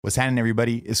What's happening,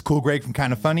 everybody? It's Cool Greg from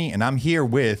Kind of Funny, and I'm here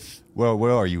with, well,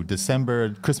 where are you?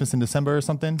 Christmas in December or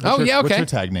something? Okay. What's your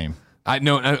tag name? I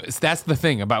know that's the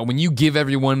thing about when you give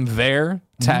everyone their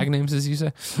tag names, as you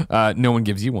say. No one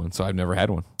gives you one, so I've never had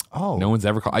one. Oh, no one's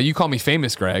ever called. You call me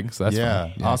Famous Greg, so that's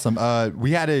fine. Yeah, awesome. We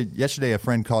had yesterday a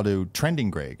friend called Trending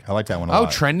Greg. I like that one a lot.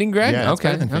 Oh, Trending Greg? Yeah, it's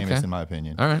okay. better than Famous in my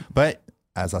opinion. All right. But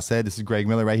as I said, this is Greg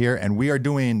Miller right here, and we are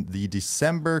doing the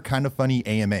December Kind of Funny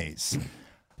AMAs.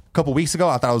 A couple weeks ago,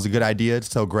 I thought it was a good idea to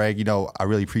tell Greg, I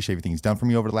really appreciate everything he's done for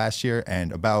me over the last year.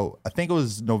 And I think it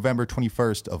was November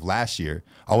 21st of last year,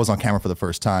 I was on camera for the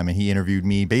first time, and he interviewed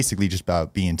me basically just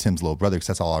about being Tim's little brother, because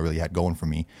that's all I really had going for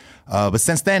me. But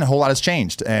since then, a whole lot has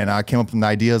changed. And I came up with the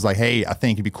ideas like, hey, I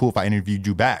think it'd be cool if I interviewed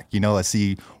you back. Let's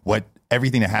see what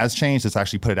everything that has changed. Let's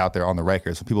actually put it out there on the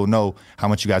record so people know how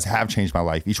much you guys have changed my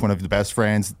life. Each one of the best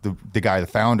friends, the guy, the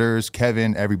founders,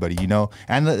 Kevin, everybody,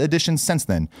 and the additions since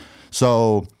then.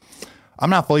 So I'm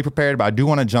not fully prepared, but I do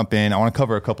want to jump in. I want to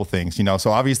cover a couple things,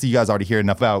 So obviously you guys already hear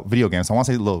enough about video games. So I want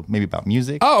to say a little maybe about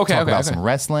music. Oh, okay. Talk about some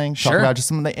wrestling. Sure. Talk about just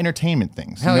some of the entertainment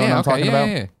things. Hell you know yeah, what I'm talking about?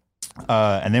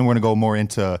 Yeah. And then we're going to go more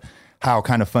into how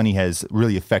Kind of Funny has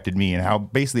really affected me and how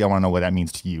basically I want to know what that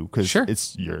means to you because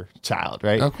it's your child,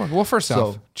 right? Of course. Well, first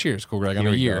off, cheers, Cool Greg, on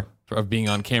a year of being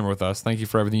on camera with us. Thank you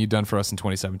for everything you've done for us in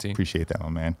 2017. Appreciate that, my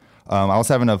man. I was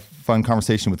having a fun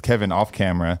conversation with Kevin off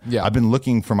camera. Yeah. I've been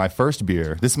looking for my first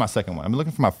beer. This is my second one. I've been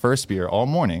looking for my first beer all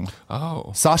morning.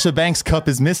 Oh. Sasha Banks' cup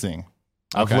is missing.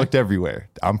 I've looked everywhere.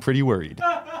 I'm pretty worried.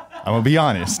 I'm going to be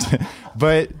honest.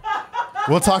 But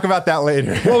we'll talk about that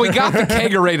later. Well, we got the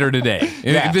kegerator today.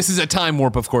 Yeah. This is a time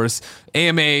warp, of course.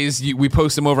 AMAs, we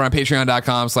post them over on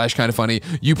patreon.com/kindoffunny.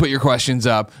 You put your questions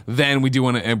up. Then we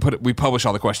we publish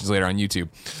all the questions later on YouTube.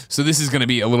 So this is going to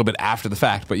be a little bit after the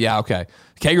fact. But yeah, okay.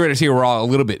 Kegerator's here. We're all a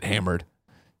little bit hammered.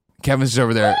 Kevin's just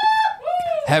over there.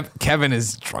 Kevin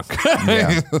is drunk.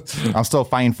 Yeah. I'm still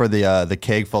fighting for the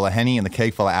keg full of Henny and the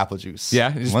keg full of apple juice.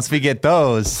 Yeah. Once we get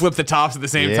those. Flip the tops at the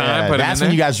same time. That's when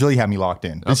you guys really have me locked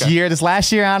in. This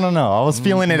last year, I don't know. I was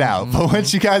feeling it out. But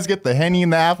once you guys get the Henny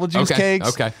and the apple juice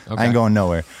kegs, I ain't going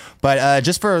nowhere. But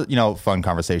just for, fun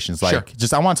conversations, I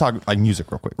want to talk like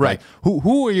music real quick. Right. Like,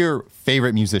 who are your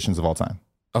favorite musicians of all time?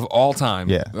 Of all time?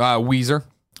 Yeah.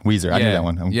 Weezer. I knew that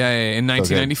one. Yeah. In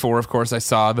 1994, of course, I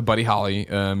saw the Buddy Holly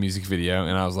music video,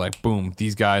 and I was like, boom,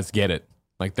 these guys get it.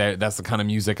 Like, that's the kind of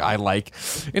music I like.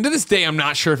 And to this day, I'm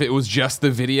not sure if it was just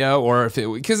the video or if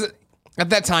because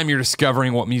at that time, you're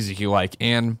discovering what music you like.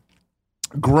 And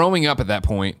growing up at that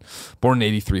point, born in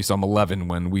 83, so I'm 11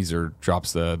 when Weezer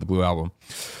drops the Blue Album.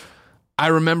 I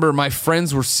remember my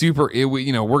friends were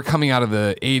we're coming out of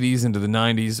the 80s into the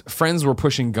 90s. Friends were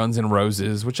pushing Guns N'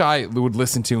 Roses, which I would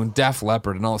listen to, and Def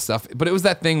Leppard and all this stuff. But it was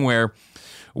that thing where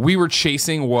we were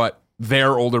chasing what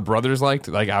their older brothers liked.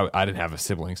 Like, I didn't have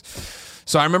siblings.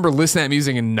 So I remember listening to that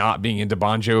music and not being into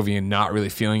Bon Jovi and not really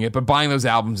feeling it, but buying those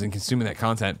albums and consuming that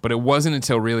content. But it wasn't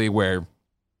until really where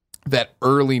that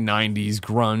early 90s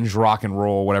grunge, rock and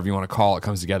roll, whatever you want to call it,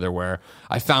 comes together, where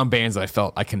I found bands that I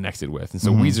felt I connected with. And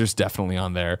so Weezer's definitely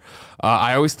on there.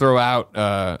 I always throw out,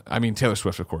 Taylor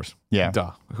Swift, of course. Yeah.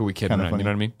 Duh. Who we kidding around, you know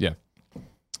what I mean?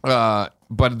 Yeah.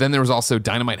 But then there was also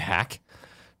Dynamite Hack.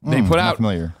 They put out...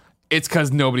 familiar. It's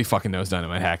because nobody fucking knows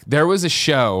Dynamite Hack. There was a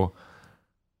show,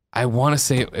 I want to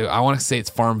say it's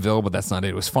Farmville, but that's not it.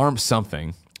 It was Farm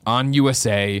something on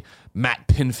USA. Matt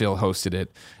Pinfield hosted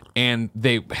it. And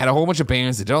they had a whole bunch of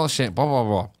bands that did all this shit, blah, blah,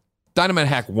 blah. Dynamite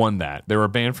Hack won that. They were a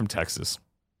band from Texas.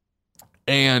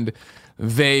 And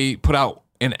they put out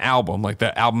an album, like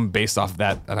the album based off of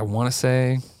that I want to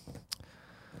say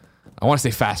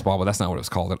Fastball, but that's not what it was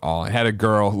called at all. It had a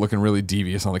girl looking really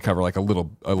devious on the cover, like a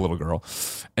little girl.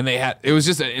 And it was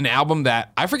just an album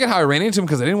that, I forget how I ran into them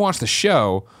because I didn't watch the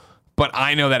show, but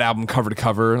I know that album cover to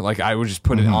cover. Like, I would just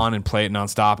put it on and play it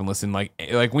nonstop and listen. Like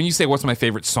when you say what's my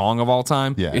favorite song of all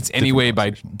time, it's Anyway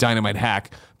by Dynamite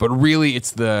Hack. But really,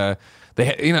 it's this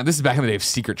is back in the day of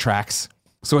secret tracks.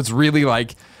 So it's really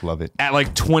like, love it. At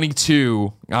like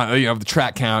 22 of the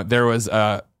track count, there was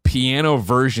a piano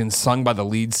version sung by the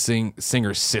lead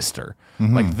singer's sister.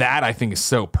 Like, that I think is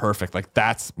so perfect. Like,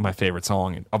 that's my favorite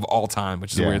song of all time,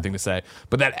 which is a weird thing to say.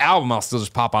 But that album I'll still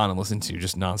just pop on and listen to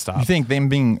just nonstop. You think them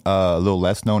being a little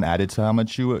less known added to how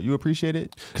much you appreciate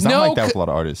it? Because I like that with a lot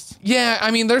of artists. Yeah,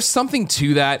 I mean, there's something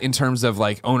to that in terms of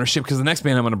like ownership, because the next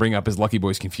band I'm going to bring up is Lucky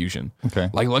Boys Confusion. Okay.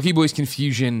 Like, Lucky Boys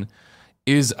Confusion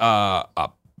is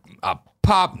a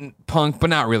pop punk,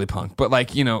 but not really punk, but like,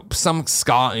 some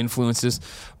ska influences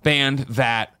band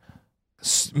that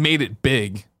made it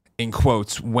big in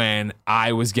quotes, when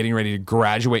I was getting ready to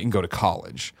graduate and go to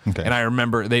college. Okay. And I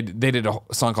remember they did a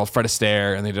song called Fred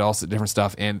Astaire, and they did all sorts of different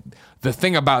stuff. And the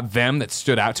thing about them that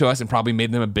stood out to us and probably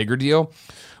made them a bigger deal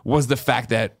was the fact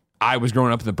that I was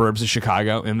growing up in the burbs of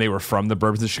Chicago, and they were from the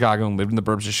burbs of Chicago and lived in the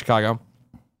burbs of Chicago.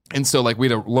 And so, like, we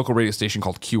had a local radio station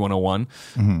called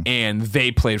Q101, and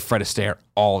they played Fred Astaire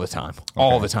all the time.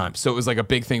 So it was like a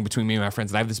big thing between me and my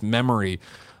friends. And I have this memory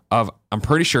of, I'm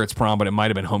pretty sure it's prom, but it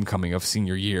might have been homecoming of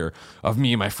senior year, of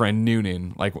me and my friend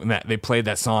Noonan, like when they played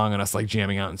that song and us like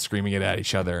jamming out and screaming it at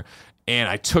each other. And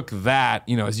I took that,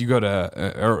 as you go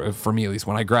to, or for me at least,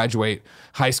 when I graduate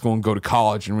high school and go to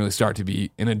college and really start to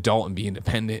be an adult and be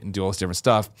independent and do all this different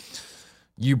stuff,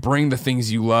 you bring the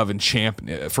things you love and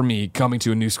champion. For me, coming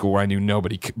to a new school where I knew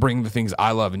nobody, bring the things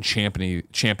I love and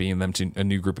champion them to a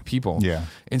new group of people. Yeah.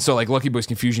 And so, like, Lucky Boys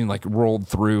Confusion, like, rolled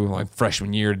through like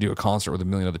freshman year to do a concert with 1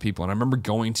 million other people. And I remember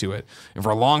going to it, and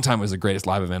for a long time it was the greatest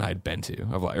live event I'd been to,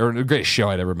 or the greatest show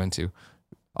I'd ever been to.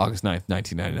 August 9th,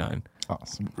 1999.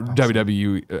 Awesome.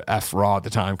 WWF Raw at the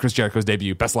time, Chris Jericho's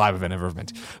debut, best live event I've ever been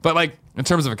to. But like, in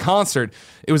terms of a concert,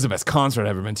 it was the best concert I've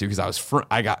ever been to, because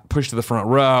I got pushed to the front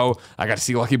row. I got to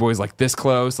see Lucky Boys like this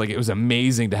close. Like, it was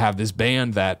amazing to have this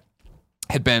band that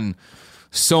had been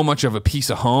so much of a piece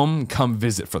of home come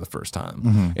visit for the first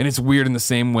time. And it's weird in the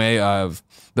same way of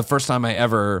the first time I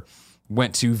ever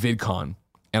went to VidCon,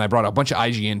 and I brought a bunch of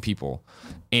IGN people.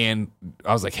 And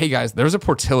I was like, hey guys, there's a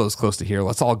Portillo's close to here.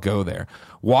 Let's all go there.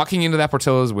 Walking into that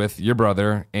Portillo's with your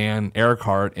brother and Eric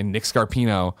Hart and Nick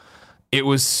Scarpino, it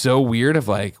was so weird of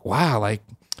like, wow, like,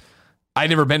 I'd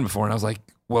never been before. And I was like,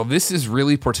 well, this is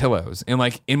really Portillo's. And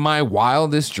like, in my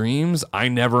wildest dreams, I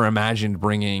never imagined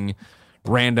bringing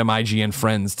random IGN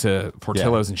friends to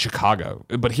Portillo's in Chicago.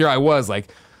 But here I was,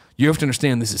 like, you have to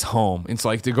understand this is home. It's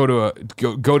like to go to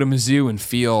Mizzou and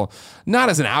feel not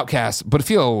as an outcast, but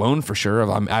feel alone for sure.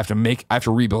 I have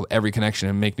to rebuild every connection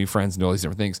and make new friends and do all these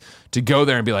different things. To go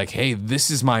there and be like, hey,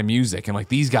 this is my music, and like,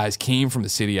 these guys came from the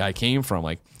city I came from.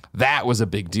 Like, that was a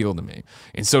big deal to me.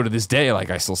 And so to this day,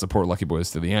 like, I still support Lucky Boys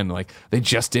to the end. Like, they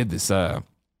just did this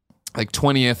like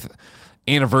 20th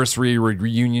anniversary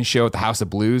reunion show at the House of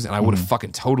Blues, and I would have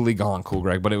fucking totally gone, cool,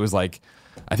 Greg, but it was like,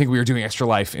 I think we were doing Extra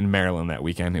Life in Maryland that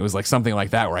weekend. It was like something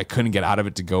like that where I couldn't get out of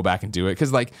it to go back and do it.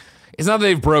 Because like, it's not that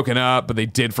they've broken up, but they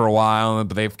did for a while,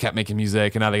 but they've kept making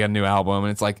music, and now they got a new album.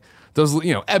 And it's like those,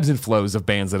 ebbs and flows of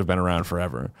bands that have been around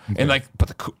forever. Okay. And like,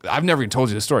 I've never even told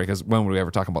you the story, because when would we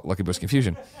ever talk about Lucky Boys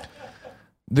Confusion?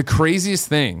 The craziest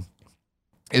thing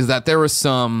is that there was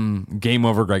some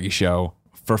GameOverGreggy show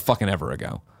for fucking ever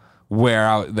ago,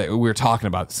 where we were talking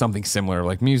about something similar,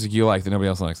 like music you like that nobody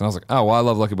else likes. And I was like, oh, well, I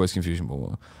love Lucky Boys Confusion, blah, blah,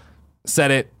 blah.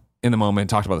 Said it in the moment,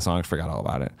 talked about the song, forgot all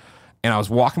about it. And I was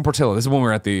walking Portillo. This is when we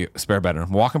were at the spare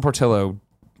bedroom. Walking Portillo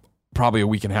probably a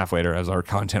week and a half later as our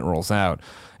content rolls out.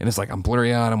 And it's like, I'm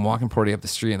blurry out. I'm walking Porty up the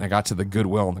street, and I got to the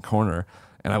Goodwill in the corner.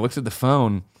 And I looked at the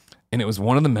phone, and it was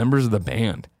one of the members of the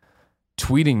band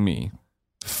tweeting me,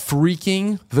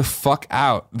 freaking the fuck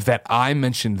out that I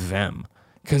mentioned them.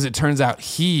 Because it turns out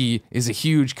he is a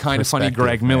huge Kind of Funny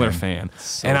Greg Miller fan.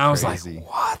 So and I was crazy. Like,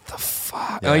 what the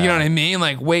fuck? Yeah. Like, you know what I mean?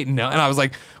 Like, wait, no. And I was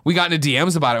like, we got into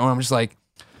DMs about it, and I'm just like,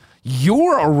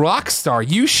 you're a rock star.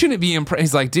 You shouldn't be impressed.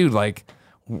 He's like, dude, like,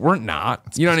 we're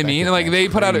not. You know what I mean? And like, they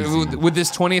put out, with this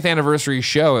 20th anniversary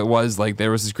show, it was like, there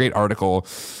was this great article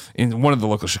in one of the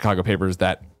local Chicago papers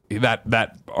that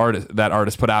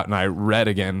artist put out, and I read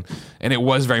again. And it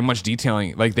was very much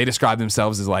detailing, like, they described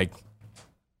themselves as like,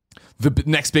 the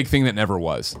next big thing that never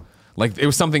was. Like, it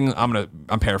was something,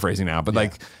 I'm paraphrasing now, but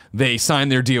like, they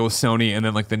signed their deal with Sony, and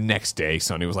then like the next day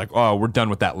Sony was like, oh, we're done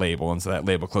with that label. And so that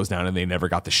label closed down, and they never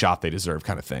got the shot they deserved,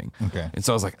 kind of thing. Okay. And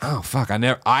so I was like, oh fuck,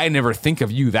 I never think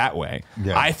of you that way.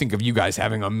 Yeah. I think of you guys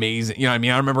having amazing, you know what I mean?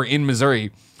 I remember in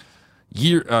Missouri, a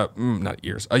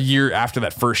year after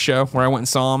that first show where I went and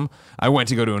saw him, I went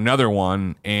to go to another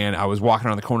one, and I was walking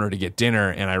around the corner to get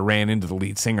dinner, and I ran into the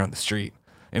lead singer on the street.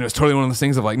 And it was totally one of those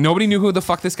things of like, nobody knew who the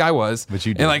fuck this guy was. But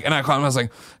you did. And I called him, I was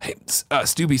like, hey,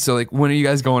 Stubby, so like, when are you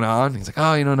guys going on? And he's like,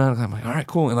 oh, no. I'm like, all right,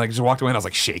 cool. And like, just walked away, and I was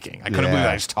like shaking. I couldn't believe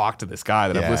that I just talked to this guy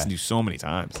that I've listened to so many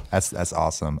times. That's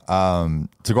awesome.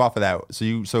 To go off of that,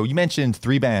 so you mentioned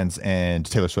 3 bands and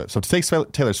Taylor Swift. So to take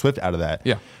Taylor Swift out of that,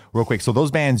 real quick. So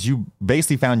those bands, you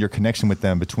basically found your connection with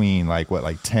them between like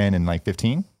 10 and like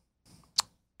 15?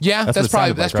 Yeah, that's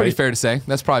pretty fair to say.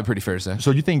 That's probably pretty fair to say.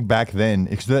 So you think back then,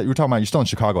 because you were talking about, you're still in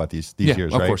Chicago at these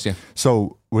years, right? Of course, yeah.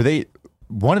 So were they?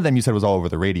 One of them you said was all over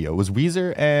the radio. Was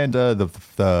Weezer and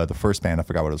the first band? I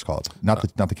forgot what it was called. Not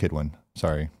the kid one.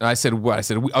 Sorry. I said what? I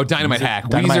said, oh, Dynamite Hack.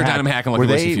 Dynamite Weezer, Hack. Dynamite Hack, and Were Lucky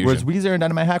they, List Fusion. was Weezer and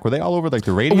Dynamite Hack, were they all over like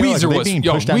the radio? Weezer like, was, being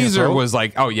pushed down your Weezer throat? was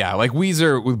like, oh yeah, like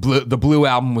Weezer with the Blue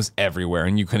album was everywhere,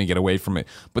 and you couldn't get away from it.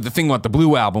 But the thing about the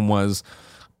Blue album was,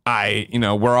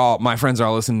 my friends are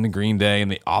all listening to Green Day and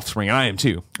The Offspring, and I am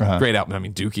too. Great album. I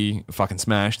mean, Dookie, fucking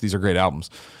Smash. These are great albums.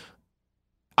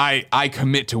 I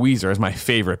commit to Weezer as my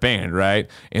favorite band, right?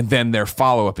 And then their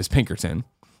follow up is Pinkerton,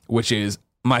 which is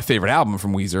my favorite album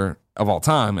from Weezer of all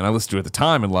time, and I listened to it at the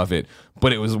time and love it,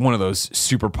 but it was one of those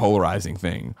super polarizing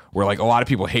thing where like a lot of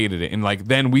people hated it, and like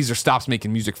then Weezer stops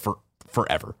making music for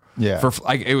forever. Yeah, for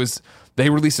like it was they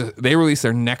released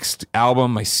their next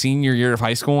album my senior year of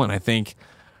high school, and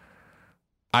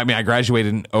I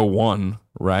graduated in 01,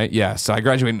 right? Yeah, so I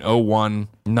graduated in 01.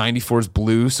 94 is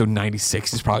Blue, so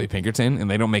 96 is probably Pinkerton,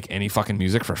 and they don't make any fucking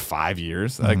music for 5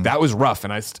 years. Like that was rough,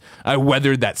 and I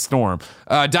weathered that storm.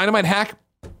 Dynamite Hack.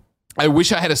 I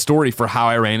wish I had a story for how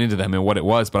I ran into them and what it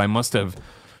was, but I must have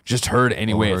just heard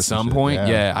anyway at some point.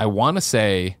 Yeah, I want to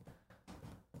say,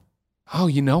 oh,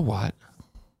 you know what?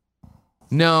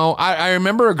 No, I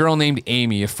remember a girl named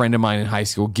Amy, a friend of mine in high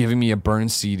school, giving me a Burn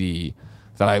CD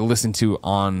that I listened to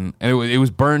and it was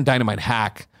Burn Dynamite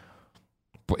Hack,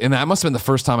 and that must have been the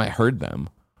first time I heard them.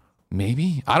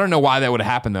 Maybe. I don't know why that would have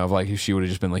happened though. Like if she would have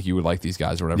just been like, you would like these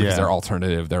guys or whatever, because they're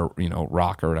alternative, they're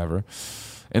rock or whatever.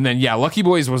 And then, Lucky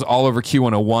Boys was all over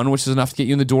Q101, which is enough to get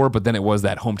you in the door, but then it was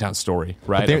that hometown story,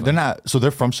 right? But they're not, so they're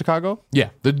from Chicago? Yeah,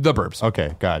 the Burbs.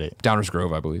 Okay, got it. Downers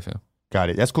Grove, I believe, yeah. Got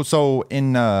it. That's cool. So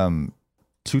in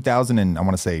 2000 and I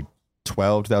want to say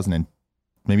 12, 2000 and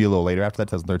maybe a little later after that,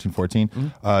 2013,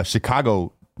 14,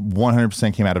 Chicago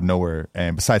 100% came out of nowhere,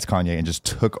 and besides Kanye, and just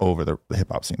took over the hip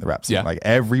hop scene, the rap scene. Like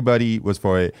everybody was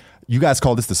for it. You guys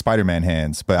call this the Spider-Man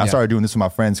hands, but I started doing this with my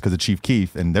friends because of Chief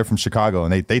Keef, and they're from Chicago,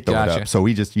 and they throw it up. So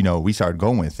we just, we started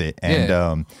going with it.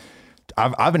 And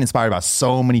I've been inspired by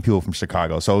so many people from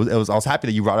Chicago. So I was happy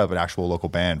that you brought up an actual local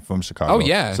band from Chicago. Oh,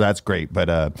 yeah. So that's great.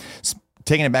 But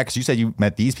taking it back, because you said you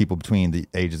met these people between the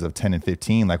ages of 10 and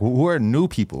 15. Like, who are new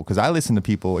people? Because I listen to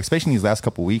people, especially in these last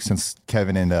couple of weeks since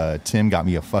Kevin and Tim got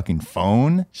me a fucking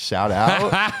phone. Shout out.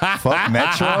 Fuck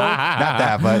Metro. Not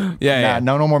that, but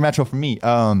no more Metro for me.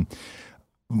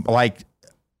 Like,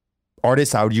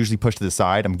 artists I would usually push to the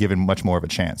side, I'm giving much more of a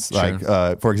chance. Like,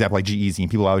 for example, like G-Eazy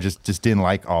and people I would just didn't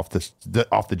like off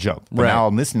the jump. But now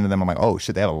I'm listening to them, I'm like, oh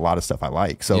shit, they have a lot of stuff I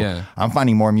like. So I'm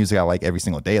finding more music I like every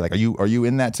single day. Like, are you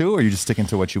in that too, or are you just sticking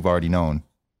to what you've already known?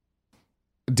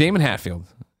 Damon Hatfield,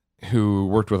 who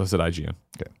worked with us at IGN.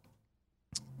 Okay.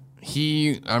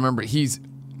 I remember he's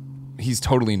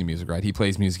totally into music, right? He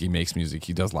plays music, he makes music,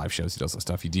 he does live shows, he does that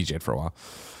stuff. He DJ'd for a while.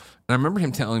 And I remember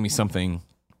him telling me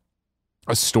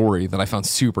a story that I found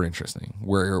super interesting,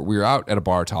 where we were out at a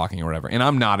bar talking or whatever, and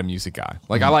I'm not a music guy.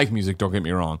 Like, I like music, don't get me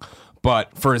wrong,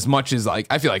 but for as much as like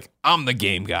I feel like I'm the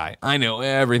game guy, I know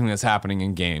everything that's happening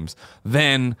in games.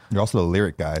 Then you're also a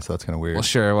lyric guy, so that's kind of weird. Well,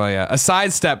 sure. Well, yeah. A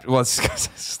sidestep. Well,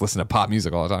 just listen to pop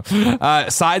music all the time.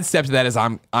 Sidestep to that is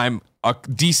I'm a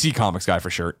DC Comics guy for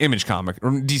sure. Image comic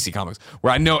or DC Comics,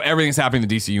 where I know everything's happening in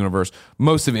the DC universe.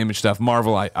 Most of Image stuff.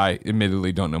 Marvel, I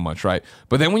admittedly don't know much, right?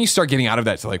 But then when you start getting out of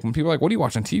that to like when people are like, what do you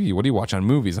watch on TV? What do you watch on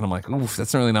movies? And I'm like, oof,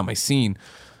 that's really not my scene.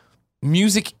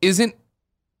 Music isn't,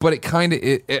 but it kind of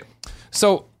it.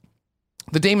 So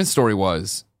the Damon story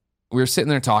was, we were sitting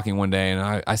there talking one day,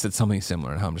 and I said something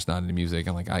similar, and how I'm just not into music,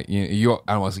 and like I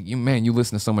was like, you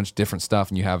listen to so much different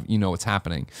stuff, and you know what's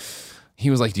happening. He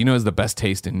was like, do you know who's the best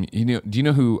taste in, do you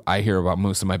know who I hear about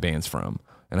most of my bands from?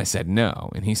 And I said,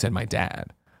 no. And he said, my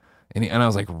dad. And I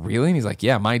was like, really? And he's like,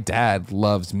 yeah, my dad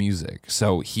loves music.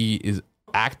 So he is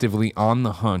actively on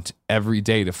the hunt every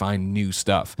day to find new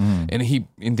stuff.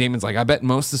 And Damon's like, I bet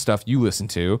most of the stuff you listen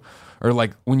to, or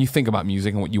like when you think about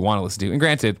music and what you want to listen to, and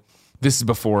granted, this is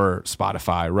before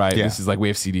Spotify, right? Yeah. This is like, we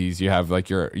have CDs, you have like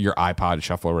your iPod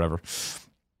shuffle or whatever.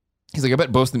 He's like, I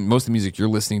bet most of the music you're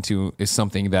listening to is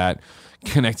something that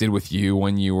connected with you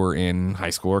when you were in high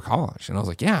school or college. And I was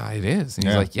like, yeah, it is. And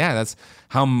he's like, yeah, that's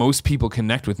how most people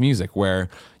connect with music, where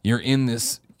you're in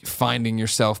this finding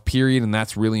yourself period, and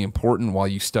that's really important while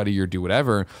you study or do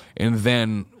whatever. And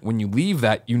then when you leave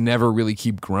that, you never really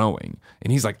keep growing.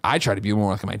 And he's like, I try to be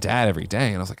more like my dad every day.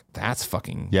 And I was like, that's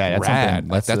fucking rad.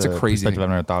 Like, that's a crazy perspective I've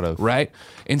never thought of. Right?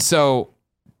 And so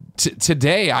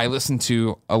today I listen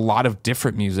to a lot of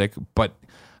different music, but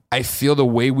I feel the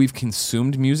way we've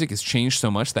consumed music has changed so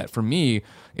much that for me,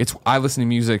 I listen to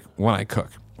music when I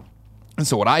cook. And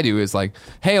so what I do is like,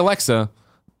 hey, Alexa,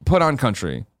 put on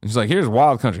country. And she's like, here's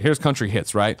wild country. Here's country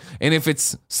hits, right? And if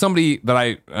it's somebody that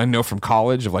I know from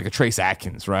college, of like a Trace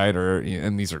Atkins, right?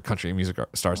 And these are country music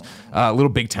stars, Little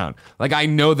Big Town. Like, I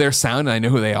know their sound and I know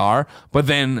who they are, but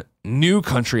then new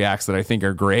country acts that I think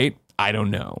are great, I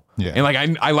don't know. Yeah. And like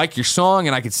I like your song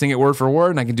and I could sing it word for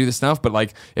word and I can do this stuff, but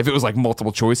like if it was like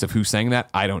multiple choice of who sang that,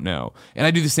 I don't know. And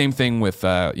I do the same thing with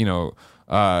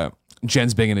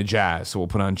Jen's big into jazz, so we'll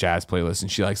put on jazz playlists,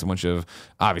 and she likes a bunch of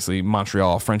obviously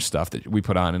Montreal French stuff that we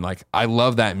put on, and like I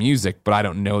love that music, but I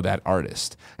don't know that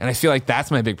artist, and I feel like that's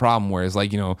my big problem. Whereas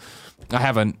like I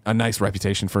have a nice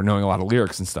reputation for knowing a lot of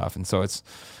lyrics and stuff, and so it's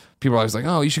people are always like,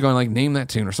 oh, you should go and like name that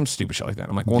tune or some stupid shit like that.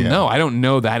 I'm like, well, no, I don't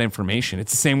know that information.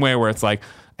 It's the same way where it's like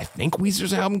I think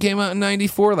Weezer's album came out in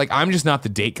 '94. Like I'm just not the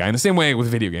date guy. In the same way with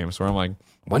video games, where I'm like,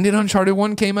 when did Uncharted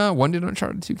 1 came out? When did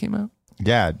Uncharted 2 came out?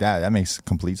 Yeah, that makes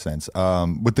complete sense.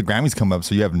 With the Grammys come up,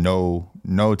 so you have no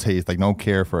taste, like no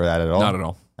care for that at all? Not at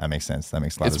all. That makes sense. That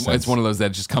makes a lot of sense. It's one of those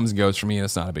that just comes and goes for me, and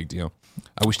it's not a big deal.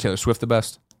 I wish Taylor Swift the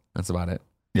best. That's about it.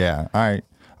 Yeah. All right.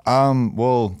 Well,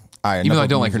 all right. Even though I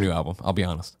don't like her new album, I'll be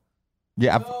honest.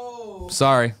 Yeah.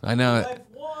 Sorry, I know it.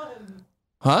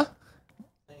 Huh?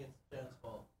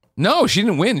 No, she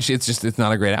didn't win. It's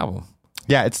not a great album.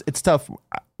 Yeah, it's tough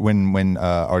when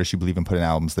artists you believe in put in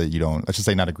albums that you don't, let's just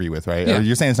say, not agree with, right? Yeah.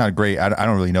 You're saying it's not great. I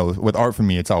don't really know. With art, for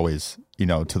me, it's always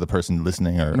to the person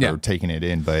listening or taking it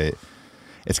in, but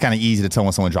it's kind of easy to tell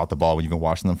when someone dropped the ball when you've been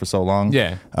watching them for so long.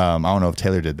 Yeah. I don't know if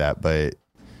Taylor did that, but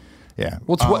yeah.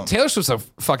 Well, Taylor Swift's a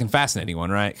fucking fascinating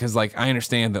one, right? Because like I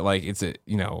understand that like it's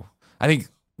I think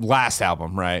last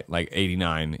album, right, like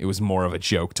 89, it was more of a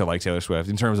joke to like Taylor Swift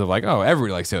in terms of like, oh,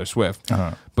 everybody likes Taylor Swift.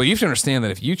 But you have to understand that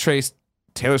if you trace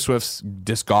Taylor Swift's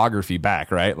discography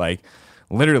back, right, like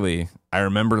literally I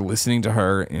remember listening to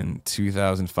her in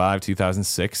 2005,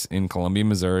 2006 in Columbia,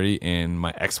 Missouri in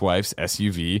my ex-wife's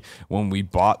SUV when we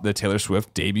bought the Taylor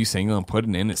Swift debut single and put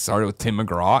it in. It started with Tim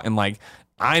McGraw, and like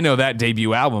I know that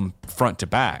debut album front to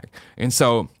back. And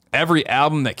so every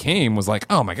album that came was like,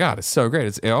 oh my God, it's so great.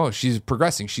 It's she's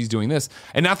progressing, she's doing this.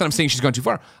 And not that I'm saying she's gone too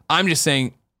far. I'm just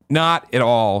saying not at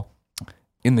all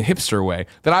in the hipster way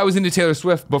that I was into Taylor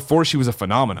Swift before she was a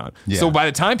phenomenon. Yeah. So by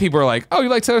the time people are like, oh, you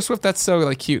like Taylor Swift? That's so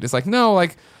like cute. It's like, no,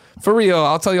 like for real,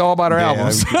 I'll tell you all about her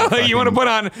albums. Like, you want to put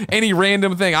on any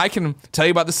random thing, I can tell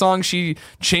you about the song she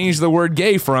changed the word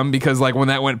gay from, because like when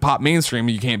that went pop mainstream,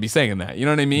 you can't be saying that. You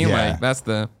know what I mean? Yeah. Like that's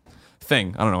the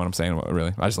thing. I don't know what I'm saying about it,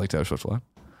 really. I just like Taylor Swift a lot.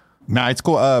 Nah, it's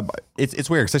cool. It's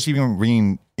weird, especially even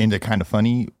reading into Kind of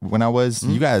Funny when I was.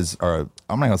 You guys are,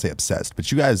 I'm not gonna say obsessed,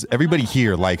 but you guys, everybody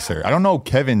here likes her. I don't know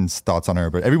Kevin's thoughts on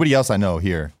her, but everybody else I know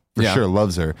here for sure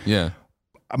loves her. Yeah.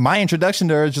 My introduction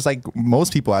to her is just like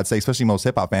most people, I'd say, especially most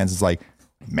hip hop fans, is like,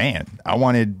 man, I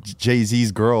wanted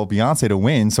Jay-Z's girl Beyonce to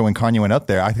win. So when Kanye went up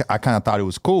there, I kind of thought it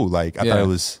was cool. Like I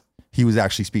thought he was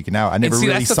actually speaking out. I never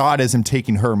really saw it as him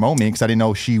taking her moment because I didn't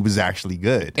know she was actually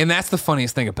good. And that's the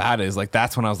funniest thing about it, is like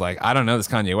that's when I was like, I don't know this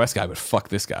Kanye West guy, but fuck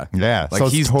this guy. Yeah, like so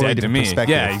he's totally dead to me.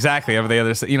 Yeah, exactly. Over the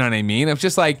other side, you know what I mean? It's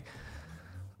just like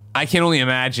I can only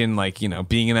imagine like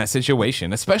being in that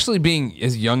situation, especially being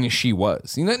as young as she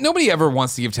was. Nobody ever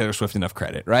wants to give Taylor Swift enough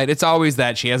credit, right? It's always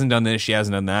that she hasn't done this, she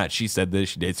hasn't done that, she said this,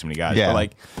 she dates too many guys. Yeah. But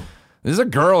like this is a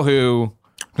girl who.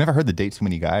 I've never heard the date too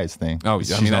many guys thing. Oh,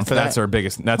 I mean, that's her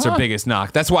biggest. That's her biggest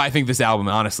knock. That's why I think this album,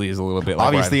 honestly, is a little bit. Like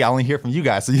obviously, I only hear from you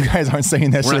guys, so you guys aren't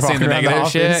saying that. We're shit. Not saying the negative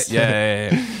shit.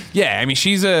 Yeah. I mean,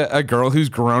 she's a girl who's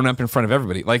grown up in front of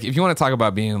everybody. Like, if you want to talk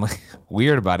about being like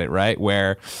weird about it, right?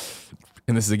 Where,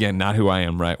 and this is again not who I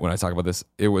am, right? When I talk about this,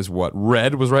 it was what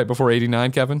Red was right before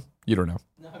 '89. Kevin, you don't know.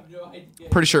 No, I have no idea.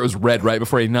 Pretty sure it was Red right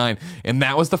before '89, and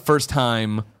that was the first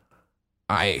time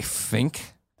I think.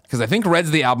 Because I think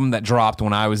Red's the album that dropped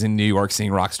when I was in New York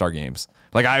seeing Rockstar Games.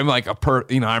 Like I'm like I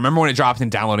remember when it dropped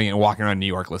and downloading it and walking around New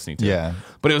York listening to it.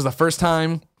 But it was the first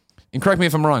time, and correct me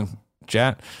if I'm wrong,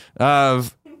 chat. I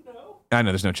know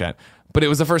there's no chat. But it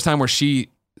was the first time where she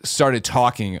started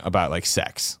talking about like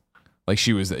sex. Like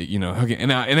she was, hooking.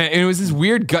 And it was this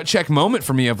weird gut check moment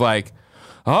for me of like,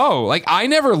 oh, like I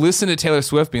never listened to Taylor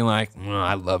Swift being like,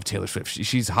 I love Taylor Swift.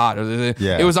 She's hot.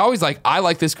 It was always like, I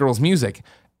like this girl's music.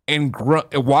 And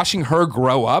watching her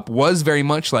grow up was very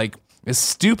much like, as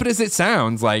stupid as it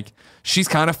sounds, like she's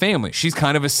kind of family. She's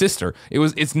kind of a sister.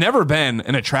 It's never been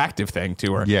an attractive thing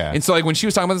to her. Yeah. And so like when she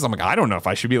was talking about this, I'm like, I don't know if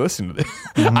I should be listening to this.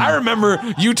 Mm-hmm. I remember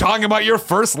you talking about your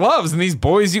first loves and these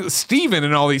boys, Steven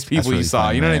and all these people really you saw.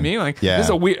 Funny, you know what I mean? Like this is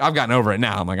a weird. I've gotten over it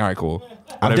now. I'm like, all right, cool.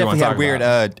 I've definitely had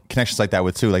weird connections like that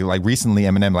with too. Like recently,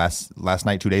 Eminem last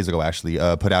night, 2 days ago, actually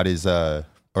put out his.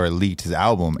 Or leaked his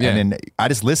album, and then I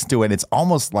just listened to it. And it's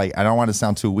almost like, I don't want to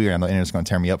sound too weird, I know the internet's going to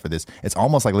tear me up for this. It's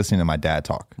almost like listening to my dad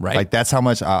talk. Right. Like that's how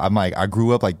much I'm like, I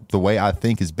grew up like the way I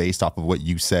think is based off of what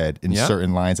you said in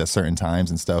certain lines at certain times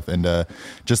and stuff. And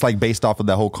just like based off of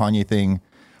the whole Kanye thing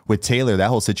with Taylor, that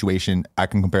whole situation, I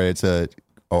can compare it to.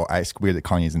 Oh, it's weird that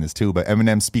Kanye's in this too, but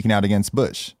Eminem speaking out against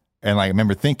Bush. And like I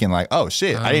remember thinking like, oh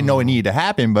shit, I didn't know it needed to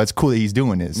happen, but it's cool that he's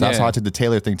doing this. So that's how I took the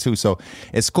Taylor thing too. So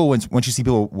it's cool once you see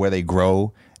people where they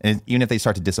grow, and even if they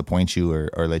start to disappoint you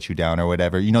or let you down or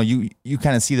whatever, you know, you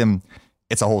kind of see them.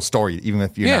 It's a whole story, even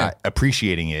if you're not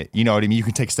appreciating it. You know what I mean? You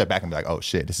can take a step back and be like, oh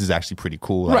shit, this is actually pretty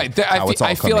cool. Right. Like,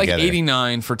 I feel like together.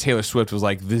 89 for Taylor Swift was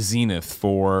like the zenith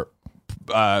for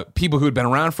people who had been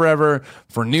around forever,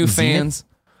 for new fans.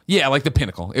 Yeah, like the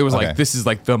pinnacle. It was like, this is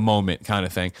like the moment kind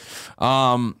of thing.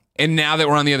 And now that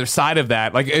we're on the other side of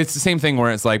that, like it's the same thing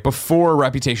where it's like before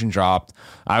Reputation dropped,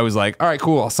 I was like, all right,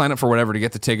 cool, I'll sign up for whatever to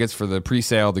get the tickets for the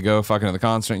pre-sale to go fucking to the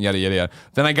concert, yada, yada, yada.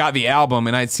 Then I got the album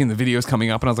and I'd seen the videos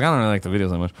coming up and I was like, I don't really like the videos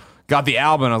that much. Got the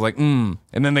album and I was like, And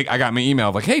then I got my email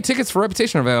of like, hey, tickets for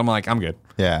Reputation are available. I'm like, I'm good.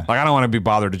 Yeah. Like, I don't want to be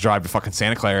bothered to drive to fucking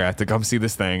Santa Clara. I have to come see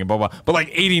this thing and blah, blah. But like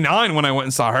 89, when I went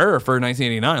and saw her for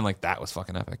 1989, like that was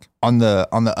fucking epic. On the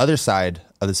other side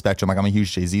of the spectrum, like I'm a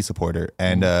huge Jay-Z supporter.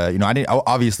 And, you know, I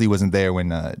obviously wasn't there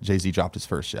when Jay-Z dropped his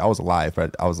first shit. I was alive,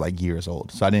 but I was like years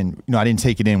old. So I didn't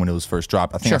take it in when it was first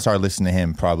dropped. I think I started listening to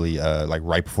him probably like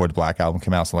right before the Black Album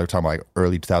came out. So like we're talking about like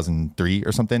early 2003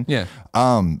 or something. Yeah.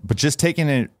 But just taking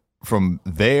it from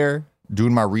there,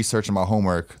 doing my research and my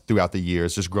homework throughout the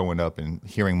years, just growing up and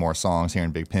hearing more songs,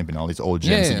 hearing Big Pimp and all these old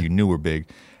gems that you knew were big,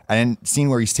 and then seeing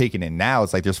where he's taking it now,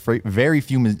 it's like there's very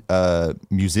few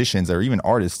musicians or even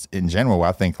artists in general where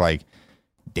I think like,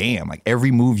 damn, like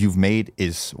every move you've made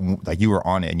is like you were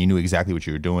on it and you knew exactly what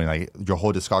you were doing. Like your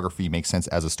whole discography makes sense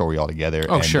as a story altogether.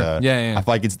 Oh, and, sure. I feel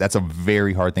like that's a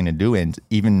very hard thing to do. And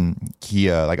even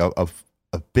he, like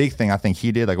a big thing I think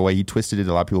he did, like a way he twisted it,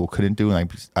 a lot of people couldn't do. And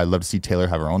like, I'd love to see Taylor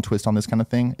have her own twist on this kind of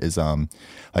thing. Is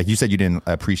like you said, you didn't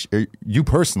appreciate. You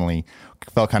personally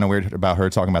felt kind of weird about her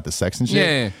talking about the sex and shit.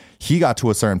 Yeah. He got to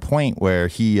a certain point where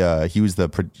he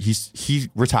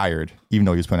retired, even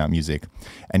though he was putting out music,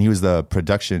 and he was the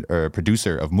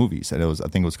producer of movies, and I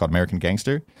think it was called American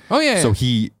Gangster. Oh yeah. So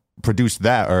he produced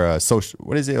that, or social.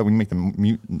 What is it when you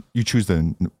make you choose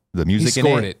the music? He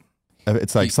scored in it.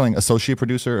 It's like something associate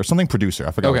producer or something producer.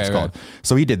 I forgot what it's called.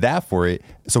 So he did that for it.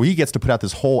 So he gets to put out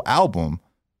this whole album,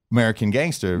 American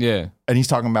Gangster. Yeah. And he's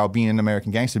talking about being an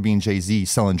American gangster, being Jay-Z,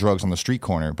 selling drugs on the street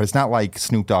corner. But it's not like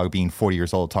Snoop Dogg being 40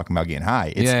 years old talking about getting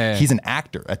high. He's an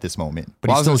actor at this moment.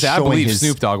 But he's still showing I believe his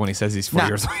Snoop Dogg when he says he's 40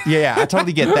 years old. Yeah, I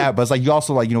totally get that. But it's like you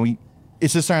also like, you know,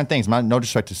 it's just certain things. No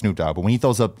disrespect to Snoop Dogg, but when he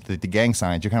throws up the gang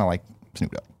signs, you're kind of like Snoop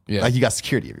Dogg. Yeah. Like you got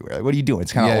security everywhere. Like, what are you doing?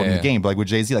 It's kind of old in the game. But like with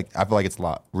Jay-Z, like I feel like it's a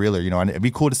lot realer, you know, and it'd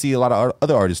be cool to see a lot of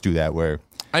other artists do that where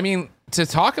I mean, to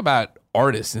talk about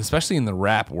artists, and especially in the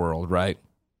rap world, right?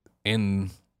 In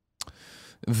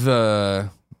the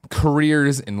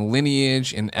careers and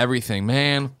lineage and everything,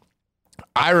 man.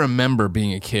 I remember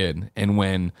being a kid and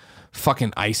when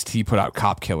fucking Ice-T put out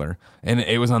Cop Killer and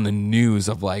it was on the news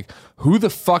of like, who the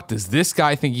fuck does this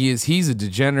guy think he is? He's a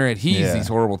degenerate. He's these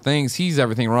horrible things. He's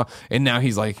everything wrong. And now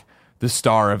he's like the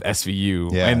star of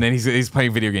SVU. Yeah. And then he's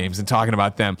playing video games and talking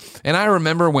about them. And I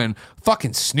remember when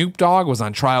fucking Snoop Dogg was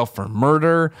on trial for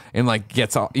murder and like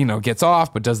gets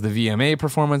off, but does the VMA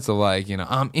performance of like, you know,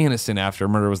 I'm innocent after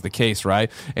murder was the case, right?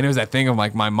 And it was that thing of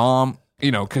like my mom,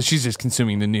 you know, because she's just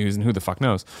consuming the news and who the fuck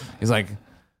knows. Is like,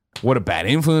 what a bad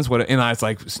influence. And I was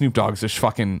like, Snoop Dogg's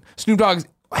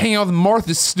hanging out with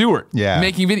Martha Stewart,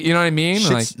 making video. You know what I mean?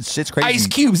 Shit's crazy. Ice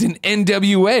Cube's in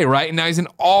NWA, right? And now he's in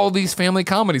all these family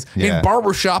comedies. Yeah. And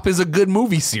Barbershop is a good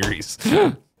movie series.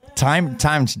 Time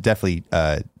definitely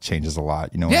changes a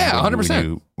lot. You know,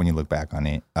 100%. When you look back on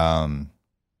it.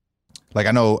 Like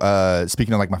I know,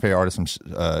 speaking of like my favorite artists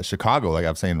from Chicago, like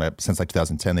I'm saying, like, since like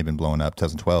 2010 they've been blowing up.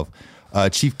 2012.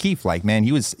 Chief Keef, like man,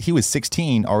 he was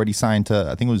 16, already signed to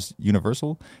I think it was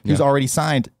Universal. He was already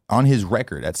signed on his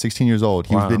record at 16 years old.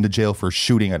 He was been to jail for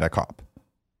shooting at a cop,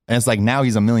 and it's like now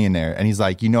he's a millionaire, and he's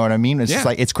like, you know what I mean? It's just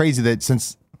like it's crazy that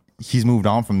since he's moved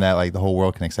on from that, like the whole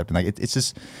world can accept him. Like it's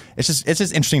just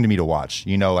interesting to me to watch.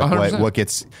 You know, like what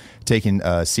gets taken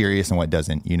serious and what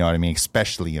doesn't. You know what I mean?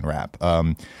 Especially in rap.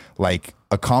 Like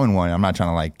a common one. I'm not trying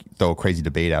to like throw a crazy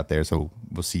debate out there, so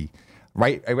we'll see.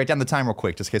 Write down the time real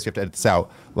quick, just in case we have to edit this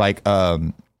out. Like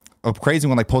a crazy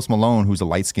one, like Post Malone, who's a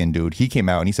light skinned dude. He came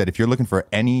out and he said, if you're looking for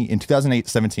any in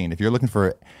 2017, if you're looking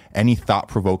for any thought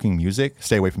provoking music,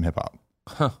 stay away from hip hop.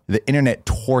 Huh. The internet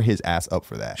tore his ass up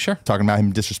for that. Sure, talking about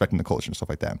him disrespecting the culture and stuff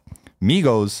like that.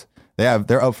 Migos,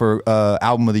 they're up for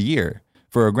album of the year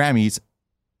for Grammys.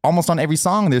 Almost on every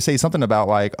song, they say something about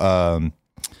like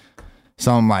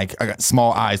some like I got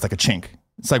small eyes like a chink.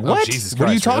 It's like, what? Jesus what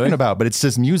are you Christ, talking really? about? But it's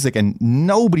just music and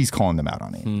nobody's calling them out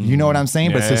on it. You know what I'm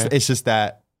saying? But it's just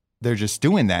that they're just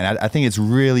doing that. And I think it's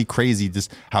really crazy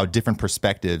just how different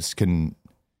perspectives can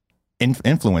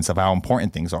influence of how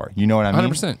important things are. You know what I mean?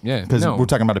 100%. Yeah. Because we're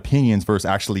talking about opinions versus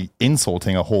actually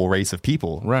insulting a whole race of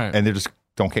people. Right. And they just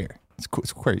don't care.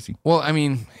 It's crazy. Well, I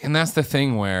mean, and that's the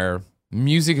thing where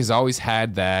music has always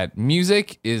had that.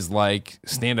 Music is like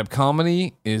stand-up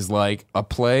comedy, is like a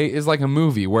play, is like a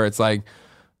movie where it's like,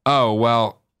 oh,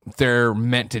 well, they're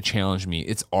meant to challenge me.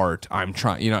 It's art. I'm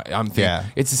trying, I'm thinking. Yeah.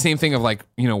 It's the same thing of like,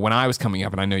 when I was coming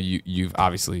up, and I know you've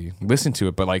obviously listened to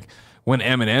it, but like when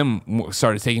Eminem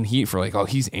started taking heat for like, oh,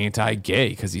 he's anti-gay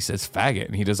because he says faggot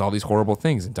and he does all these horrible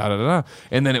things and da-da-da-da.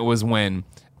 And then it was when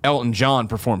Elton John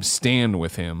performed "Stand"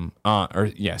 with him,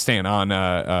 "Stand"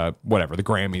 on whatever the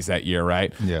Grammys that year,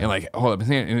 right? Yeah. And like, hold up,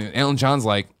 and Elton John's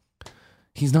like,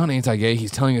 he's not anti-gay, he's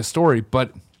telling a story,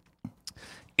 but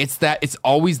it's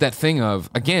always that thing of,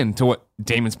 again, to what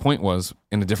Damon's point was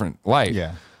in a different light.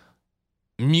 Yeah,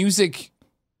 music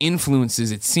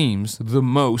influences, it seems, the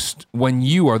most when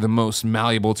you are the most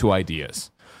malleable to ideas.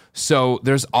 So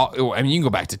there's, you can go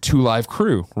back to Two Live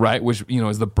Crew, right? Which,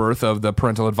 is the birth of the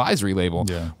parental advisory label,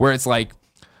 where it's like,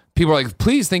 people are like,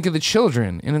 please think of the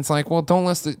children. And it's like, well, don't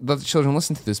let the children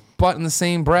listen to this. But in the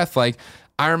same breath, like,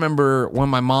 I remember when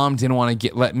my mom didn't want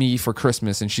to let me for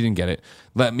Christmas, and she didn't get it,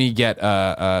 let me get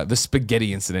the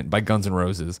Spaghetti Incident by Guns N'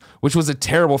 Roses, which was a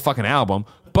terrible fucking album.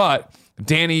 But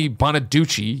Danny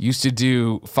Bonaducci used to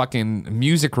do fucking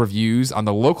music reviews on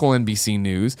the local NBC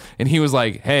News. And he was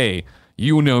like, hey,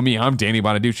 you know me, I'm Danny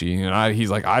Bonaducci. And he's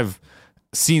like, I've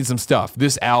seen some stuff.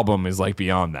 This album is like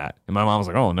beyond that. And my mom was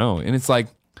like, oh no. And it's like,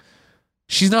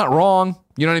 she's not wrong.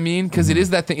 You know what I mean? Because it is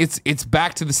that thing. It's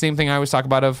back to the same thing I always talk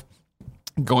about of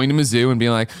going to Mizzou and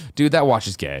being like, dude, that watch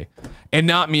is gay. And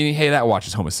not meaning, hey, that watch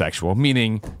is homosexual.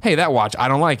 Meaning, hey, that watch, I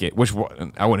don't like it. Which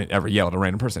I wouldn't ever yell at a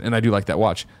random person. And I do like that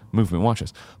watch. Movement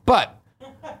watches. But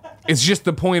it's just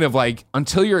the point of like,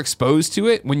 until you're exposed to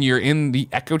it, when you're in the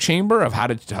echo chamber of how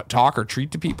to talk or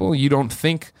treat to people, you don't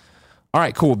think, all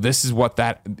right, cool, this is what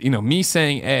that, me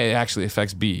saying A actually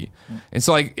affects B. And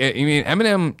so like,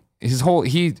 Eminem,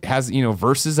 he has,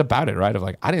 verses about it, right? Of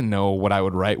like, I didn't know what I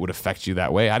would write would affect you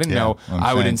that way. I didn't know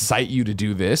I would incite you to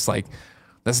do this. Like,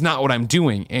 that's not what I'm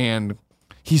doing. And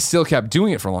he still kept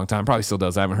doing it for a long time. Probably still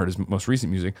does. I haven't heard his most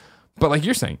recent music. But like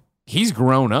you're saying, he's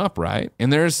grown up, right?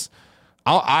 And there's,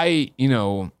 as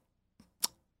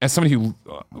somebody who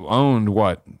owned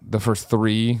the first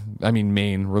three,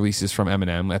 main releases from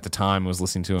Eminem at the time, was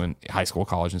listening to in high school,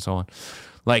 college, and so on.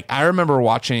 Like, I remember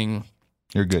watching.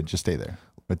 You're good. Just stay there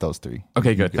with those three.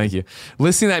 Okay, good. Thank you.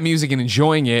 Listening to that music and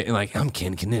enjoying it, and like, I'm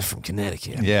Ken Kniff from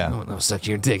Connecticut. Yeah. No, suck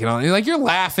your dick. And all. Like, you're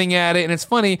laughing at it, and it's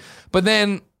funny. But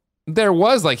then there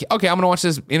was like, okay, I'm going to watch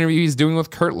this interview he's doing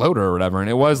with Kurt Loder or whatever. And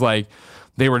it was like,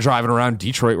 they were driving around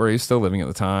Detroit where he was still living at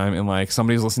the time. And like,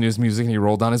 somebody was listening to his music and he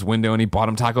rolled down his window and he bought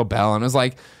him Taco Bell. And it was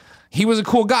like, he was a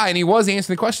cool guy and he was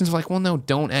answering the questions of like, well, no,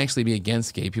 don't actually be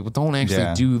against gay people. Don't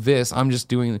actually do this. I'm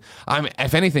just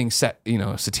if anything,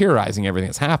 satirizing everything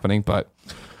that's happening. But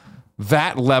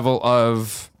that level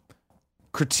of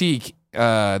critique,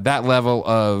 that level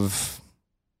of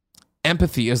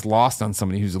empathy is lost on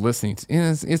somebody who's listening.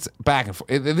 It's back and forth.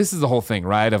 This is the whole thing,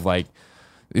 right? Of like,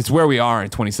 it's where we are in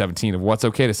 2017 of what's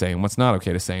okay to say and what's not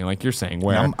okay to say. And like you're saying,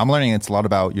 where I'm learning it's a lot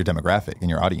about your demographic and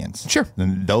your audience. Sure.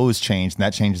 And those change, and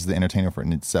that changes the entertainer for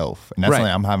in itself. And that's something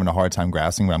I'm having a hard time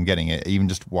grasping, but I'm getting it. Even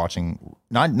just watching,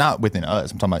 not within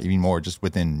us, I'm talking about even more just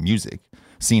within music,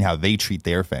 seeing how they treat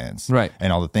their fans. Right.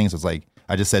 And all the things. It's like,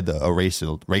 I just said a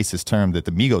racist term that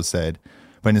the Migos said.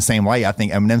 But in the same light, I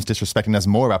think Eminem's disrespecting us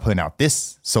more by putting out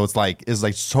this. So it's like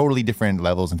totally different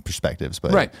levels and perspectives.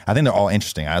 But I think they're all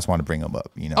interesting. I just want to bring them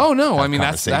up. Oh no,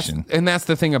 that's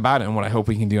the thing about it. And what I hope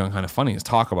we can do on Kind of Funny is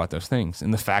talk about those things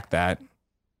and the fact that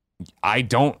I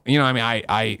don't,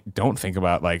 I don't think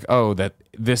about like, oh, that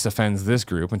this offends this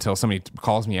group until somebody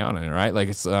calls me out on it, right? Like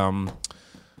it's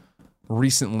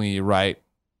recently, right?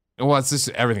 Well, it's just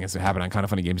everything that's happened on Kind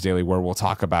of Funny Games Daily, where we'll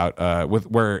talk about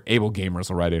where able gamers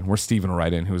will write in, where Steven will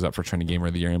write in, who's up for Trending Gamer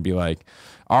of the Year, and be like,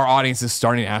 our audience is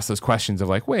starting to ask those questions of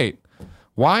like, wait,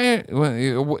 why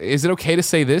is it okay to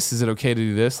say this? Is it okay to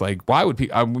do this? Like, why would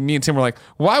people? Me and Tim were like,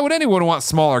 why would anyone want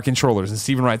smaller controllers? And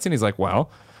Steven writes in, he's like, well,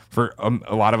 for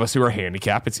a lot of us who are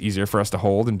handicapped, it's easier for us to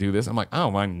hold and do this. I'm like,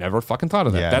 oh, I never fucking thought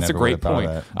of that. That's a great point.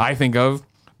 I think of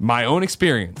my own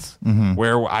experience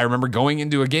where I remember going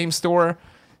into a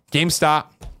GameStop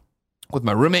with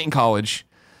my roommate in college,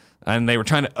 and they were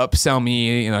trying to upsell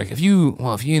me, like, if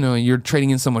you're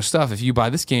trading in so much stuff, if you buy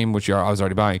this game, which I was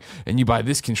already buying, and you buy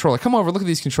this controller, come over, look at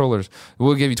these controllers,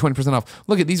 we'll give you 20% off.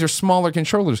 Look at these are smaller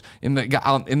controllers, and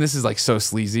this is like so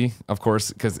sleazy, of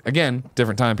course, because again,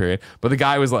 different time period. But the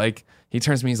guy was like, he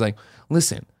turns to me, he's like,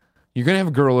 listen, you're going to have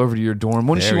a girl over to your dorm.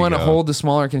 Wouldn't There she we want to go. hold the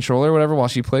smaller controller or whatever while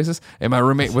she plays this? And my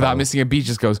roommate, without missing a beat,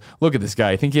 just goes, look at this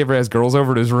guy. I think he ever has girls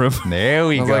over to his room. There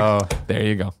we I was go. like, there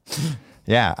you go.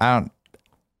 Yeah,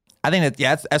 I think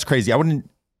that's crazy.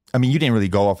 I mean, you didn't really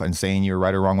go off and saying you're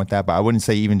right or wrong with that, but I wouldn't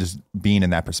say even just being in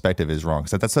that perspective is wrong.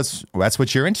 So that's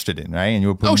what you're interested in, right? And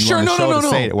you put sure, on the show no. to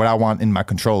say what I want in my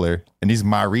controller, and these are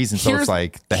my reasons. So it's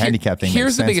like the handicap thing. Here's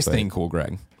makes the sense, biggest but- thing, Cool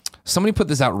Greg. Somebody put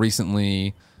this out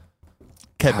recently.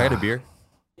 Kev, I had a beer.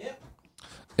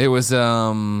 It was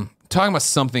talking about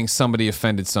something somebody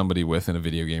offended somebody with in a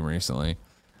video game recently.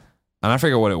 And I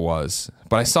forget what it was,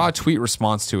 but I saw a tweet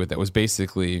response to it that was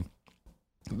basically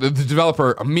the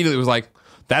developer immediately was like,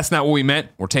 that's not what we meant.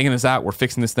 We're taking this out. We're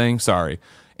fixing this thing. Sorry.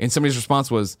 And somebody's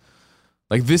response was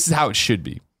like, this is how it should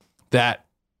be. That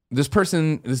this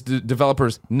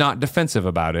developer's not defensive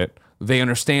about it. They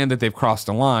understand that they've crossed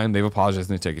a line. They've apologized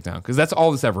and they take it down. Because that's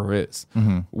all this ever is.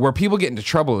 Where people get into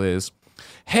trouble is,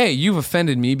 hey, you've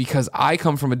offended me because I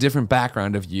come from a different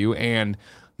background of you and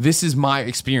this is my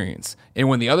experience. And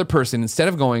when the other person, instead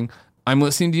of going, I'm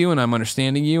listening to you and I'm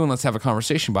understanding you and let's have a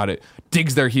conversation about it,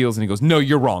 digs their heels and he goes, no,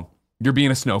 you're wrong. You're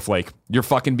being a snowflake. You're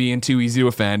fucking being too easy to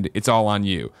offend. It's all on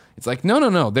you. It's like,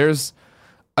 no. There's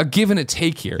a give and a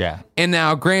take here. Yeah. And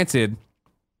now, granted,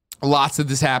 lots of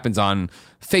this happens on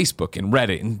Facebook and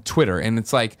Reddit and Twitter. And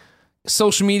it's like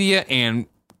social media and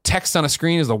text on a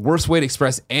screen is the worst way to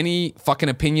express any fucking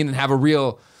opinion and have a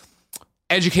real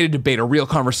educated debate, a real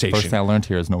conversation. First thing I learned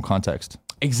here is no context.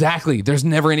 Exactly. There's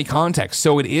never any context.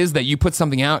 So it is that you put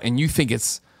something out and you think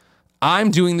it's,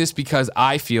 I'm doing this because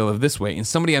I feel of this way. And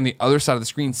somebody on the other side of the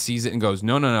screen sees it and goes,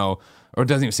 no. Or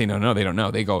doesn't even say no, they don't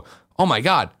know. They go, oh my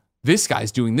God, this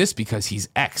guy's doing this because he's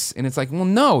X. And it's like, well,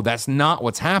 no, that's not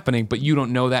what's happening. But you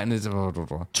don't know that. And it's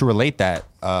To relate that,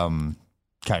 can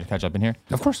I jump in here?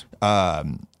 of course.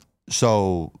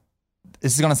 So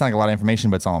this is going to sound like a lot of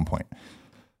information, but it's all on point.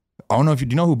 I don't know if you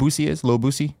know who Boosie is, Lil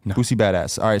Boosie? No. Boosie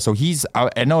Badass. All right, so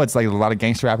I know it's like a lot of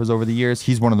gangster rappers over the years.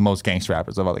 He's one of the most gangster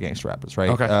rappers of all the gangster rappers, right?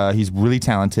 Okay. He's really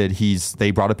talented.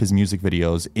 They brought up his music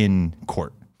videos in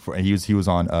court. He was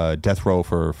on death row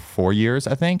for 4 years,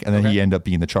 I think, and then he ended up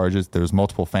being the charges. There's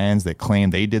multiple fans that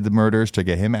claim they did the murders to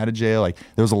get him out of jail. Like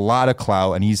there was a lot of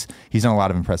clout, and he's done a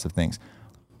lot of impressive things.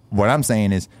 What I'm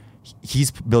saying is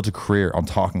he's built a career on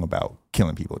talking about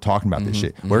killing people, talking about this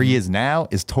shit. Where he is now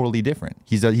is totally different.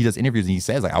 He does interviews and he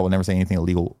says like, I will never say anything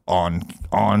illegal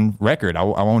on record. I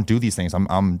won't do these things.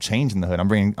 I'm changing the hood. I'm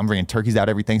bringing turkeys out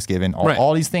every Thanksgiving.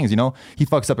 All these things. You know, he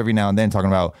fucks up every now and then talking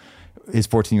about his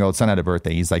 14-year-old son had a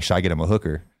birthday. He's like, should I get him a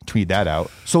hooker? Tweet that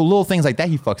out. So little things like that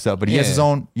he fucks up, but he has his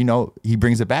own. You know, he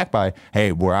brings it back by,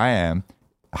 hey, where I am,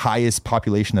 highest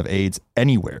population of AIDS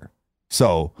anywhere.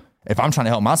 So if I'm trying to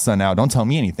help my son out, don't tell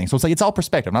me anything. So it's like, it's all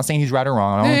perspective. I'm not saying he's right or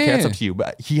wrong. I don't care. It's up to you.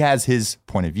 But he has his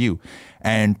point of view.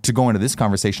 And to go into this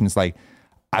conversation, it's like,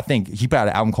 I think he put out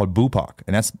an album called Bupac,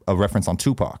 and that's a reference on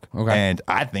Tupac. Okay. And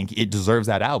I think it deserves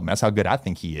that album. That's how good I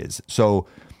think he is. So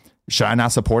should I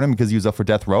not support him because he was up for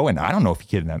death row? And I don't know if he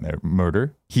committed that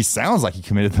murder. He sounds like he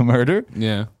committed the murder.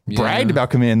 Yeah. Bragged about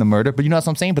committing the murder. But you know what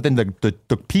I'm saying? But then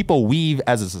the people we've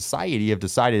as a society have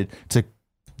decided to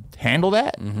handle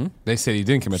that. They said he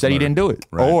didn't commit Said the he murder. didn't do it.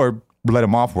 Right. Or let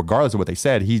him off regardless of what they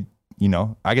said.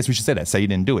 I guess we should say that. Say he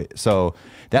didn't do it. So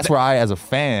that's where I, as a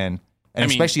fan, and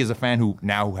especially as a fan who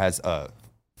has a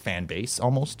fan base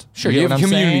almost. Sure, You you know have what a I'm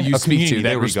community saying? you A speak to community, that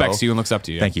there we respects go. you and looks up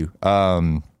to you. Thank you.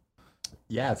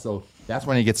 Yeah, so that's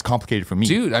when it gets complicated for me.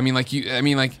 Dude,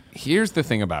 here's the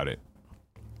thing about it.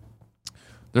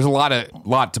 There's a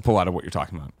lot to pull out of what you're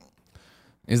talking about.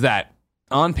 Is that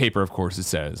on paper, of course, it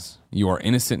says you are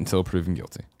innocent until proven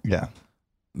guilty. Yeah.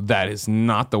 That is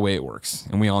not the way it works,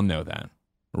 and we all know that,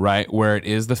 right? Where it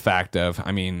is the fact of,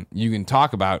 you can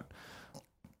talk about.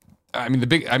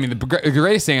 The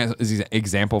greatest thing as an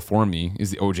example for me is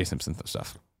the O.J. Simpson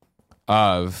stuff.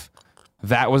 Of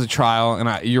that was a trial,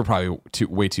 and you're probably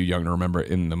way too young to remember it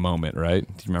in the moment, right?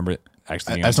 Do you remember it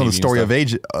actually? I just know the story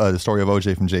of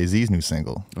OJ from Jay-Z's new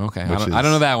single. Okay, I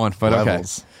don't know that one, but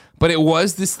Levels. okay. But it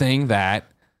was this thing that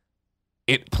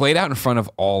it played out in front of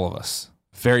all of us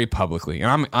very publicly.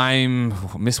 And I'm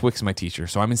Miss Wick's my teacher,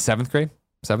 so I'm in seventh grade,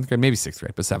 maybe sixth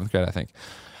grade, but seventh grade, I think.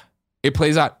 It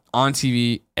plays out on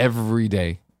TV every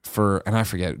day and I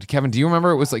forget. Kevin, do you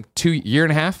remember? It was like year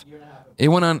and a half. It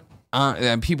went on.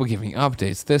 And people giving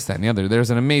updates, this, that, and the other. There's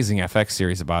an amazing FX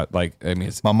series about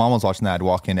it's My mom was watching that. I'd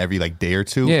walk in every day or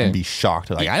two and be shocked.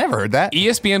 Like, I never heard that.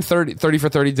 ESPN 30 for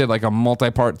 30 did like a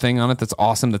multi-part thing on it that's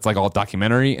awesome. That's like all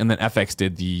documentary. And then FX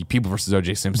did the People versus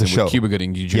O.J. Simpson with Cuba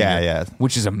Gooding Jr. Yeah.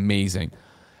 Which is amazing.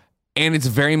 And it's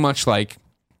very much like,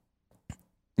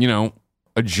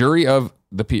 a jury of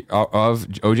of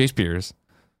OJ's peers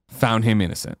found him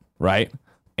innocent, right?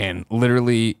 And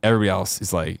literally everybody else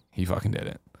is like, he fucking did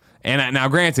it. And now,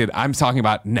 granted, I'm talking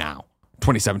about now,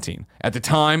 2017. At the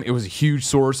time, it was a huge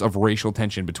source of racial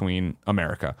tension between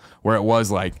America, where it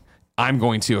was like, I'm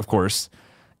going to, of course,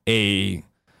 a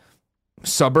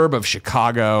suburb of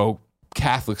Chicago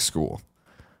Catholic school.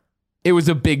 It was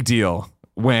a big deal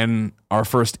when our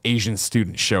first Asian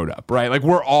student showed up, right? Like,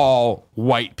 we're all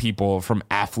white people from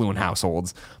affluent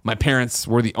households. My parents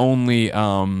were the only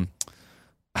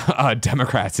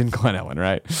Democrats in Glen Ellen,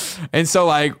 right? And so,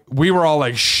 like, we were all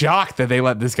like shocked that they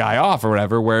let this guy off or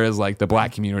whatever, whereas like the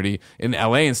black community in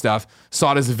LA and stuff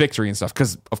saw it as a victory and stuff,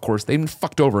 because of course they've been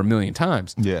fucked over a million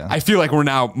times. Yeah. I feel like we're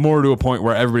now more to a point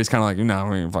where everybody's kind of like, no,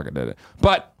 we fucking did it.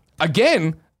 But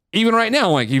again, even right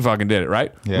now, like, he fucking did it,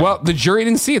 right? Yeah. Well, the jury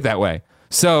didn't see it that way.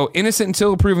 So, innocent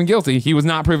until proven guilty. He was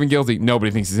not proven guilty.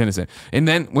 Nobody thinks he's innocent. And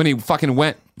then when he fucking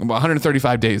went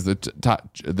 135 days,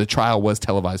 the trial was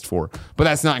televised for. But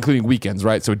that's not including weekends,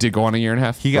 right? So it did go on a year and a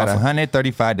half. He got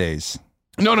 135 days.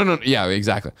 No. Yeah,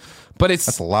 exactly. But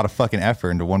That's a lot of fucking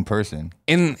effort into one person.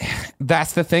 And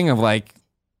that's the thing of like,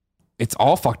 it's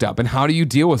all fucked up. And how do you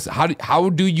deal with how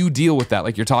do you deal with that?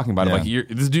 Like you're talking about it. Like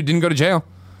this dude didn't go to jail.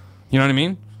 You know what I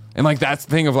mean? And like that's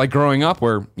the thing of like growing up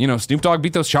where, you know, Snoop Dogg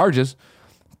beat those charges.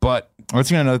 But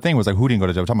what's another thing was like, who didn't go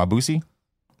to jail? We're talking about Boosie?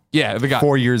 Yeah, the guy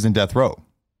 4 years in death row.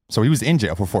 So he was in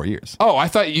jail for 4 years. Oh, I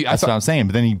thought you. That's what I'm saying.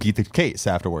 But then he beat the case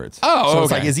afterwards. Oh, so okay.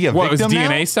 It's like, is he a victim was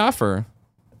DNA now? stuff or?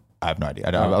 I have no idea.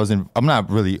 I'm not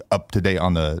really up to date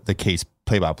on the case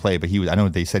play by play, but I know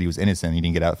they said he was innocent. He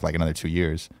didn't get out for like another 2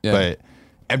 years. Yeah.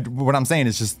 But what I'm saying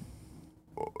is just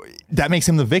that makes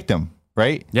him the victim,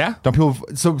 right? Yeah. Don't people?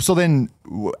 So then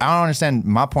I don't understand.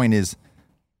 My point is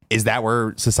that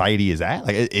where society is at?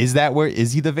 Like,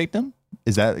 is he the victim?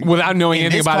 Is that without knowing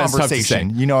anything about it? It's tough to say.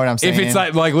 You know what I'm saying? If it's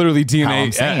like literally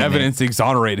DNA evidence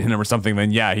exonerated him or something,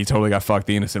 then yeah, he totally got fucked.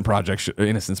 The Innocence Project should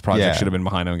have been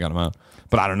behind him and got him out.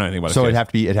 But I don't know anything about it. So it'd have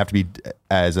to be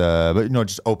as but no,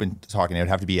 just open talking. It would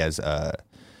have to be as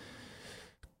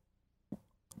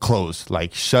closed,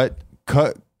 like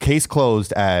case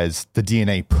closed, as the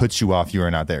DNA puts you off. You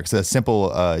are not there. Because a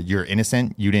simple you're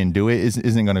innocent, you didn't do it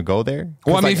isn't going to go there.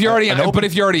 Well, I mean, like, if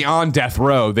you're already on death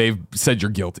row, they've said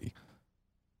you're guilty.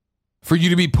 For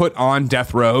you to be put on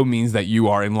death row means that you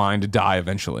are in line to die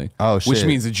eventually. Oh shit! Which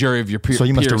means the jury of your peers. So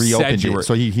he must have reopened it.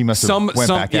 So he must have went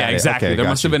back. Yeah, at exactly. Okay, there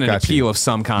must have been an appeal of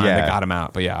some kind that got him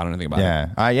out. But yeah, I don't know anything about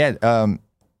it.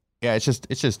 Yeah.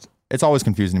 It's always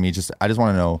confusing to me. I just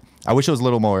want to know. I wish it was a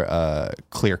little more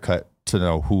clear cut to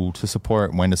know who to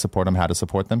support, when to support them, how to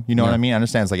support them. You know what I mean? I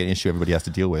understand it's like an issue everybody has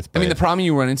to deal with. I mean, the problem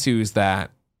you run into is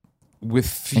that and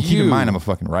keep in mind,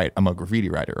 I'm a graffiti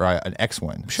writer, or an X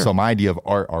one. Sure. So my idea of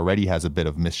art already has a bit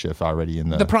of mischief already in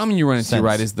the problem you run into,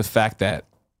 right, is the fact that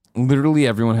literally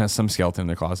everyone has some skeleton in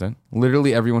their closet.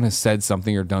 Literally everyone has said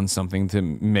something or done something to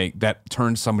make that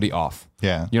turn somebody off.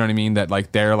 Yeah. You know what I mean? That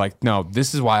like they're like, no,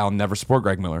 this is why I'll never support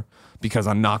Greg Miller, because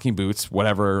on Knocking Boots,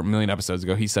 whatever, a million episodes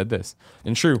ago, he said this.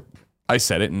 And true, I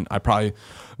said it, and I probably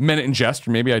meant it in jest,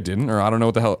 or maybe I didn't, or I don't know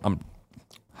what the hell I'm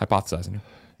hypothesizing.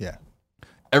 Yeah.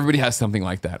 Everybody has something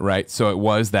like that, right? So it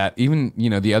was that even, you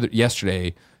know,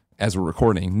 yesterday, as we're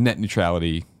recording, net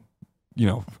neutrality, you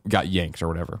know, got yanked or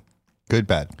whatever. Good,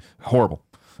 bad. Horrible.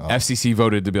 FCC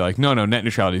voted to be like, no, net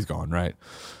neutrality is gone, right?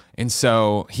 And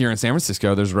so here in San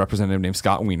Francisco, there's a representative named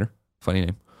Scott Wiener. Funny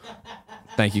name.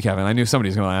 Thank you, Kevin. I knew somebody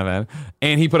was going to laugh at it.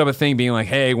 And he put up a thing being like,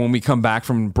 hey, when we come back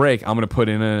from break, I'm going to put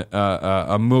in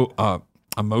a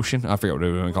motion. I forget what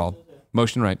it was called.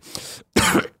 Motion, right?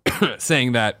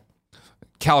 Saying that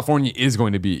California is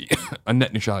going to be a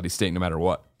net neutrality state no matter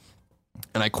what.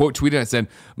 And I quote tweeted, I said,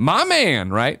 my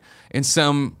man, right? And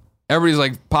everybody's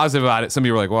like positive about it. Some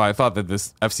people were like, well, I thought that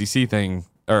this FCC thing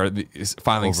or this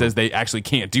filing says they actually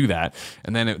can't do that.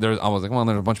 And then I was like, well,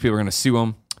 there's a bunch of people are going to sue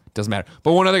them. Doesn't matter.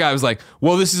 But one other guy was like,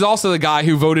 well, this is also the guy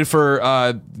who voted for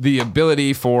the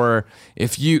ability for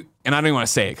if you, and I don't even want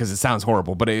to say it because it sounds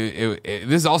horrible, but this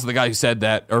is also the guy who said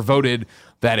that or voted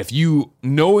that if you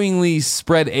knowingly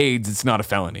spread AIDS, it's not a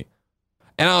felony.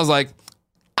 And I was like,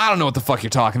 I don't know what the fuck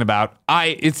you're talking about.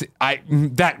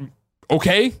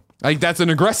 Okay. Like that's an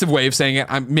aggressive way of saying it.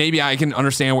 Maybe I can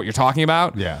understand what you're talking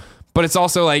about. Yeah. But it's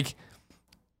also like,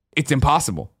 it's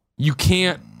impossible. You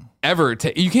can't ever,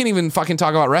 you can't even fucking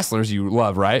talk about wrestlers you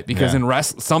love, right? Because in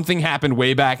something happened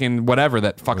way back in whatever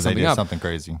that fucked something up. Something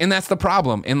crazy. And that's the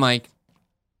problem. And like,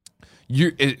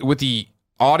 with the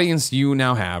audience you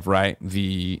now have, right?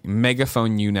 The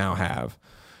megaphone you now have,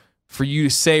 for you to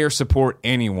say or support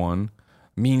anyone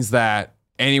means that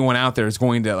anyone out there is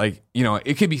going to like, you know,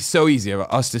 it could be so easy of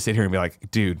us to sit here and be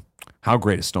like, dude, how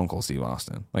great is Stone Cold Steve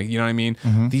Austin? Like, you know what I mean?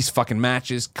 These fucking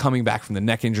matches, coming back from the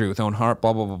neck injury with Owen Hart,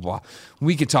 blah, blah, blah, blah.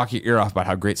 We could talk your ear off about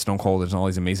how great Stone Cold is and all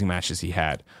these amazing matches he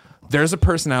had. There's a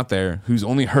person out there who's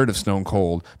only heard of Stone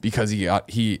Cold because he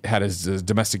had his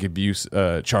domestic abuse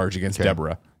charge against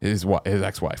Deborah, his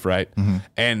ex-wife, right?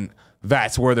 And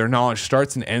that's where their knowledge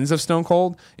starts and ends of Stone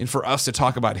Cold. And for us to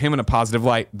talk about him in a positive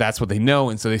light, that's what they know.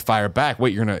 And so they fire back.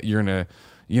 Wait, you're gonna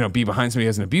be behind somebody who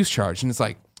has an abuse charge. And it's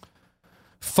like,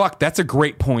 fuck, that's a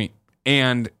great point.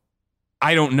 And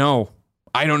I don't know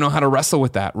how to wrestle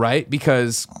with that, right?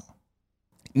 Because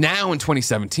now in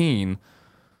 2017,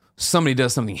 somebody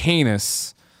does something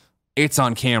heinous, it's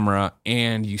on camera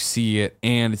and you see it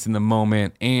and it's in the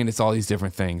moment and it's all these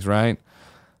different things, right?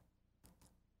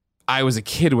 I was a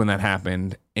kid when that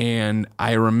happened and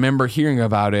I remember hearing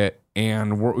about it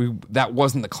and that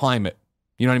wasn't the climate.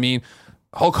 You know what I mean?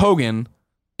 Hulk Hogan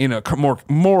in a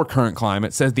more current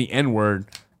climate says the N-word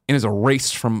and is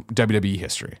erased from WWE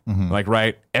history. Like,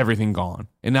 right? Everything gone.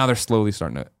 And now they're slowly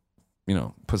starting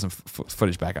to, put some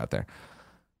footage back out there.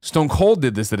 Stone Cold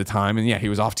did this at a time, and yeah, he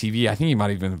was off TV. I think he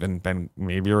might have even been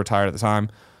maybe retired at the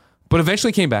time, but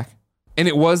eventually came back. And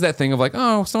it was that thing of like,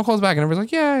 oh, Stone Cold's back, and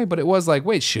everybody's like, yay. But it was like,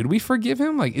 wait, should we forgive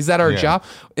him? Like, is that our job?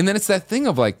 And then it's that thing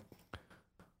of like,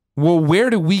 well,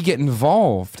 where do we get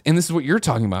involved? And this is what you're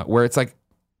talking about, where it's like,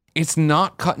 it's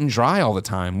not cut and dry all the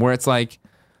time, where it's like,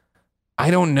 I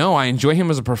don't know. I enjoy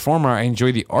him as a performer. I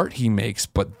enjoy the art he makes,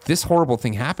 but this horrible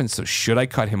thing happens. So should I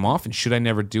cut him off and should I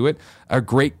never do it? A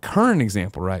great current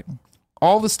example, right?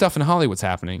 All the stuff in Hollywood's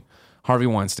happening. Harvey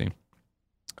Weinstein,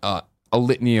 a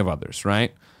litany of others,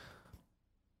 right?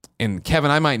 And Kevin,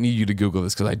 I might need you to Google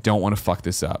this because I don't want to fuck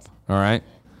this up. All right.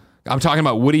 I'm talking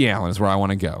about Woody Allen is where I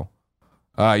want to go.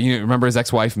 You remember his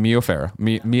ex-wife, Mia Farrow?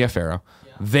 Yeah.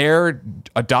 Their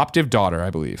adoptive daughter,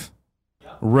 I believe,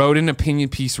 wrote an opinion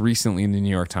piece recently in the New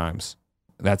York Times.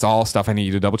 That's all stuff I need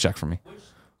you to double check for me. Which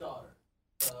daughter?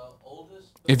 Oldest?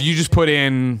 If you just put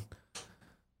in,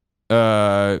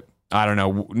 I don't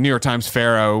know, New York Times,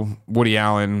 Farrow, Woody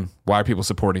Allen, why are people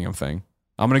supporting him thing?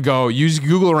 I'm going to go use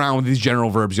Google around with these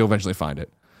general verbs. You'll eventually find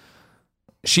it.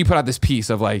 She put out this piece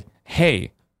of like,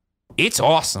 hey, it's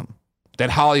awesome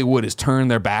that Hollywood has turned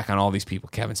their back on all these people.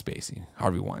 Kevin Spacey,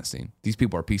 Harvey Weinstein. These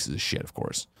people are pieces of shit, of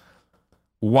course.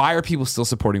 Why are people still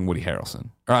supporting Woody Harrelson?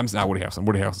 Or I'm not Woody Harrelson.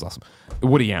 Woody Harrelson's awesome.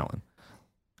 Woody Allen.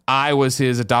 I was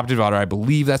his adopted daughter. I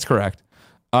believe that's correct.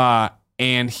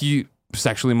 And he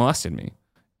sexually molested me.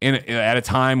 And at a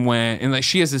time when, and like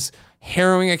she has this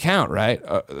harrowing account, right?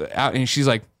 And she's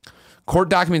like, court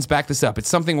documents back this up. It's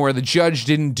something where the judge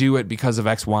didn't do it because of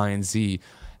X, Y, and Z.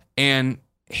 And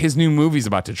his new movie's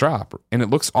about to drop. And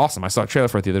it looks awesome. I saw a trailer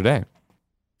for it the other day. And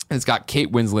it's got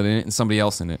Kate Winslet in it and somebody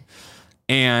else in it.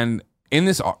 And in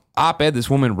this op-ed, this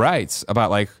woman writes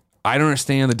about like, I don't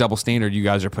understand the double standard you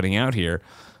guys are putting out here.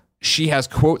 She has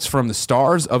quotes from the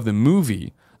stars of the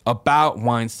movie about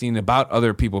Weinstein, about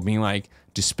other people being like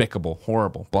despicable,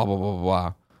 horrible, blah, blah, blah, blah,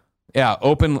 blah. Yeah,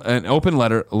 an open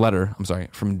letter, I'm sorry,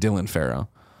 from Dylan Farrow.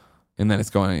 And then it's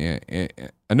going,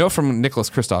 a note from Nicholas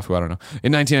Kristoff, who I don't know.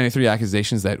 In 1993,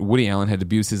 accusations that Woody Allen had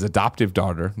abused his adoptive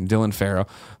daughter, Dylan Farrow,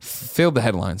 filled the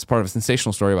headlines, part of a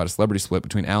sensational story about a celebrity split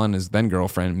between Allen and his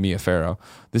then-girlfriend, Mia Farrow.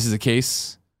 This is a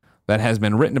case that has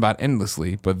been written about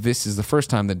endlessly, but this is the first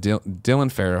time that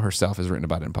Dylan Farrow herself has written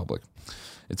about it in public.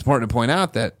 It's important to point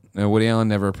out that Woody Allen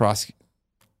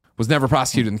was never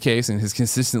prosecuted in the case and has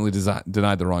consistently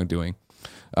denied the wrongdoing.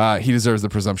 He deserves the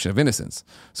presumption of innocence.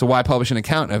 So why publish an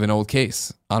account of an old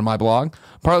case on my blog?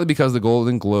 Partly because the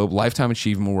Golden Globe Lifetime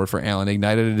Achievement Award for Allen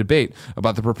ignited a debate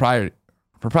about the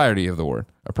propriety of the word.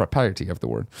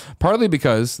 Partly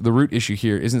because the root issue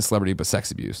here isn't celebrity but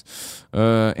sex abuse.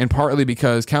 And partly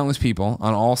because countless people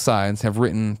on all sides have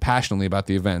written passionately about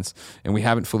the events and we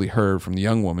haven't fully heard from the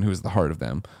young woman who is at the heart of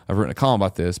them. I've written a column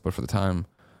about this,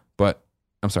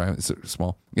 I'm sorry, it's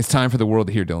small. It's time for the world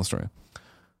to hear Dylan's story.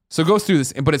 So it goes through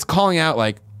this, but it's calling out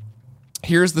like,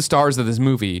 here's the stars of this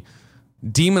movie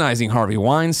demonizing Harvey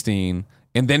Weinstein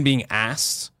and then being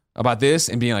asked about this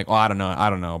and being like, oh, I don't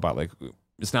know about like,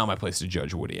 it's not my place to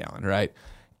judge Woody Allen, right?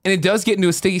 And it does get into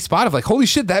a sticky spot of like, holy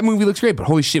shit, that movie looks great, but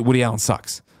holy shit, Woody Allen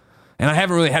sucks. And I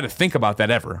haven't really had to think about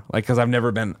that ever, like, because I've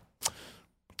never been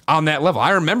on that level. I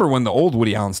remember when the old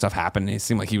Woody Allen stuff happened, and it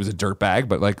seemed like he was a dirtbag,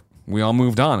 but like, we all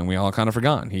moved on and we all kind of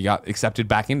forgotten. He got accepted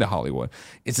back into Hollywood.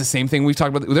 It's the same thing we've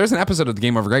talked about. There's an episode of the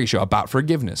GameOverGreggy show about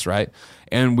forgiveness, right?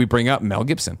 And we bring up Mel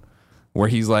Gibson, where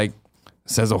he's like,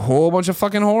 says a whole bunch of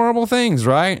fucking horrible things,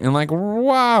 right? And like,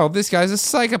 wow, this guy's a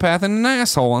psychopath and an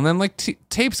asshole. And then like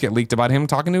tapes get leaked about him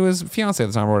talking to his fiance at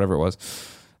the time or whatever it was.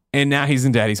 And now he's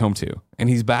in Daddy's Home 2. And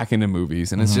he's back into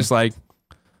movies. And it's just like,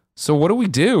 So what do we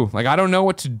do? Like, I don't know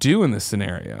what to do in this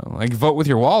scenario. Like, vote with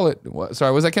your wallet. What?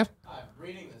 Sorry, what was that, Kev? I'm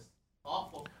reading this.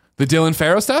 Awful. The Dylan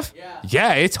Farrow stuff? Yeah.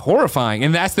 Yeah, it's horrifying.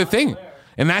 And that's the thing.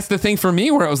 And that's the thing for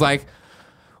me where it was like,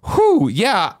 whew,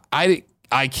 yeah, I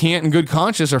can't in good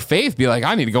conscience or faith be like,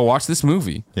 I need to go watch this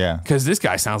movie. Yeah. Because this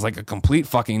guy sounds like a complete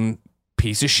fucking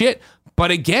piece of shit.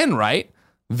 But again, right?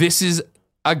 This is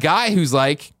a guy who's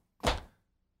like,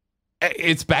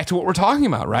 it's back to what we're talking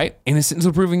about, right? Innocent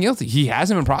until proven guilty. He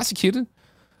hasn't been prosecuted.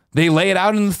 They lay it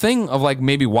out in the thing of like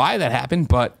maybe why that happened,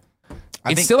 but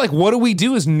it's still like, what do we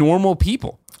do as normal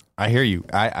people? I hear you.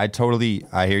 I totally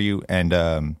hear you, and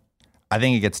I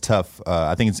think it gets tough.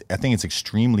 I think it's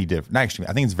extremely different. Not extremely.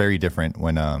 I think it's very different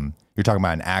when you're talking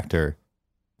about an actor.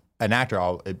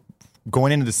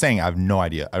 Going into this saying, I have no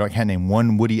idea. Can't name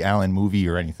one Woody Allen movie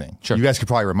or anything. Sure. You guys could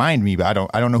probably remind me, but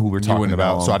I don't know who we're talking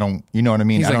about. So I don't. You know what I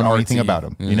mean? I don't know anything about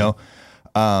him. You know,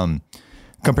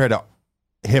 compared to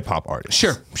hip hop artists.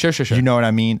 Sure. You know what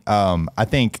I mean? I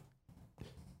think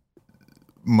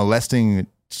molesting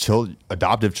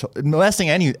adoptive children, molesting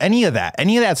any of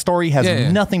that story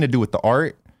has nothing to do with the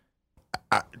art.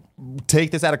 Take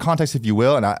this out of context if you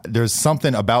will, and there's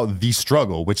something about the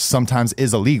struggle, which sometimes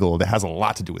is illegal, that has a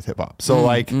lot to do with hip hop. So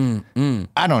I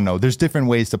don't know. There's different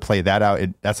ways to play that out.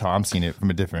 That's how I'm seeing it from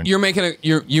a different. You make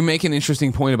an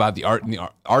interesting point about the art and the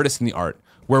artist and the art,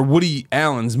 where Woody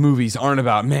Allen's movies aren't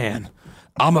about, man,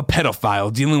 I'm a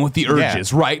pedophile dealing with the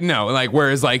urges, right? No, like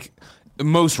whereas like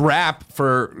most rap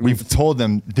we've told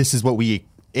them this is what we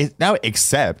now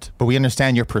accept, but we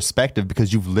understand your perspective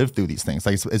because you've lived through these things.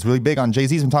 Like it's really big on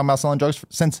Jay-Z's been talking about selling drugs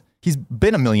since he's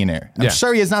been a millionaire. I'm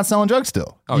sure he is not selling drugs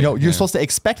still. You're supposed to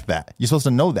expect that. You're supposed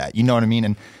to know that. You know what I mean?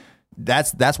 And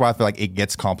that's why I feel like it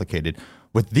gets complicated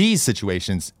with these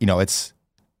situations. You know, it's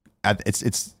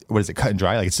what is it, cut and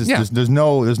dry? Like it's just there's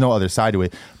no other side to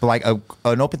it. But like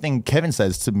an open thing Kevin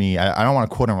says to me, I don't want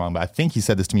to quote him wrong, but I think he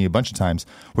said this to me a bunch of times,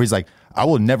 where he's like, I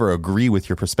will never agree with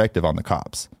your perspective on the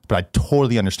cops, but I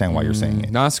totally understand why you're saying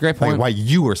it. No, that's a great point. Like why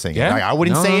you were saying it. Like, I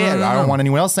wouldn't say it. I don't want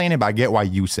anyone else saying it, but I get why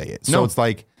you say it. So it's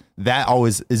like that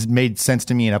always has made sense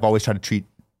to me, and I've always tried to treat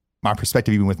my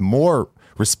perspective even with more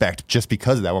respect just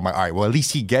because of that. I'm like, all right, well, at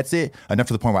least he gets it enough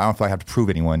to the point where I don't feel like I have to prove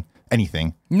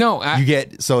anything. No, you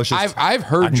get. So it's just I've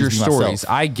heard your stories.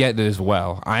 I get it as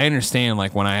well. I understand.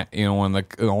 Like when when the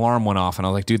alarm went off and I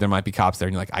was like, dude, there might be cops there,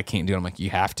 and you're like, I can't do it. I'm like, you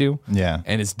have to. Yeah,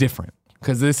 and it's different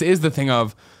because this is the thing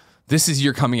of this is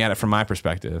you're coming at it from my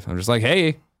perspective. I'm just like,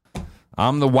 hey,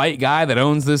 I'm the white guy that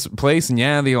owns this place, and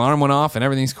the alarm went off and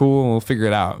everything's cool. We'll figure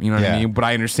it out. You know what I mean? But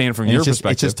I understand from your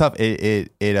perspective. It's just tough.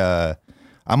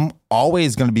 I'm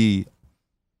always gonna be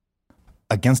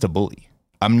against a bully.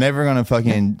 I'm never going to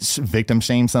fucking victim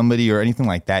shame somebody or anything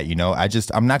like that, you know?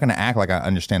 I'm not going to act like I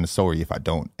understand the story if I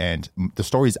don't. And the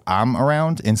stories I'm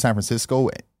around in San Francisco,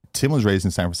 Tim was raised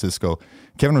in San Francisco.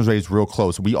 Kevin was raised real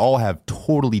close. We all have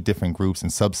totally different groups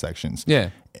and subsections. Yeah.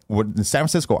 What the San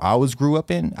Francisco I grew up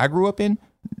in,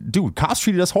 dude, cops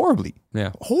treated us horribly.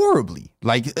 Yeah. Horribly.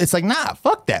 Like, it's like, nah,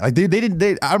 fuck that. Like,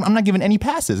 I'm not giving any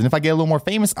passes. And if I get a little more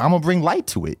famous, I'm going to bring light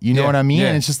to it. You know what I mean? Yeah.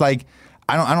 And it's just like,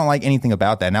 I don't like anything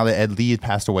about that. Now that Ed Lee had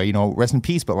passed away, you know, rest in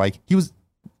peace. But like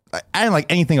I didn't like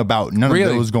anything about none of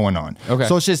that was going on. Okay.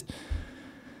 So it's just,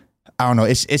 I don't know.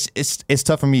 It's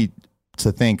tough for me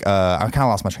to think. I kind of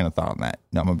lost my train of thought on that.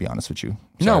 No, I'm gonna be honest with you.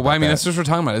 I mean that's what we're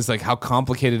talking about. It's like how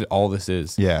complicated all this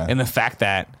is. Yeah. And the fact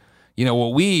that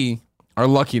what we are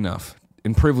lucky enough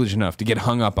and privileged enough to get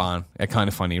hung up on at Kind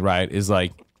of Funny, right? Is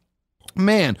like,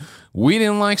 man, we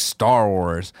didn't like Star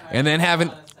Wars, and then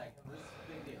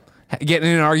getting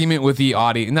in an argument with the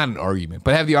audience, not an argument,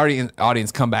 but have the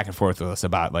audience come back and forth with us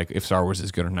about like if Star Wars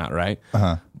is good or not, right?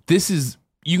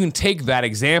 You can take that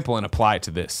example and apply it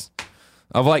to this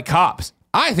of like cops.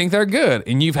 I think they're good,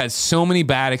 and you've had so many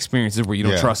bad experiences where you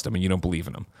don't trust them and you don't believe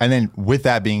in them. And then with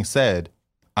that being said,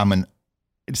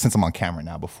 since I'm on camera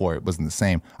now, before it wasn't the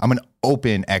same, I'm an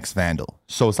open ex-vandal.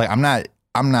 So it's like I'm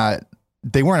not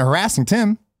they weren't harassing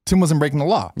Tim. Tim wasn't breaking the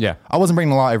law. Yeah. I wasn't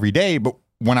breaking the law every day, but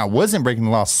when I wasn't breaking the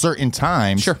law certain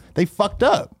times, they fucked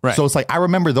up. Right. So it's like, I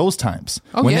remember those times.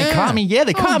 When they caught me,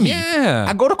 they caught me. Yeah.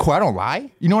 I go to court, I don't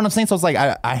lie. You know what I'm saying? So it's like,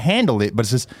 I handle it,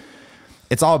 but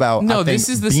it's all about this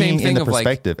is the same thing of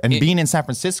perspective. And being in San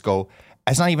Francisco,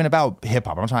 it's not even about hip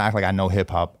hop. I'm trying to act like I know hip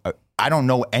hop. I don't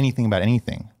know anything about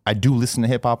anything. I do listen to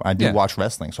hip hop. I do watch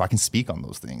wrestling, so I can speak on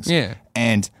those things. Yeah.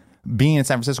 And being in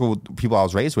San Francisco with people I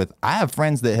was raised with, I have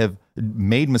friends that have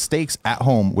made mistakes at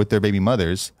home with their baby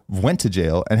mothers, went to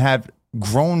jail, and have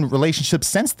grown relationships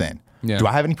since then. Yeah. Do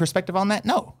I have any perspective on that?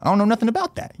 No. I don't know nothing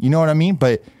about that. You know what I mean?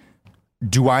 But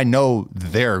do I know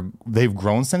they've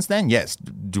grown since then? Yes.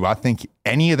 Do I think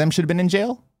any of them should have been in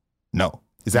jail? No.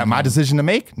 Is that my decision to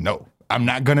make? No, I'm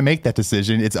not going to make that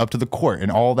decision. It's up to the court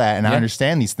and all that. And I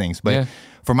understand these things. But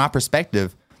from my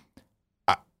perspective,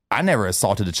 I never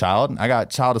assaulted a child. I got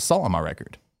child assault on my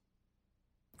record.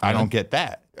 I don't get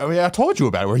that. I mean, I told you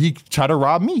about it where he tried to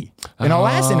rob me in our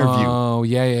last interview. Oh,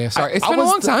 yeah. Sorry. It's been a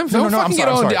long time. I'm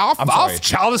sorry. I'll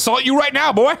child assault you right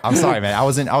now, boy. I'm sorry, man. I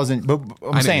wasn't, but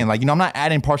I'm saying, like, I'm not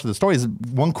adding parts of the story.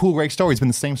 One cool, great story has been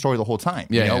the same story the whole time.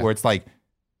 Where it's like,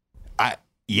 I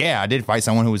did fight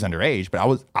someone who was underage, but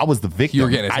I was the victim. You were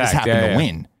getting attacked. I just happened to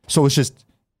win. So it's just,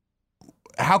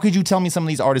 how could you tell me some of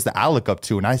these artists that I look up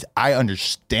to and I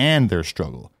understand their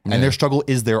struggle and their struggle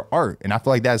is their art. And I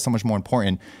feel like that is so much more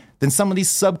important than some of these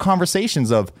sub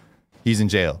conversations of he's in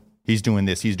jail, he's doing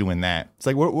this, he's doing that. It's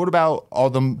like, what about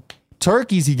all them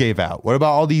turkeys he gave out? What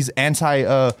about all these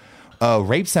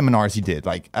anti-rape seminars he did?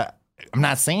 Like, I'm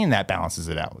not saying that balances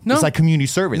it out. No. It's like community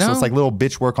service. No. So it's like little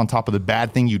bitch work on top of the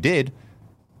bad thing you did.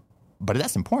 But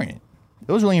that's important.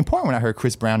 It was really important when I heard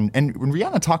Chris Brown and when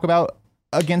Rihanna talk about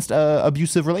against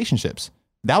abusive relationships.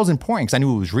 That was important because I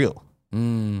knew it was real.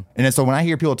 And then so when I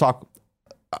hear people talk,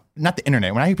 not the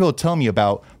internet, when I hear people tell me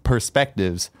about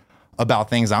perspectives about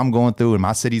things I'm going through and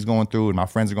my city's going through and my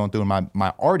friends are going through and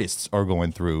my artists are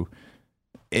going through,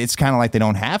 it's kind of like they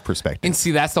don't have perspective. And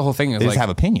see, that's the whole thing. They just have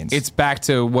opinions. It's back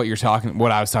to what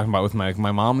I was talking about with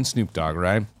my mom and Snoop Dogg,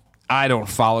 right? I don't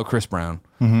follow Chris Brown.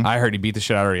 I heard he beat the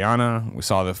shit out of Rihanna. We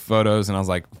saw the photos and I was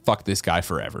like, fuck this guy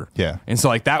forever. Yeah. And so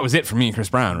like that was it for me and Chris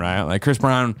Brown, right? Like Chris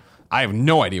Brown, I have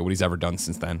no idea what he's ever done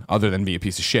since then, other than be a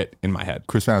piece of shit in my head.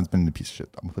 Chris Brown's been a piece of shit.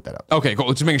 I'm gonna put that out. Okay, cool.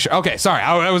 Just making sure. Okay, sorry.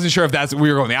 I wasn't sure if we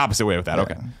were going the opposite way with that. Yeah.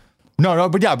 Okay. No,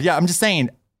 but yeah. I'm just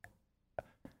saying,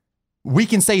 we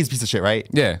can say he's a piece of shit, right?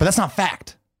 Yeah. But that's not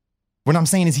fact. What I'm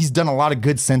saying is he's done a lot of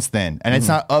good since then, and it's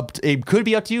not up. It could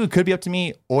be up to you. It could be up to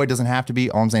me, or it doesn't have to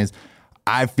be. All I'm saying is,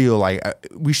 I feel like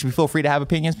we should feel free to have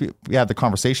opinions. We have the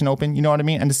conversation open. You know what I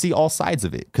mean? And to see all sides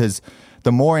of it, because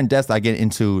the more in depth I get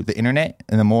into the internet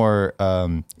and the more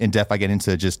in depth I get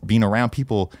into just being around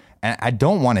people, and I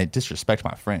don't want to disrespect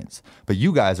my friends, but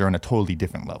you guys are on a totally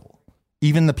different level.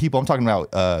 Even the people I'm talking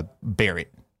about,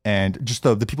 Barrett, and just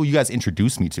the people you guys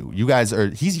introduced me to. You guys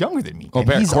he's younger than me. Oh,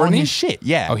 Barrett he's Courtney? on his shit.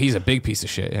 Yeah. Oh, he's a big piece of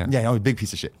shit. Yeah. Yeah, no, a big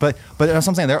piece of shit. But that's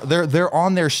what I'm saying. They're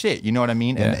on their shit. You know what I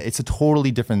mean? And it's a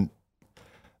totally different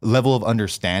level of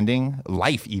understanding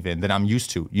life even than I'm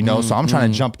used to. You know, so I'm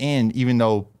trying to jump in, even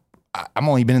though I'm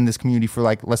only been in this community for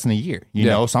like less than a year, you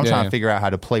know? So I'm trying to figure out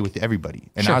how to play with everybody.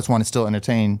 And I just want to still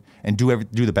entertain and do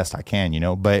the best I can, you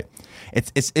know? But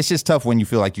it's just tough when you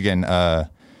feel like you're getting,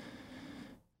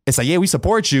 it's like, yeah, we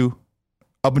support you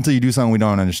up until you do something we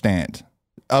don't understand.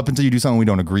 Up until you do something we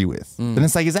don't agree with. And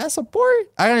it's like, is that support?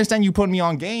 I understand you putting me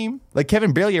on game. Like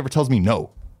Kevin barely ever tells me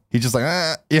no. He's just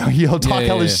like, you know, he'll talk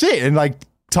hella shit and like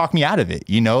talk me out of it,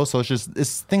 you know? So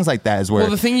it's things like that is where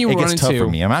the thing it gets tough for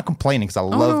me. I'm not complaining because I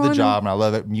love the job and I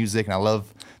love music and I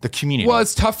love the community. Well,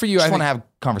 it's tough for you. I just want to have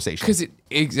conversations.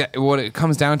 Because what it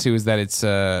comes down to is that it's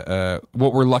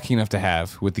what we're lucky enough to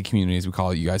have with the community is we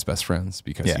call you guys best friends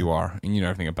because you are and you know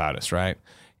everything about us, right?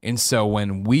 And so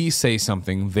when we say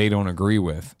something they don't agree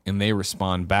with and they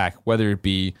respond back, whether it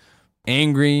be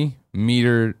angry,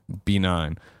 metered,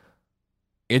 benign,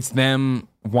 it's them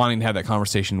wanting to have that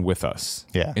conversation with us.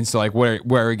 Yeah. And so like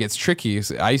where it gets tricky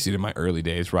is I used to do in my early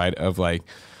days, right? Of like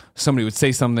somebody would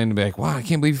say something and be like, wow, I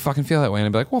can't believe you fucking feel that way. And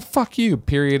I'd be like, well, fuck you,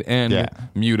 period. And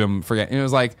mute them, forget. And it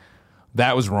was like,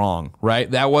 that was wrong, right?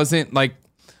 That wasn't like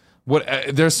what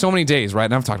there's so many days, right?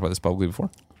 And I've talked about this publicly before,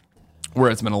 where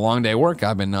it's been a long day at work.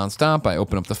 I've been nonstop. I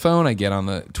open up the phone, I get on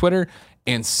the Twitter,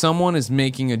 and someone is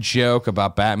making a joke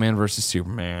about Batman versus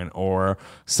Superman or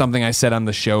something I said on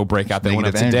the show breakout that went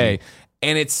up today.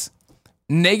 And it's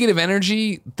negative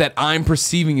energy that I'm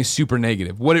perceiving as super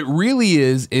negative. What it really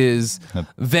is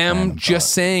them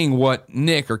just saying what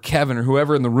Nick or Kevin or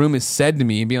whoever in the room has said to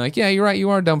me and being like, yeah, you're right,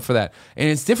 you are dumb for that. And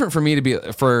it's different for me to be,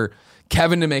 for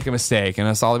Kevin to make a mistake and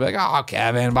us all to be like, oh,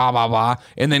 Kevin, blah, blah, blah.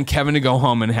 And then Kevin to go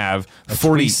home and have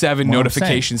 47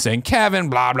 notifications saying, Kevin,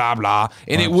 blah, blah, blah.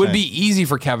 And it would be easy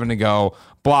for Kevin to go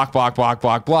block, block, block,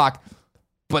 block, block.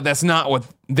 But that's not what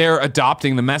they're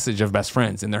adopting the message of best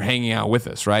friends and they're hanging out with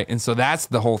us, right? And so that's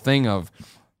the whole thing of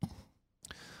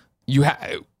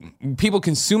people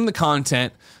consume the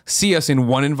content, see us in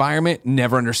one environment,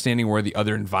 never understanding where the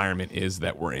other environment is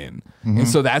that we're in. And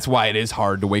so that's why it is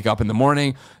hard to wake up in the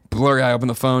morning, blurry eye, open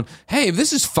the phone. Hey,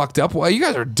 this is fucked up. Well, you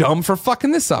guys are dumb for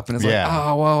fucking this up. And it's like,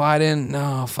 oh, well, I didn't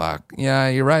know. Fuck. Yeah,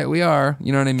 you're right. We are.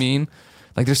 You know what I mean?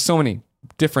 Like there's so many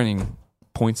differing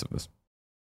points of this.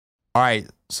 All right.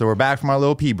 So we're back from our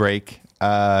little pee break.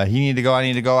 He needed to go. I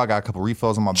need to go. I got a couple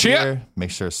refills on my beer.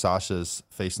 Make sure Sasha's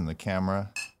facing the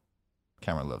camera.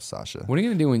 Cameron loves Sasha. What are you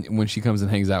gonna do when she comes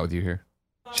and hangs out with you here?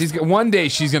 One day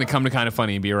she's gonna come to Kind of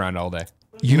Funny and be around all day.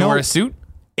 You know, wear a suit.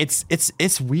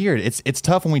 It's weird. It's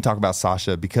tough when we talk about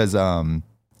Sasha because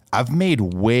I've made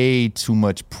way too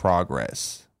much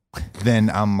progress than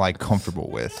I'm like comfortable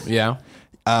with. Yeah.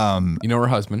 You know her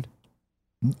husband.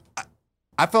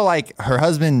 I feel like her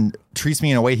husband treats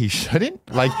me in a way he shouldn't.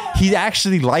 Like he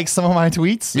actually likes some of my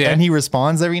tweets and he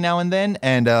responds every now and then.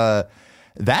 And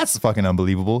that's fucking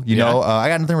unbelievable. You know, I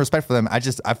got nothing respect for them. I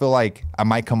feel like I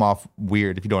might come off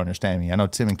weird if you don't understand me. I know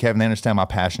Tim and Kevin, they understand my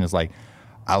passion is like,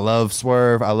 I love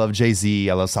Swerve. I love Jay-Z.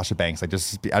 I love Sasha Banks. I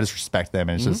just respect them.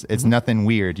 And it's it's nothing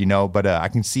weird, you know, but I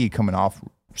can see it coming off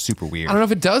super weird. I don't know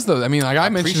if it does though. I mean, like I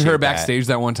mentioned her backstage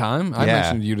that one time. I Yeah.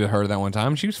 mentioned you to her that one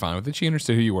time. She was fine with it. She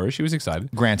understood who you were. She was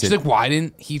excited. Granted. She's like, why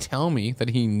didn't he tell me that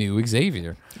he knew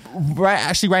Xavier? Right.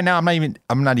 Actually, right now,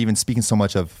 I'm not even speaking so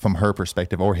much of from her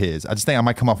perspective or his. I just think I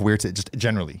might come off weird to just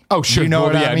generally. Oh, sure. You know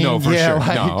what I mean? No, for sure.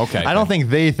 Like, No, okay. I don't think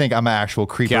they think I'm an actual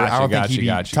creeper. Gotcha, I don't think gotcha, he'd be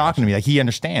gotcha, talking to me. Like he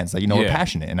understands. Like, you know, we're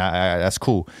passionate and I that's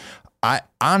cool. I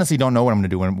honestly don't know what I'm going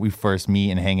to do when we first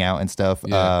meet and hang out and stuff.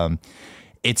 Yeah.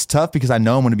 It's tough because I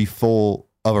know I'm going to be full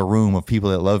of a room of people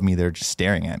that love me. They're just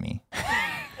staring at me.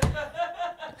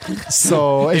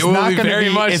 So it's It will not be going to very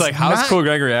be much it's like, how's not- Cool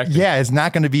Greg reacting? Yeah, it's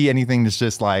not going to be anything that's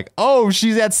just like, oh,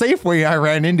 she's at Safeway. I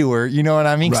ran into her. You know what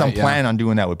I mean? Because Right, I'm yeah. planning on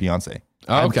doing that with Beyonce.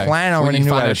 Oh, okay. I'm planning on When running you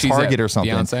into her find at out a she's Target at or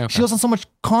something. Beyonce, okay. She goes on so much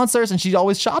concerts and she's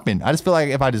always shopping. I just feel like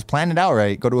if I just plan it out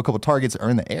right, go to a couple Targets or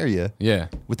in the area, Yeah.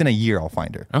 within a year I'll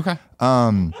find her. Okay.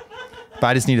 But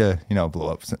I just need to, blow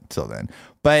up until then.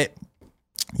 But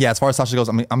yeah, as far as Sasha goes,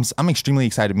 I'm extremely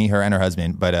excited to meet her and her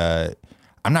husband, but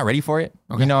I'm not ready for it.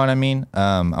 Okay. You know what I mean?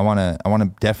 I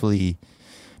wanna definitely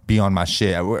be on my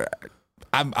shit.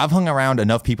 I've hung around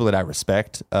enough people that I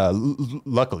respect.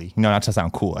 Luckily, not to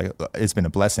sound cool, it's been a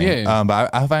blessing. Yeah.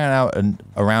 But I found out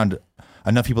around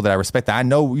enough people that I respect that I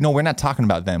know, we're not talking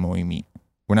about them when we meet.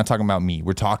 We're not talking about me.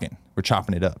 We're talking. We're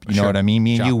chopping it up. You know what I mean?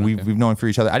 Me and you, we've known for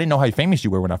each other. I didn't know how famous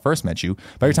you were when I first met you.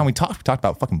 But every time we talked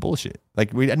about fucking bullshit.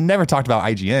 Like we never talked about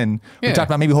IGN. We talked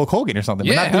about maybe Hulk Hogan or something.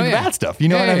 Yeah, but not the bad stuff. You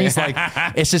know what I mean? It's like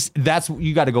it's just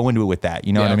you got to go into it with that.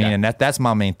 You know what I mean? And that's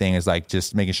my main thing is like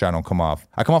just making sure I come off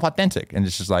authentic and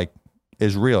it's just like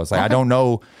it's real. It's like I don't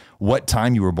know what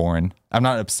time you were born. I'm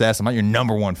not obsessed. I'm not your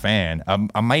number one fan.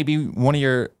 I might be one of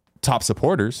your top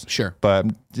supporters, sure, but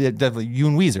definitely you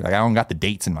and Weezer. Like I don't got the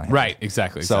dates in my head, right?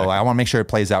 Exactly. So I want to make sure it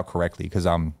plays out correctly because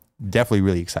I'm definitely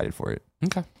really excited for it.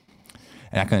 Okay.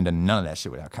 And I couldn't have done none of that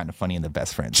shit without Kind of Funny and the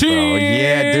Best Friends. Bro.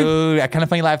 Yeah, dude. At Kind of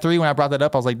Funny Live 3, when I brought that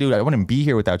up, I was like, dude, I wouldn't be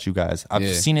here without you guys. I've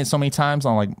seen it so many times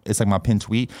on like it's like my pinned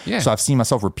tweet. Yeah. So I've seen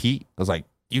myself repeat. I was like,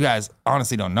 you guys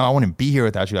honestly don't know. I wouldn't be here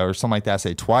without you or something like that. I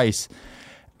said twice.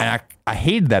 And I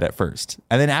hated that at first.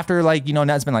 And then after like, now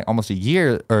it's been like almost a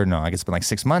year or no, I guess it's been like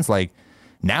 6 months. Like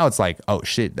now it's like, oh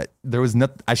shit, there was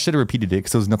nothing. I should have repeated it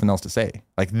because there was nothing else to say.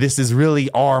 Like this is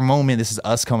really our moment. This is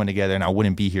us coming together, and I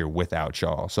wouldn't be here without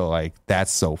y'all. So like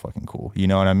that's so fucking cool. You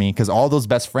know what I mean? Because all those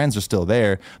best friends are still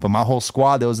there, but my whole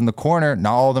squad that was in the corner,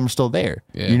 not all of them are still there.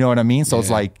 Yeah. You know what I mean? So it's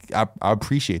like I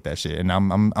appreciate that shit, and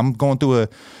I'm going through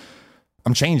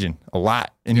I'm changing a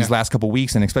lot in these last couple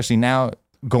weeks, and especially now.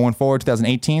 Going forward,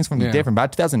 2018 is gonna be different. By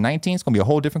 2019, it's gonna be a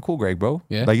whole different Cool Greg, bro.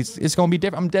 Yeah, like it's gonna be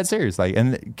different. I'm dead serious. Like,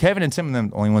 and Kevin and Tim are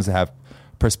the only ones that have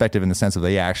perspective in the sense of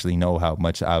they actually know how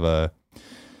much I've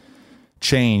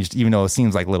changed, even though it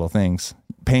seems like little things.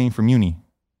 Paying for Muni,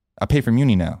 I pay for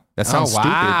Muni now. That sounds stupid.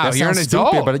 That You're sounds an stupid,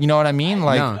 adult. but you know what I mean.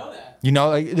 Like,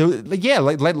 No. yeah,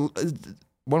 like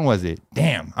when was it?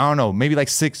 Damn, I don't know. Maybe like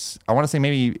 6. I want to say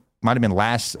maybe might have been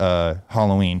last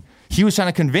Halloween. He was trying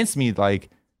to convince me like.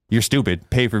 You're stupid.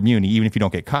 Pay for Muni, even if you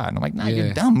don't get caught. And I'm like, nah,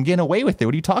 you're dumb. I'm getting away with it.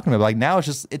 What are you talking about? Like now,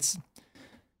 it's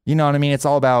you know what I mean. It's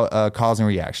all about cause and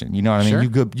reaction. You know what I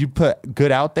mean. You put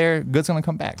good out there, good's gonna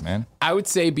come back, man. I would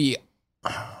say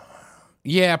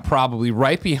probably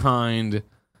right behind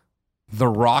The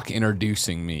Rock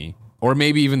introducing me, or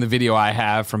maybe even the video I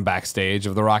have from backstage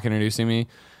of The Rock introducing me.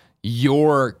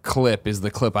 Your clip is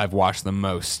the clip I've watched the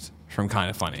most from Kind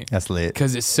of Funny. That's lit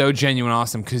because it's so genuine,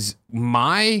 awesome. Because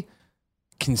my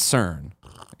concern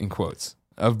in quotes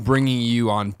of bringing you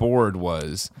on board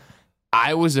was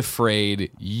I was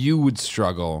afraid you would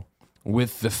struggle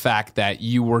with the fact that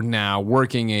you were now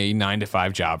working a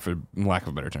 9-to-5 job, for lack of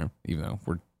a better term, even though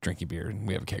we're drinking beer and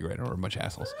we have a keg right now, we're a bunch of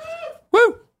assholes.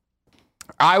 Woo!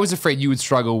 I was afraid you would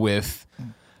struggle with,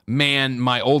 man,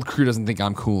 my old crew doesn't think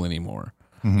I'm cool anymore.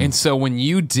 Mm-hmm. And so when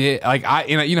you did, like,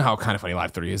 you know how Kind of Funny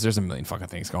Live 3 is. There's a million fucking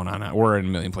things going on. We're in a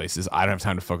million places. I don't have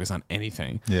time to focus on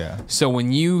anything. Yeah. So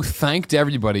when you thanked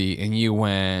everybody and you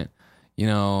went,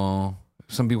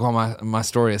 Some people call my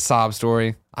story a sob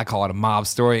story. I call it a mob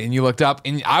story. And you looked up,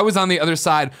 and I was on the other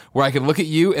side where I could look at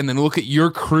you and then look at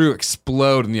your crew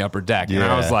explode in the upper deck. And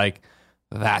I was like,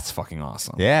 that's fucking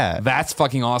awesome. Yeah. That's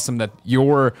fucking awesome that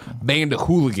your band of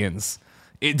hooligans,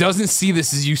 it doesn't see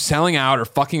this as you selling out or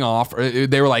fucking off. Or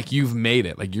they were like, you've made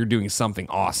it. Like, you're doing something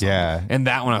awesome. Yeah. And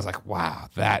that one, I was like, wow,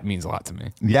 that means a lot to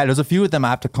me. Yeah, there's a few of them I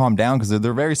have to calm down because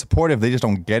they're very supportive. They just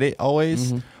don't get it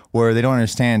always. Where they don't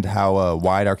understand how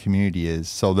wide our community is.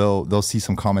 So they'll see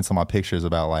some comments on my pictures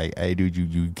about like, hey, dude,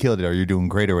 you killed it, or you're doing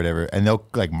great or whatever. And they'll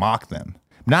like mock them.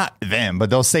 Not them, but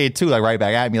they'll say it too, like right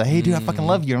back at me, like, hey, dude, I fucking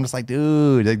love you. And I'm just like,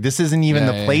 dude, like, this isn't even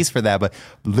the place for that. But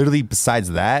literally besides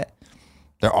that,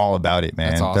 they're all about it, man.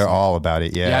 That's awesome. They're all about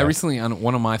it, yeah. Yeah, I recently, on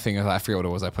one of my things, I forget what it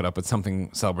was I put up, but something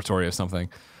celebratory of something.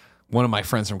 One of my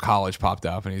friends from college popped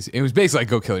up, and it was basically like,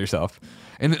 go kill yourself.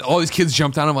 And then all these kids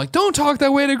jumped on. I'm like, don't talk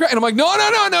that way to Greg. And I'm like, no.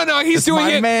 He's It's doing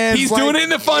my it. man's He's like, doing it in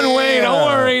the fun way. Don't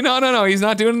worry. No. He's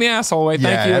not doing it in the asshole way.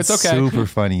 Thank you. It's that's okay. super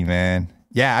funny, man.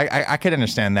 Yeah, I could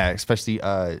understand that, especially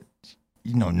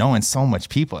knowing so much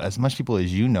people, as much people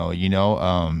as you know.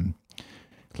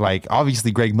 Like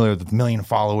obviously Greg Miller with 1 million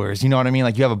followers. You know what I mean?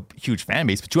 Like you have a huge fan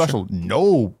base, but you also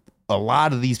know a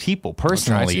lot of these people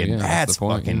personally, and that's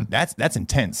fucking that's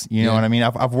intense. You know what I mean?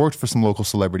 I've worked for some local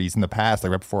celebrities in the past,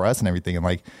 like right before us and everything, and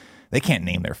like they can't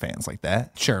name their fans like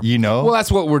that. Sure. You know? Well,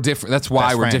 that's what we're different. That's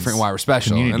why we're different, why we're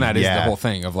special. Community, And that is the whole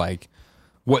thing of like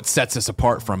what sets us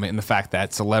apart from it, and the fact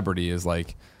that celebrity is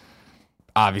like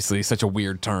obviously such a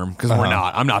weird term because we're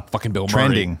not. I'm not fucking Bill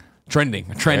Murray. Trending.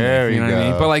 There you know you what I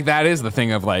mean? go. But like that is the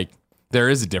thing of like there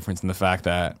is a difference in the fact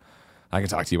that I can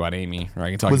talk to you about Amy, or I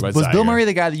can talk to you about Was Bill Zyger. Murray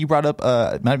the guy that you brought up?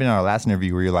 It might have been in our last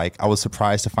interview where you're like, I was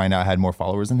surprised to find out I had more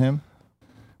followers than him.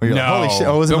 Where you're No, like, holy shit!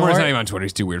 Oh, was it Bill Murray's more? not even on Twitter.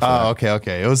 He's too weird for that. Oh,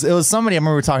 okay. It was somebody. I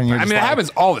remember talking. I mean, it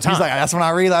happens all the time. He's like, that's when I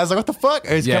realized, like, what the fuck?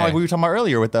 It's kind Yeah. of like we were talking about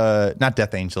earlier with not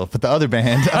Death Angel, but the other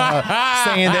band,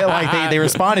 saying that like they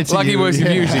responded to Lucky you. Boys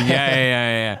Confusion.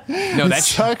 Yeah. No, It that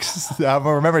sucks. I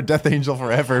remember Death Angel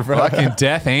forever, bro. fucking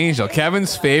Death Angel,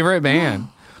 Kevin's favorite band.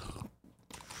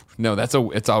 No,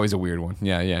 it's always a weird one.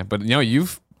 Yeah. But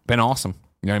you've been awesome.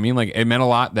 You know what I mean? Like it meant a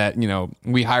lot that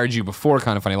we hired you before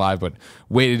Kind of Funny Live, but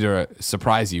waited to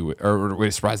surprise you or way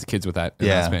to surprise the kids with that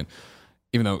announcement.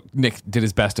 Even though Nick did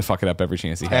his best to fuck it up every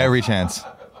chance he had. Every chance.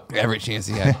 Every chance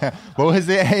he had. What was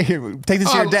it? Hey, take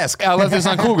this to your desk. I left this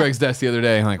on Cool Greg's desk the other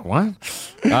day. I'm like, what?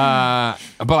 But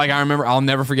like I remember, I'll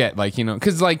never forget. Like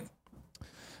because like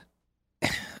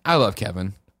I love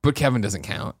Kevin. But Kevin doesn't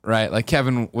count, right? Like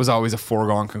Kevin was always a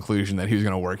foregone conclusion that he was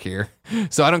going to work here,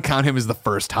 so I don't count him as the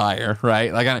first hire,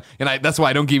 right? Like, that's why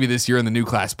I don't give you this year in the new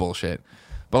class bullshit.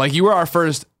 But like, you were our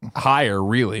first hire,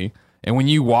 really, and when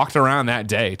you walked around that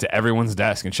day to everyone's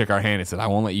desk and shook our hand and said, "I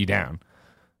won't let you down,"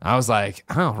 I was like,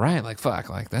 "Oh, right, like fuck,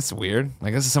 like that's weird.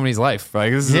 Like this is somebody's life.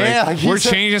 Like this is like we're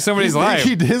changing somebody's life.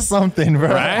 He did something, bro.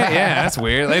 Right? Yeah, that's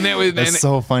weird. And That's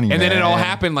so funny. And then man. it all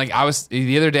happened. Like I was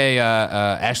the other day.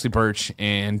 Ashley Birch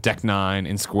and Deck 9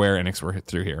 and Square Enix were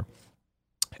through here,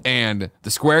 and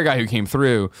the Square guy who came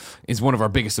through is one of our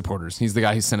biggest supporters. He's the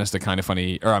guy who sent us to Kind of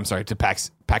Funny, or I'm sorry, to PAX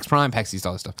Prime, PAX East,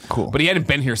 all this stuff. Cool. But he hadn't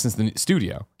been here since the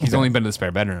studio. He's only been to the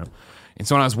spare bedroom. And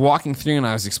so when I was walking through and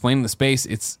I was explaining the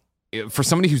space, for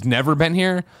somebody who's never been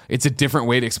here, it's a different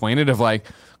way to explain it of like,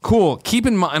 cool, keep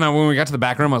in mind, and when we got to the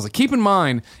back room, I was like, keep in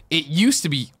mind, it used to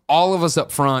be all of us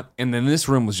up front, and then this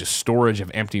room was just storage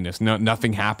of emptiness.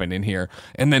 Nothing happened in here.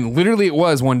 And then literally it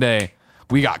was one day,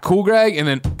 we got Cool Greg, and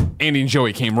then Andy and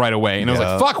Joey came right away. And I was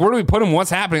like, fuck, where do we put them? What's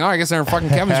happening? Oh, I guess they're in fucking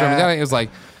Kevin's room. It was like,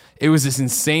 it was this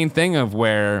insane thing of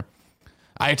where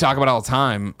I talk about all the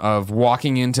time of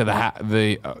walking into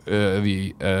the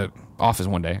office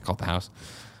one day. I call it the house.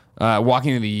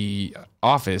 Walking into the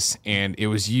office, and it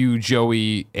was you,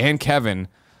 Joey, and Kevin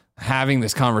having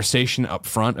this conversation up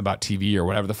front about TV or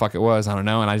whatever the fuck it was. I don't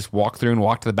know. And I just walked through and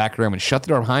walked to the back room and shut the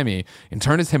door behind me and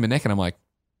turned to him and Nick, and I'm like,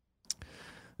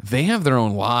 they have their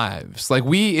own lives. Like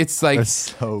it's like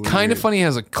so Kind of weird. Funny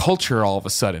has a culture all of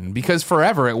a sudden, because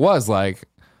forever it was like,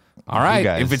 all right,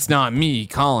 guys. if it's not me,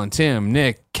 Colin, Tim,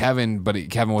 Nick, Kevin, but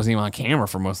Kevin wasn't even on camera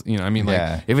for most, I mean, like,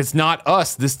 Yeah. if it's not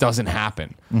us, this doesn't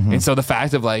happen. And so the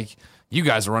fact of like, you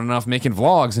guys are running off making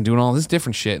vlogs and doing all this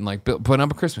different shit and like putting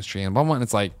up a Christmas tree and blah, blah, and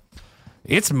it's like,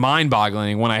 it's mind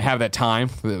boggling when I have that time,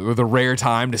 the rare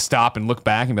time to stop and look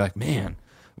back and be like, man,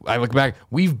 I look back,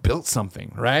 we've built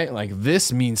something, right? Like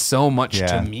this means so much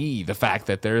to me. The fact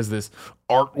that there's this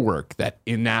artwork that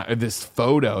in this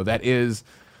photo that is,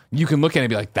 you can look at it and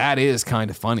be like, that is Kind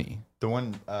of Funny. The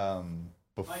one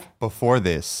before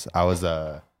this, I was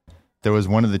there was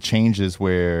one of the changes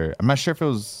where I'm not sure if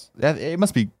it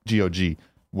must be GOG,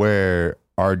 where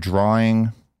our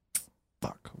drawing,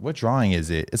 what drawing is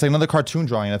it? It's like another cartoon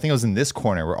drawing. I think it was in this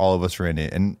corner where all of us were in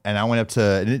it. And I went up to,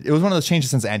 and it was one of those changes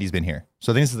since Andy's been here.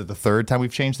 So I think this is the third time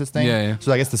we've changed this thing. Yeah.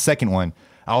 So I guess the second one,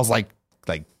 I was like,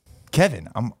 Kevin,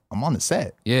 I'm on the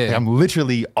set. Yeah. Like, I'm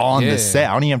literally on the set.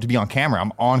 I don't even have to be on camera.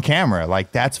 I'm on camera.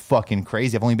 Like, that's fucking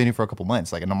crazy. I've only been here for a couple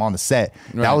months. Like, and I'm on the set.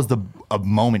 Right. That was a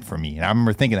moment for me. And I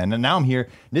remember thinking that. And now I'm here.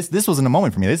 This wasn't a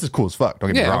moment for me. This is cool as fuck.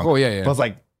 Don't get me wrong. Oh, yeah. But I was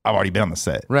like, I've already been on the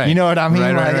set. Right. You know what I mean?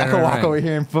 Right, I could walk over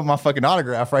here and put my fucking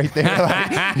autograph right there. Like,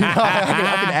 I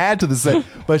can add to the set.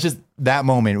 But it's just that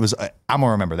moment. It was. I'm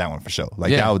gonna remember that one for sure.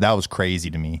 Like that was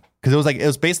crazy to me because it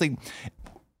was basically.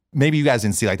 Maybe you guys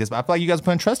didn't see like this, but I feel like you guys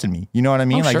putting trust in me. You know what I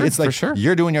mean? Like it's like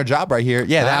you're doing your job right here.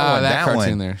 Yeah, that cartoon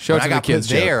one there. Show it to the kids.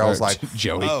 There, I was like,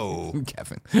 Joey, oh,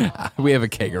 Kevin, we have a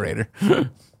kegerator.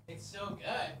 It's so good.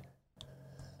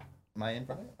 Am I in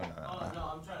front of it? Oh,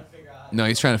 no, I'm trying to figure out. No,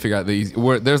 he's trying to figure out these.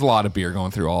 There's a lot of beer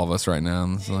going through all of us right now.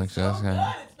 And it's like So good.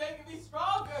 It's making me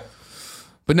stronger.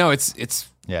 But no, it's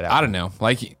I don't know.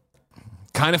 Like,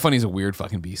 Kind of Funny is a weird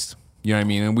fucking beast. You know what I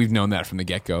mean? And we've known that from the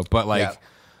get go. But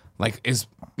is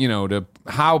to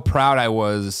how proud I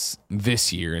was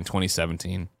this year in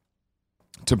 2017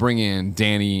 to bring in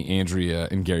Danny, Andrea,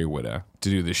 and Gary Whitta to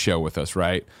do this show with us,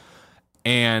 right?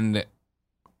 And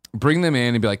bring them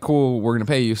in and be like, cool, we're going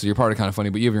to pay you, so you're part of Kind of Funny,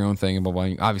 but you have your own thing, and blah, blah.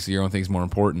 Obviously, your own thing is more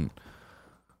important.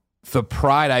 The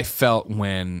pride I felt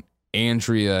when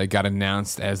Andrea got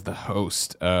announced as the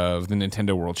host of the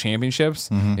Nintendo World Championships,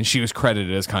 and she was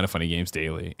credited as Kind of Funny Games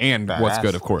Daily and What's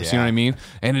Good, of course. Yeah. You know what I mean?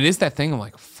 And it is that thing. I'm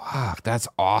like, fuck, that's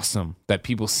awesome that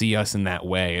people see us in that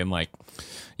way. And like,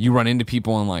 you run into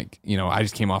people and like, I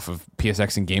just came off of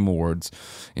PSX and Game Awards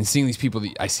and seeing these people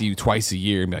that I see you twice a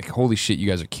year and be like, holy shit, you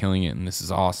guys are killing it and this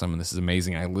is awesome and this is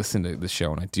amazing. I listen to the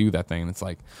show and I do that thing and it's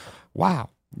like, wow,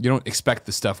 you don't expect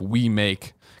the stuff we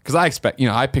make. Because I expect,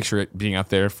 I picture it being out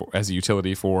there as a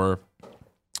utility for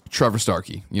Trevor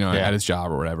Starkey, at his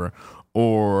job or whatever,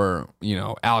 or,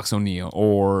 Alex O'Neill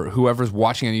or whoever's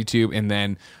watching on YouTube. And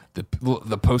then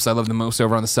the post I love the most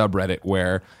over on the subreddit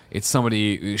where it's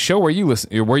somebody show where you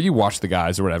listen, where you watch the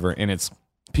guys or whatever. And it's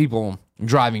people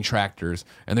driving tractors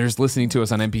and they're just listening to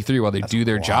us on MP3 while they do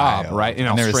their job, right? In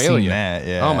Australia. That,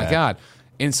 yeah. Oh my God.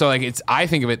 And so like I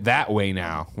think of it that way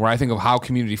now, where I think of how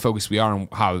community focused we are and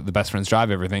how the best friends drive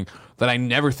everything, that I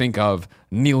never think of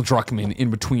Neil Druckmann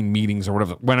in between meetings or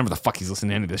whatever, whenever the fuck he's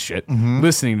listening to any of this shit,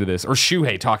 listening to this, or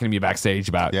Shuhei talking to me backstage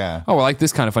about, oh, I like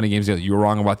this Kind of Funny Games. You were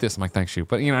wrong about this. I'm like, thanks, Shu.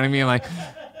 But you know what I mean? Like,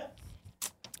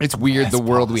 it's weird the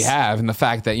world we have and the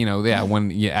fact that, when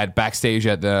you at backstage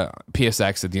at the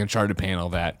PSX at the Uncharted panel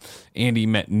that Andy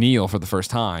met Neil for the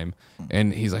first time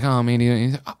and he's like, oh, man,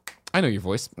 he's like, oh, I know your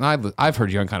voice. I've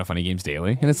heard you on Kind of Funny Games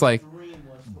Daily. And it's like,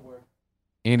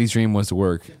 Andy's dream was to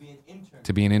work.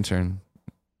 To be an intern.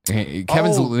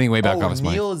 Kevin's leaning way back off his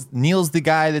mic. Neil's the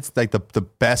guy that's like the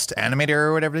best animator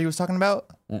or whatever he was talking about?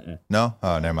 No?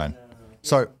 Oh, never mind.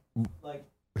 Sorry.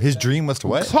 His dream was to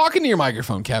what? Talking to your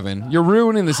microphone, Kevin. You're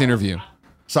ruining this interview.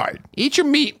 Sorry. Eat your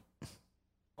meat.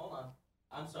 Hold on.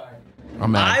 I'm sorry.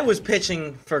 I'm mad. I was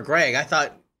pitching for Greg. I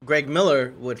thought Greg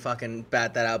Miller would fucking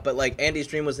bat that out, but like Andy's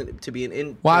dream was to be an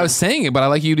in. Well, I was saying it, but I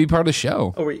like you to be part of the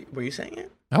show. Oh, were you saying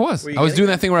it? I was. I was doing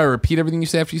that thing where I repeat everything you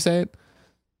say after you say it.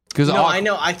 No, I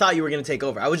know. I thought you were going to take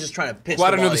over. I was just trying to pitch. Well,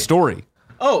 I don't know the story.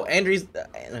 Oh,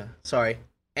 sorry.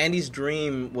 Andy's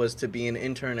dream was to be an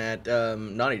intern at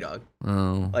Naughty Dog.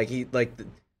 Oh. Like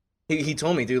he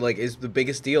told me, dude, like it's the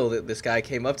biggest deal that this guy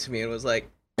came up to me and was like,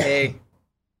 "Hey,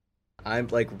 I'm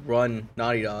like run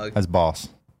Naughty Dog as boss."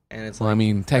 And it's well, like, I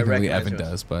mean, technically Evan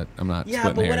does, but I'm not. Yeah,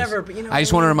 splitting but hairs. whatever. But, I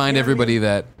just want to remind everybody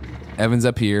that Evan's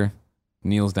up here,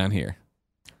 Neil's down here.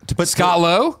 To put Scott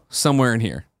Lowe somewhere in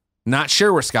here. Not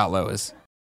sure where Scott Lowe is.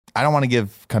 I don't want to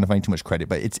give Kind of Funny too much credit,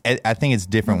 but I think it's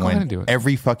different when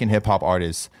every fucking hip hop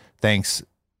artist thanks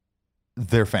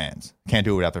their fans. Can't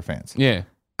do it without their fans. Yeah.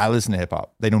 I listen to hip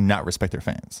hop. They do not respect their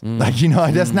fans.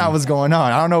 That's not what's going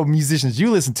on. I don't know musicians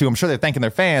you listen to. I'm sure they're thanking their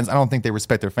fans. I don't think they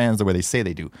respect their fans the way they say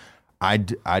they do.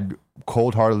 I'd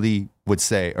cold-heartedly would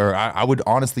say, or I would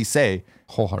honestly say,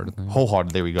 wholeheartedly.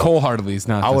 There we go. Wholeheartedly is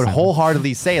not. I would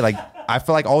wholeheartedly say, like, I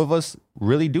feel like all of us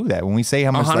really do that when we say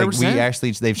how much like we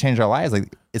actually they've changed our lives.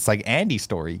 Like it's like Andy's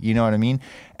story. You know what I mean?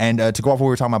 And to go off what we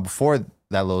were talking about before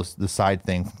that the side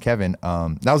thing from Kevin,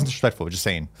 that was disrespectful. Just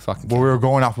saying. Fucking. But we were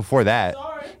going off before that.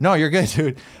 Sorry. No, you're good,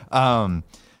 dude.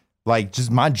 Like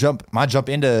just my jump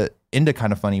into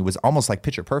Kind of Funny was almost like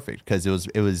picture perfect because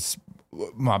it was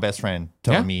my best friend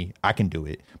telling me I can do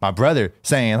it. My brother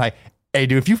saying like, hey,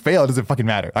 dude, if you fail, it doesn't fucking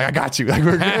matter. Like, I got you. Like,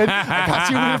 we're good. I got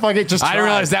you. We're fucking just. I didn't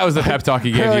realize that was the pep talk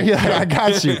he gave you. I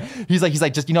got you. He's like,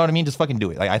 just, you know what I mean? Just fucking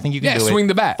do it. Like, I think you can do it. Swing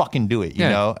the bat. Fucking do it, you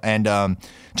know? And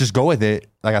just go with it.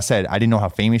 Like I said, I didn't know how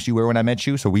famous you were when I met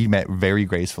you, so we met very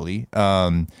gracefully.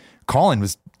 Colin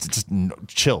was just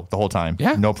chill the whole time.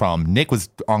 Yeah. No problem. Nick was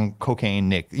on cocaine.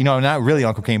 Nick, you know, not really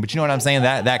on cocaine, but you know what I'm saying?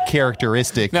 That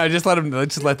characteristic. No, just let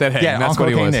that hang. Yeah, That's on what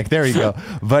he cocaine was. Nick. There you go.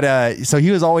 But so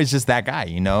he was always just that guy,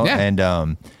 you know? Yeah.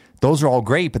 And those are all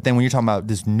great. But then when you're talking about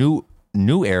this new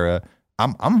era,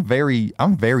 I'm very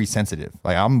sensitive.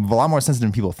 Like, I'm a lot more sensitive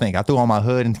than people think. I throw on my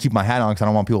hood and keep my hat on because I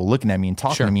don't want people looking at me and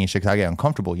talking to me and shit because I get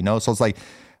uncomfortable, you know? So it's like,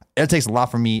 it takes a lot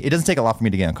for me. It doesn't take a lot for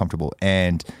me to get uncomfortable.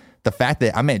 And the fact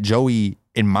that I met Joey,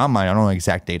 in my mind, I don't know the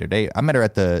exact date or date. I met her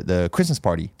at the Christmas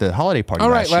party, the holiday party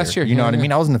last year. You know what I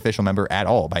mean? I wasn't an official member at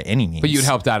all by any means. But you'd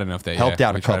helped out enough that helped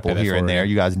out a couple here and there.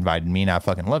 You guys invited me, and I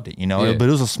fucking loved it. You know, but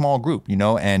it was a small group. You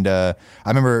know, and I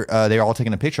remember they were all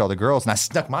taking a picture, all the girls, and I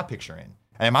stuck my picture in,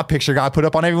 and my picture got put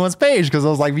up on everyone's page because it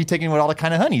was like me taking with all the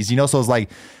kind of honeys. You know, so it was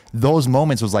like those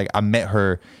moments was like I met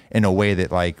her in a way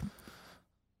that like.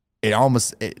 It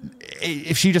almost,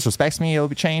 if she disrespects me, it'll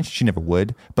be changed. She never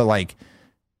would, but like,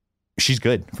 she's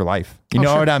good for life. You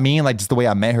know what I mean? Like, just the way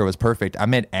I met her was perfect. I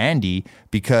met Andy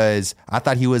because I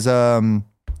thought he was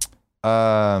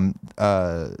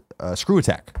Screw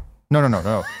Attack.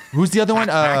 No. Who's the other one?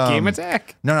 Game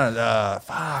Attack. No.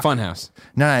 Funhouse.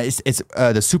 No. It's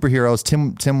the superheroes.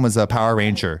 Tim was a Power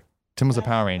Ranger.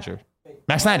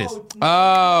 Max Knight is.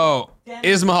 Oh,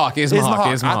 Ismahawk.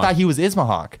 I thought he was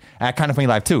Ismahawk at Kind of Funny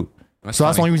Live too. That's the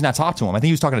only reason I talked to him. I think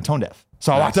he was talking to Tone Deaf.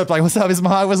 So I walked up like, "What's up,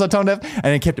 Ismahawk? What's up, Tone Deaf?" And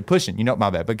then kept it pushing. You know, my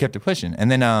bad, but kept it pushing.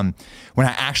 And then when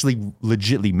I actually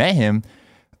legitly met him,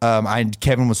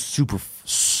 Kevin was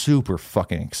super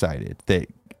fucking excited that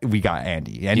we got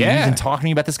Andy. And he's been talking to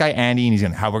me about this guy Andy, and he's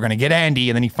going, how we're going to get Andy.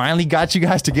 And then he finally got you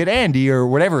guys to get Andy or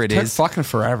whatever it is. Took fucking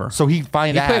forever. So he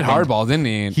finally played hardball, didn't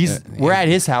he? We're at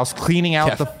his house cleaning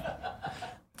out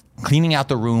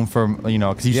the room from, you know,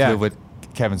 because he used to live with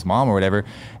Kevin's mom or whatever.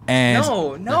 And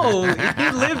no, he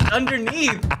lived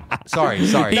underneath. Sorry.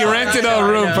 He rented a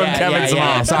room from Kevin's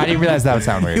mom. So I didn't realize that would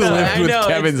sound weird. He lived with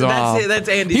Kevin's mom. That's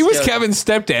Andy's He was joke. Kevin's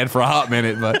stepdad for a hot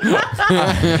minute, but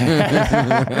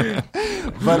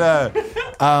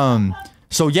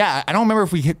so yeah, I don't remember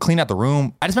if we cleaned out the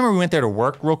room. I just remember we went there to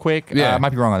work real quick. Yeah. I might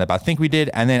be wrong on that, but I think we did.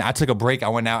 And then I took a break. I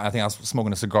went out. And I think I was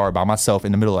smoking a cigar by myself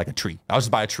in the middle of like a tree. I was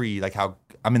just by a tree, like how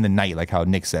I'm in the night, like how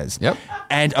Nick says. Yep.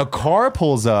 And a car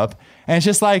pulls up, and it's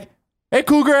just like, "Hey,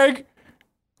 cool, Greg.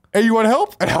 Hey, you want to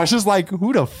help?" And I was just like,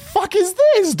 "Who the fuck is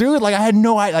this, dude?" Like I didn't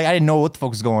know what the fuck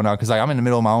was going on because like I'm in the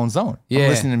middle of my own zone. I'm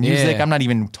listening to music. I'm not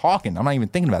even talking. I'm not even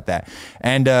thinking about that.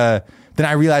 And then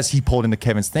I realized he pulled into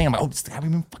Kevin's thing. I'm like, "Oh, this is the guy we've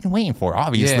been fucking waiting for."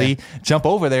 Obviously, jump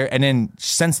over there. And then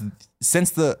since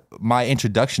my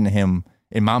introduction to him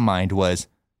in my mind was,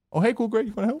 "Oh, hey, cool, Greg,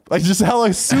 you want to help?" Like, just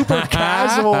hella super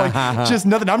casual, like, just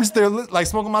nothing. I'm just there, like,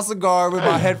 smoking my cigar with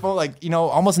my headphone, like, you know,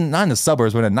 almost not in the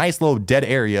suburbs, but in a nice little dead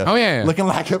area. Oh, yeah. Looking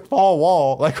like a fall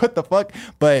wall. Like, what the fuck?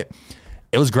 But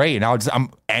it was great. And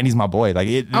Andy's my boy. Like,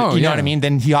 you know what I mean?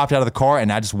 Then he hopped out of the car,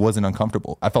 and I just wasn't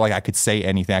uncomfortable. I felt like I could say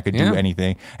anything. I could do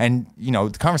anything. And, you know,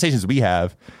 the conversations we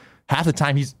have, half the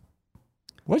time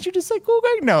what did you just say, cool,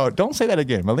 Greg? No, don't say that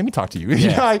again. But let me talk to you.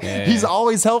 He's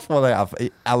always helpful.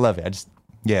 I love it.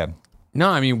 No,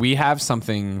 I mean, we have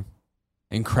something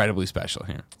incredibly special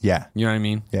here. Yeah. You know what I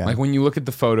mean? Yeah. Like when you look at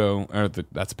the photo,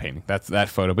 that's a painting, that's that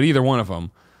photo, but either one of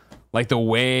them, like the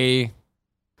way,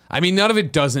 I mean, none of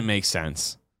it doesn't make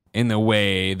sense in the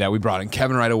way that we brought in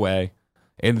Kevin right away,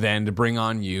 and then to bring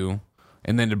on you,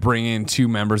 and then to bring in two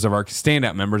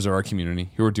standout members of our community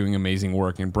who are doing amazing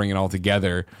work and bring it all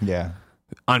together. Yeah.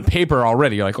 On paper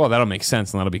already, you're like, oh, that'll make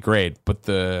sense and that'll be great. But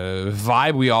the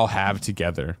vibe we all have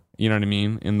together, you know what I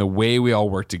mean? And the way we all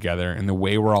work together and the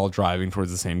way we're all driving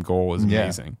towards the same goal is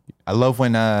amazing. I love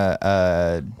when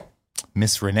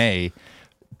Miss Renee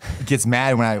gets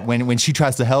mad when she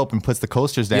tries to help and puts the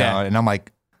coasters down, and I'm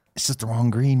like, it's just the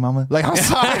wrong green, mama. Like, I'm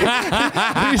sorry.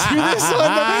 Please do this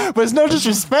one. But it's no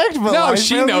disrespect. But no, like,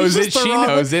 she knows it. She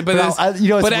knows it. But that's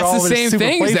the same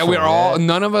thing is that we're all,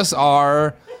 none of us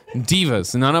are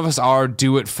divas. None of us are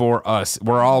do it for us.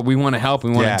 We want to help.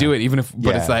 We want to do it, even if,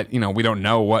 but it's that, you know, we don't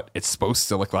know what it's supposed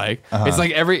to look like. It's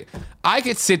like I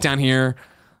could sit down here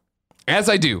as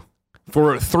I do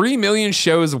for 3 million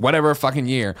shows, whatever fucking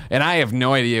year, and I have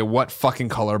no idea what fucking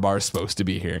color bar is supposed to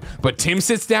be here. But Tim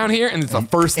sits down here, and it's the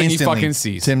first thing he fucking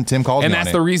sees. Tim called me and on that's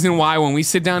it. the reason why when we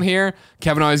sit down here,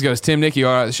 Kevin always goes, "Tim, Nick, you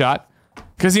all right with the shot?"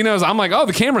 Because he knows I'm like, oh,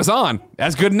 the camera's on.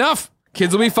 That's good enough.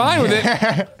 Kids will be fine with it.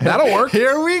 That'll work.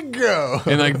 Here we go.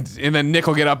 And then Nick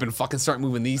will get up and fucking start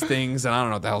moving these things, and I don't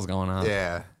know what the hell's going on.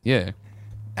 Yeah. Yeah.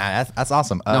 That's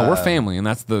awesome. No, we're family, and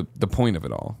that's the point of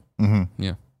it all. Mm-hmm.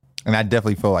 Yeah. And I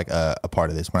definitely feel like a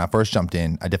part of this. When I first jumped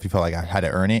in, I definitely felt like I had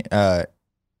to earn it.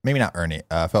 Maybe not earn it.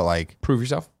 I felt like Prove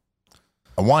yourself.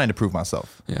 I wanted to prove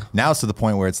myself. Yeah. Now it's to the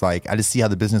point where it's like I just see how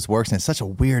the business works, and it's such a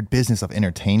weird business of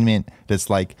entertainment that's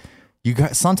like you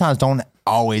guys sometimes don't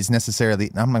always necessarily.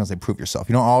 I'm not gonna say prove yourself.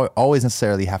 You don't always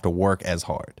necessarily have to work as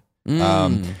hard.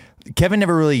 Kevin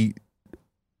never really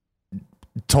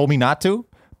told me not to,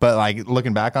 but like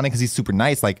looking back on it, because he's super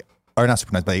nice, like. Or not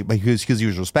super nice, but because he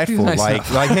was respectful. Nice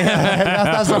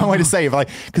That's the wrong way to say it. But like,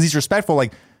 because he's respectful.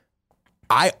 Like,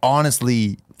 I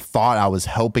honestly thought I was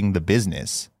helping the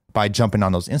business by jumping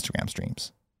on those Instagram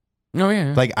streams. Oh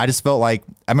yeah. Like, I just felt like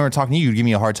I remember talking to you. You'd give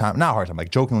me a hard time, not a hard time, like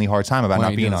jokingly hard time about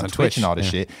not being on Twitch and all this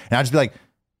shit. And I'd just be like,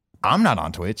 I'm not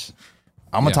on Twitch.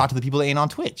 I'm gonna talk to the people that ain't on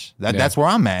Twitch. That's where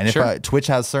I'm at. And if Twitch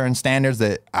has certain standards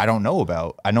that I don't know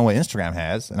about, I know what Instagram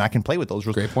has, and I can play with those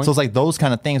rules. Great point. So it's like those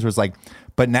kind of things where it's like,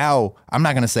 but now I'm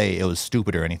not gonna say it was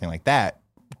stupid or anything like that.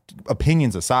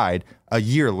 Opinions aside, a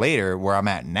year later, where I'm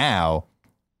at now,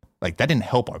 like that didn't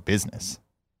help our business.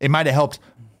 It might have helped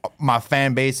my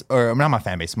fan base, or not my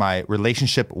fan base, my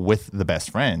relationship with the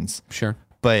best friends. Sure.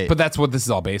 But that's what this is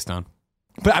all based on.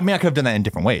 But I mean, I could have done that in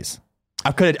different ways.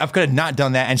 I could have not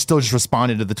done that and still just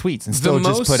responded to the tweets and still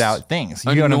just put out things.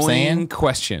 You know what I'm saying?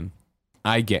 Question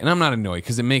I get, and I'm not annoyed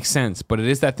because it makes sense, but it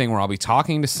is that thing where I'll be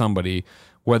talking to somebody,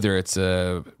 whether it's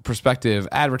a prospective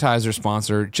advertiser,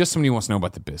 sponsor, just somebody who wants to know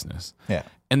about the business. Yeah.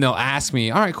 And they'll ask me,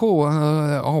 all right, cool.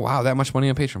 Oh, wow, that much money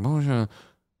on Patreon.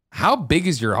 How big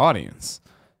is your audience?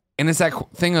 And it's that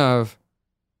thing of,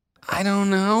 I don't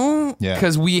know. Yeah.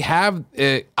 Because we have,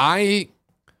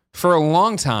 for a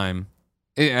long time,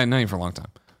 not even for a long time.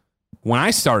 When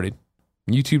I started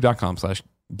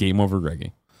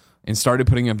youtube.com/GameOverGreggy and started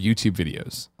putting up YouTube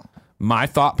videos, my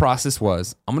thought process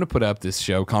was, I'm going to put up this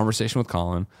show, Conversation with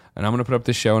Colin, and I'm going to put up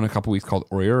this show in a couple weeks called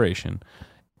Oration.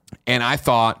 And I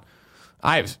thought,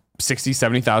 I have 60,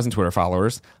 70,000 Twitter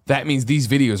followers. That means these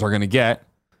videos are going to get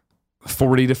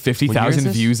 40 to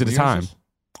 50,000 views at a time. It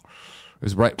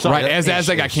was right as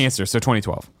I got cancer, so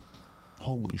 2012.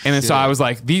 Holy shit. And then so I was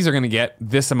like, these are going to get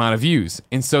this amount of views.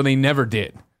 And so they never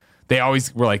did. They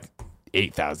always were like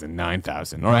 8,000,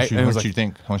 9,000. All right. How much you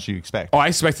think? How much you expect? Oh, I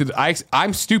expected,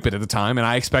 I'm stupid at the time, and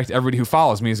I expect everybody who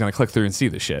follows me is going to click through and see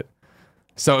this shit.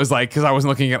 So it was like, because I wasn't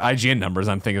looking at IGN numbers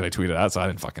on things I tweeted out, so I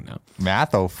didn't fucking know. Man, I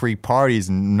throw free parties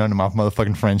and none of my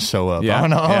motherfucking friends show up. Yeah. I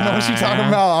don't know what you talking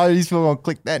about. All these people gonna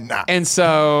click that. Nah. And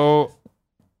so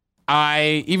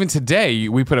even today,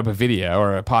 we put up a video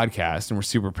or a podcast, and we're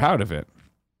super proud of it.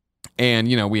 And,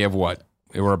 you know, we have what?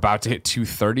 We're about to hit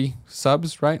 230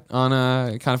 subs, right? On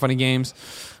Kind of Funny Games.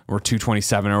 We're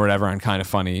 227 or whatever on Kind of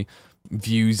Funny.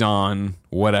 Views on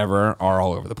whatever are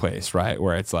all over the place, right?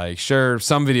 Where it's like, sure,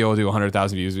 some video will do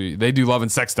 100,000 views. They do love and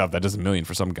sex stuff that does 1 million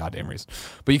for some goddamn reason.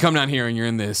 But you come down here and you're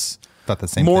in this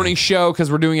morning show,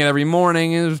 because we're doing it every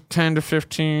morning, is 10 to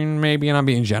 15 maybe, and I'm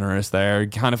being generous there.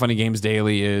 Kind of Funny Games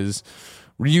Daily is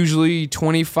usually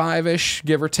 25-ish,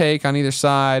 give or take, on either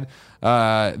side.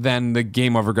 Then the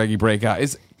GameOverGreggy breakout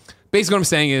is basically what I'm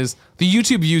saying is the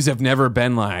YouTube views have never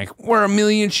been like, we're a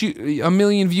million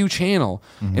view channel.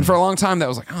 Mm-hmm. And for a long time that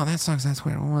was like, oh, that sucks, that's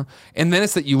weird. And then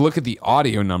it's that you look at the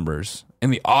audio numbers,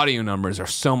 and the audio numbers are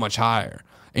so much higher.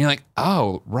 And you're like,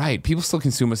 oh, right, people still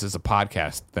consume us as a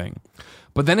podcast thing.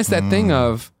 But then it's that thing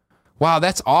of, wow,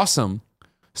 that's awesome.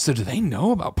 So do they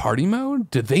know about party mode?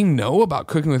 Do they know about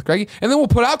Cooking with Greggy? And then we'll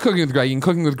put out Cooking with Greggy, and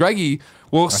Cooking with Greggy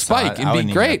will spike and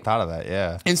be great. I thought of that,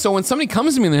 yeah. And so when somebody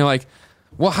comes to me and they're like,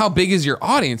 well, how big is your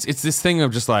audience? It's this thing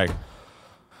of just like,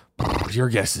 your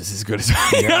guess is as good as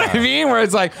mine. You know what I mean? Where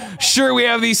it's like, sure, we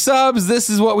have these subs, this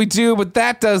is what we do, but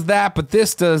that does that, but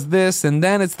this does this, and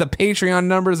then it's the Patreon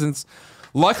numbers. And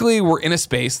luckily, we're in a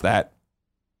space that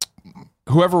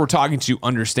whoever we're talking to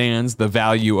understands the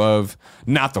value of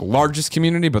not the largest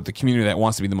community, but the community that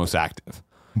wants to be the most active.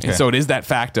 Okay. And so it is that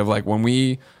fact of like when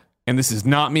we, and this is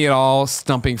not me at all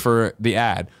stumping for the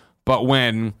ad, but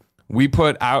when we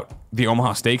put out the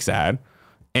Omaha Steaks ad,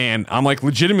 and I'm like,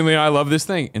 legitimately, I love this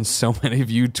thing. And so many of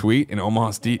you tweet, and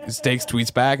Omaha Steaks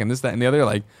tweets back, and this, that, and the other.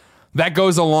 Like, that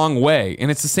goes a long way. And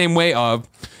it's the same way of,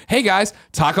 hey guys,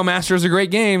 Taco Master is a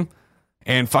great game.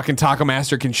 And fucking Taco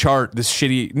Master can chart this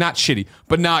not shitty,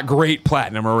 but not great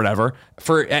platinum or whatever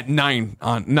at 9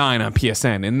 on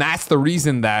PSN. And that's the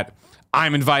reason that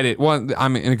I'm invited. Well,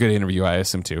 I'm in a good interview, I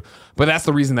assume too. But that's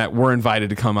the reason that we're invited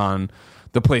to come on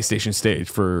the PlayStation stage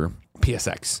for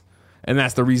PSX. And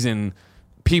that's the reason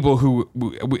people who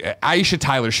Aisha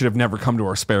Tyler should have never come to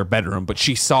our spare bedroom, but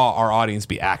she saw our audience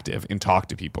be active and talk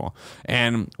to people.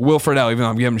 And Will Friedle, even though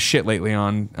I'm giving him shit lately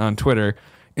on Twitter,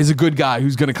 is a good guy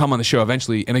who's going to come on the show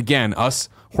eventually. And again, us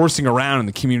horsing around in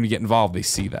the community get involved, they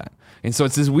see that. And so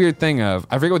it's this weird thing of,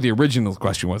 I forget what the original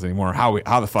question was anymore,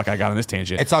 how the fuck I got on this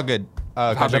tangent. It's all good.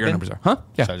 How big our numbers are. Huh?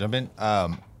 Yeah. Should I jump in?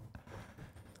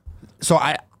 So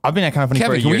I've been at Kind of Funny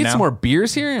Kevin, for a year can we get now. some more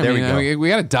beers here? There we go. We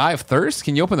got to die of thirst.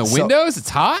 Can you open the windows? It's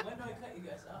hot.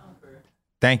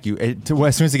 Thank you.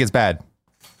 As soon as it gets bad.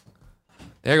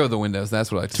 There go the windows.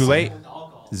 That's what I like to Too say. late?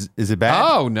 Is it bad?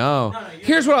 Oh, no.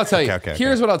 Here's what I'll tell you. Okay.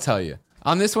 Here's what I'll tell you.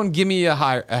 On this one, give me a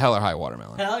Hell or High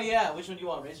watermelon. Hell yeah. Which one do you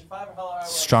want? Racer 5 or Hell or High?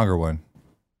 Stronger one.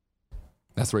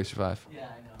 That's Racer 5. Yeah, I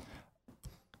know.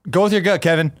 Go with your gut,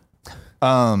 Kevin.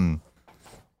 So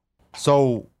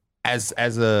so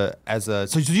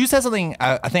you said something.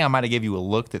 I think I might have gave you a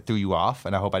look that threw you off,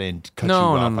 and I hope I didn't cut you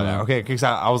off on that. Okay, because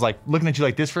I was like looking at you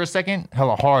like this for a second,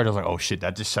 hella hard. I was like, oh shit,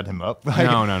 that just shut him up. Like,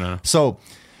 No. So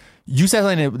you said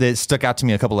something that stuck out to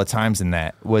me a couple of times, and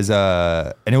that was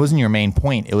and it wasn't your main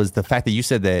point. It was the fact that you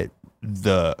said that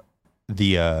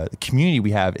the community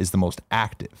we have is the most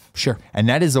active. Sure. And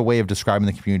that is a way of describing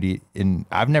the community.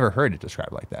 I've never heard it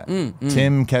described like that.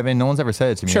 Tim, Kevin, no one's ever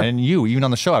said it to me. Sure. And you, even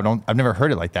on the show, I've never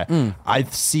heard it like that. I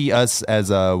see us as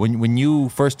when you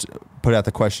first put out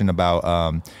the question about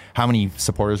how many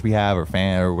supporters we have or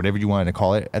fan or whatever you wanted to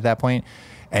call it at that point,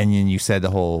 and then you said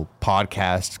the whole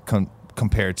podcast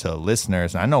compared to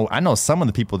listeners. And I know some of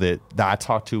the people that I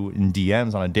talk to in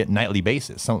DMs on a nightly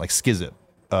basis, some like Skizit.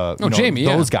 Jamie,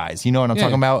 those guys, you know what I'm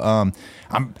talking about?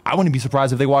 I wouldn't be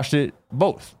surprised if they watched it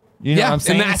both. You know what I'm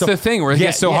saying? And that's the thing where it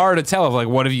gets so hard to tell of like,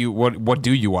 what do you watch? What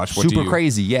Super do you?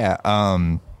 crazy, yeah.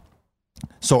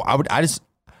 So I just,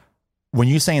 when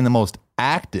you're saying the most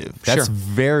active, that's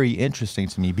very interesting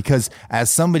to me, because as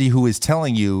somebody who is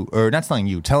telling,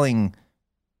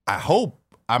 I hope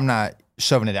I'm not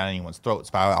shoving it down anyone's throats,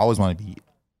 but I always want to be,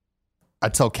 I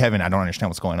tell Kevin I don't understand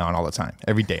what's going on all the time,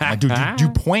 every day. I'm like, dude, do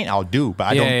point, I'll do, but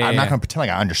I'm not going to pretend like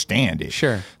I understand it.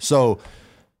 Sure. So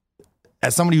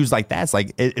as somebody who's like that, it's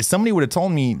like, if somebody would have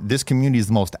told me this community is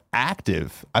the most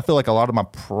active, I feel like a lot of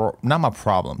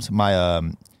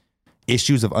my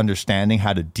issues of understanding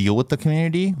how to deal with the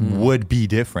community would be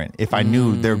different if I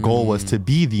knew their goal was to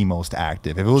be the most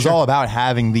active. If it was all about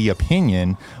having the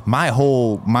opinion, my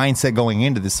whole mindset going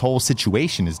into this whole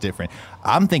situation is different.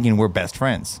 I'm thinking we're best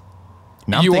friends.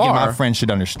 Now I'm thinking my friends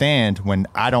should understand when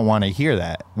I don't want to hear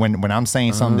that. When I'm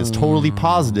saying something that's totally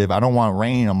positive, I don't want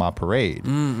rain on my parade.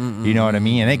 You know what I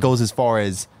mean? And it goes as far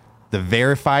as the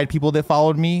verified people that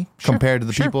followed me compared to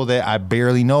the people that I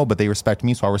barely know, but they respect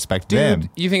me, so I respect them.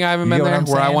 You think I haven't been there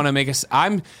where I want to make a...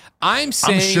 I'm saying I'm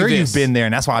sure you've been there,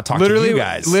 and that's why I talk to you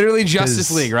guys. Literally Justice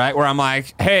League, right? Where I'm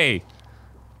like, hey,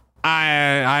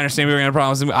 I understand we were going to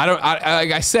have problems.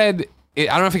 I said... I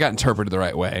don't know if it got interpreted the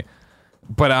right way,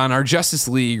 but on our Justice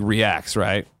League Reacts,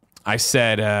 right, I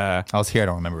said... I was here, I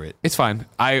don't remember it. It's fine.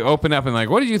 I opened up and like,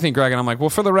 what did you think, Greg? And I'm like, well,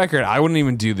 for the record, I wouldn't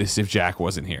even do this if Jack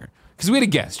wasn't here. Because we had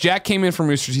a guest. Jack came in from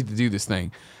Rooster Teeth to do this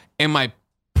thing. And my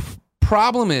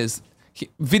problem is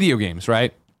video games,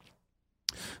 right?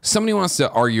 Somebody wants to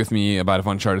argue with me about if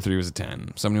Uncharted 3 was a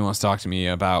 10. Somebody wants to talk to me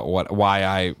about why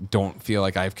I don't feel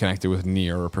like I've connected with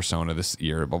Nier or Persona this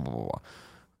year, blah, blah, blah, blah.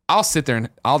 I'll sit there and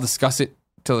I'll discuss it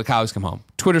till the cows come home.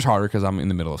 Twitter's harder because I'm in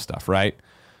the middle of stuff, right?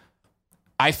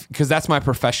 Because that's my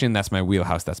profession, that's my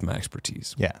wheelhouse, that's my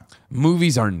expertise. Yeah.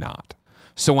 Movies are not.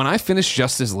 So when I finished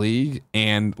Justice League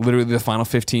and literally the final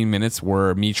 15 minutes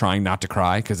were me trying not to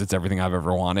cry because it's everything I've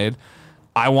ever wanted,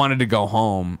 I wanted to go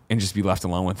home and just be left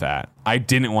alone with that. I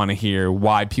didn't want to hear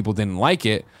why people didn't like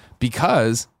it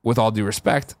because, with all due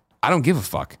respect, I don't give a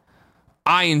fuck.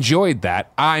 I enjoyed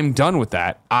that. I'm done with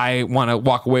that. I want to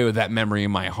walk away with that memory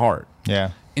in my heart.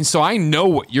 Yeah. And so I know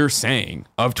what you're saying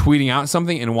of tweeting out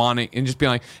something and wanting and just being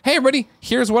like, hey, everybody,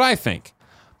 here's what I think.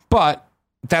 But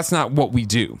that's not what we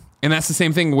do. And that's the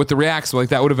same thing with the reacts. Like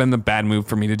that would have been the bad move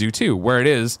for me to do too. Where it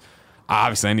is,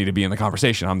 obviously I need to be in the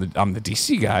conversation. I'm the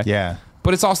DC guy. Yeah.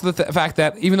 But it's also the fact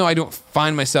that even though I don't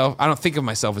think of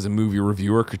myself as a movie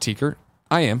reviewer or critiquer,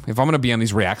 I am. If I'm going to be on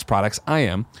these reacts products, I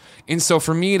am. And so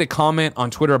for me to comment on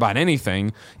Twitter about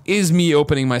anything is me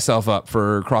opening myself up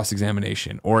for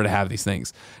cross-examination or to have these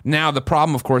things. Now, the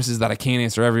problem, of course, is that I can't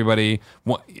answer everybody.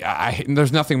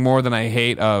 There's nothing more than I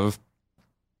hate of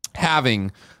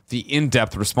having the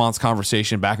in-depth response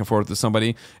conversation back and forth with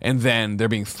somebody, and then there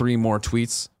being 3 more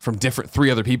tweets from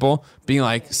three other people being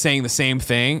like saying the same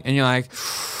thing, and you're like,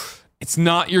 it's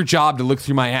not your job to look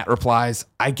through my @ replies.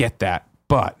 I get that,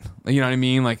 but you know what I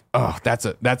mean? Like, oh,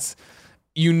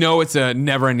 it's a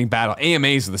never-ending battle.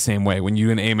 AMAs are the same way when you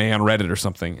do an AMA on Reddit or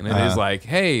something, and it is like,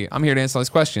 hey, I'm here to answer all these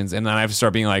questions, and then I have to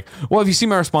start being like, well, if you see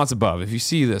my response above, if you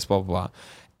see this, blah blah blah.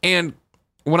 And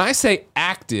when I say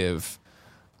active,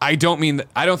 I don't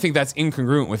think that's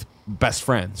incongruent with best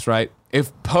friends, right?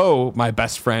 If Poe, my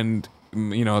best friend,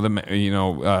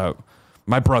 my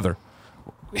brother,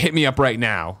 hit me up right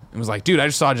now and was like, dude, I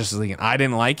just saw Justice League and I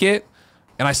didn't like it,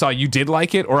 and I saw you did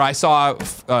like it, or I saw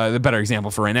the better example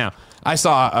for right now. I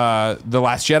saw The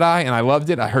Last Jedi and I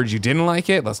loved it. I heard you didn't like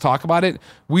it. Let's talk about it.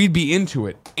 We'd be into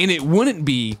it. And it wouldn't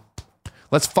be,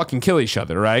 let's fucking kill each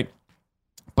other, right?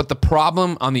 But the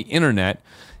problem on the internet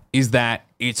is that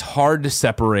it's hard to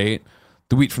separate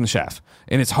the wheat from the chaff.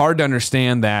 And it's hard to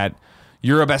understand that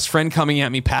you're a best friend coming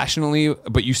at me passionately,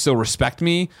 but you still respect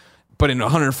me. But in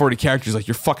 140 characters, like,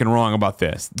 you're fucking wrong about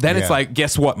this. Then it's like,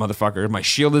 guess what, motherfucker? My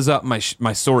shield is up, my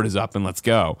sword is up, and let's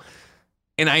go.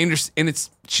 And I understand, and it's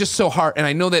just so hard. And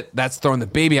I know that that's throwing the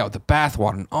baby out with the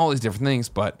bathwater and all these different things,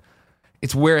 but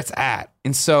it's where it's at.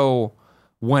 And so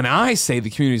when I say the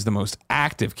community is the most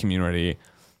active community,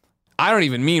 I don't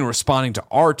even mean responding to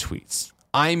our tweets.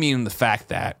 I mean the fact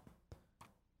that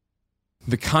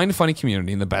the Kind of Funny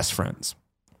community and the best friends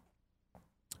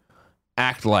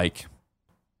act like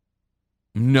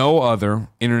no other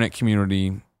internet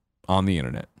community on the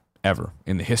internet ever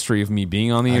in the history of me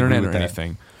being on the internet or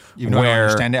anything. Even though I don't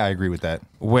understand it, I agree with that.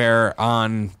 Where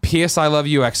on PS I Love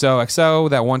You XOXO,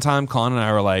 that one time, Colin and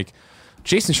I were like,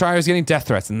 Jason Schreier is getting death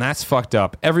threats, and that's fucked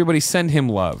up. Everybody send him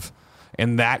love.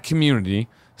 And that community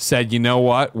said, you know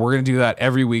what? We're going to do that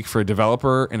every week for a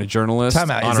developer and a journalist.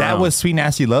 Time out. Is that what Sweet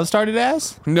Nasty Love started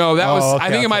as? No, that was, I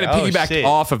think it might have piggybacked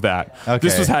off of that. Okay.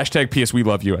 This was hashtag PS We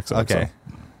Love You XOXO. Okay.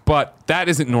 But that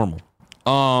isn't normal.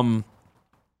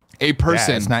 A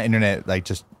person. Yeah, it's not internet, like,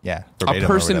 just, a verbatim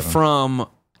person or whatever. from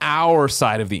our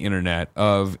side of the internet,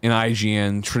 of an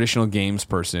IGN traditional games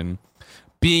person,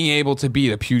 being able to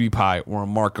beat a PewDiePie or a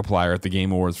Markiplier at the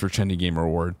Game Awards for Trendy Gamer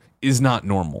Award is not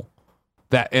normal.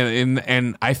 That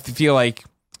and I feel like,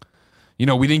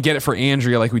 we didn't get it for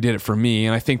Andrea like we did it for me,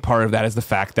 and I think part of that is the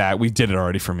fact that we did it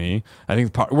already for me. I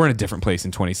think we're in a different place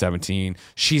in 2017.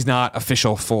 She's not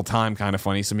official full-time Kind of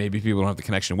Funny, so maybe people don't have the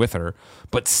connection with her,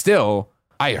 but still,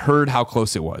 I heard how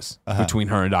close it was between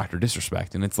her and Dr.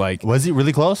 Disrespect, and it's like, was it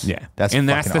really close? Yeah, that's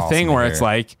the awesome thing where to it's hear.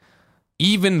 like,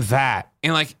 even that,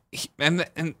 and like, and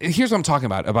here's what I'm talking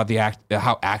about the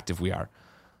how active we are.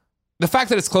 The fact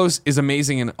that it's close is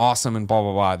amazing and awesome and blah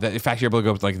blah blah. That in fact you're able to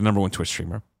go with like the #1 Twitch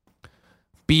streamer.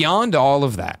 Beyond all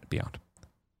of that,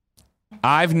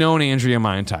 I've known Andrea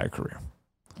my entire career.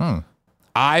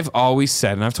 I've always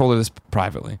said, and I've told her this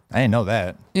privately. I didn't know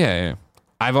that. Yeah.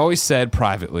 I've always said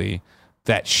privately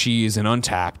that she is an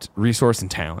untapped resource and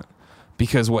talent.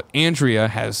 Because what Andrea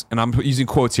has, and I'm using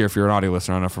quotes here if you're an audio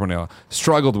listener, I don't know if everyone else,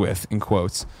 struggled with, in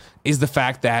quotes, is the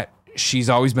fact that she's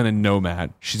always been a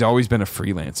nomad. She's always been a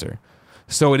freelancer.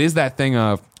 So it is that thing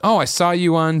of, oh, I saw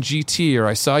you on GT, or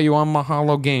I saw you on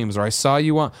Mahalo Games, or I saw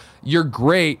you on... You're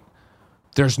great.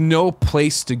 There's no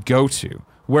place to go to.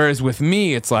 Whereas with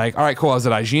me, it's like, all right, cool, I was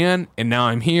at IGN, and now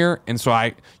I'm here, and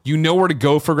so you know where to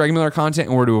go for Greg Miller content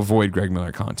and where to avoid Greg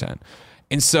Miller content.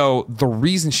 And so the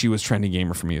reason she was Trendy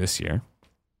Gamer for me this year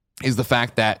is the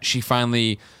fact that she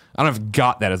finally... I don't know if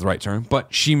got that as the right term,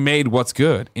 but she made what's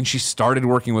good, and she started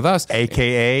working with us.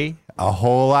 AKA a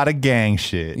whole lot of gang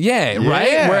shit. Yeah,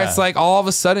 right? Where it's like all of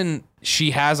a sudden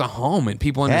she has a home and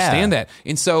people understand that.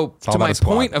 And so to my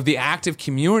point of the active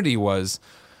community was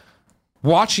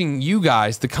watching you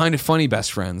guys, the Kind of Funny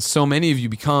best friends. So many of you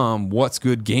become What's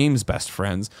Good Games best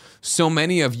friends. So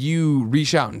many of you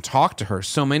reach out and talk to her.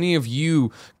 So many of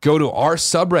you go to our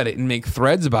subreddit and make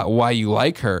threads about why you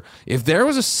like her. If there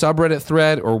was a subreddit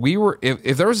thread, or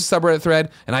if there was a subreddit thread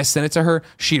and I sent it to her,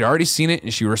 she'd already seen it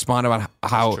and she responded about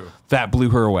how that blew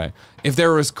her away. If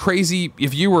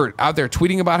you were out there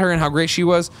tweeting about her and how great she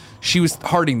was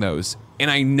hearting those. And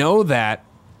I know that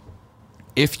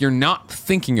if you're not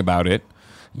thinking about it,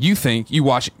 you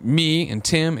watch me and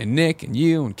Tim and Nick and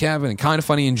you and Kevin and Kind of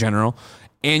Funny in general,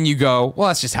 and you go, well,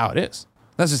 that's just how it is.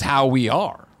 That's just how we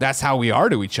are. That's how we are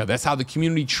to each other. That's how the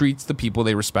community treats the people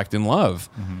they respect and love.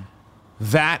 Mm-hmm.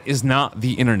 That is not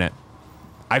the internet.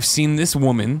 I've seen this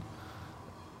woman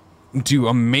do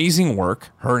amazing work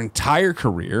her entire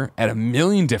career at a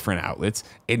million different outlets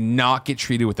and not get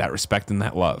treated with that respect and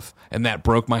that love. And that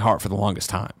broke my heart for the longest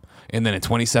time. And then in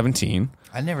 2017...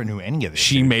 I never knew any of this.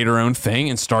 She made her own thing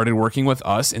and started working with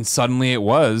us, and suddenly it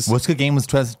was... What's Good Game was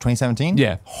 2017?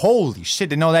 Yeah. Holy shit,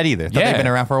 didn't know that either. Thought they'd been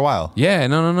around for a while. Yeah,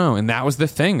 no. And that was the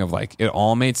thing of like, it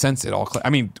all made sense.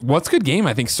 What's Good Game,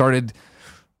 I think, started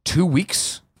 2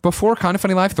 weeks, before Kind of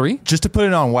Funny Live 3? Just to put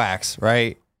it on wax,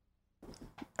 right?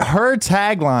 Her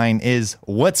tagline is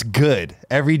 "What's good?"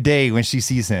 every day when she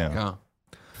sees him. Oh.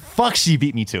 Fuck, she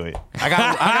beat me to it. I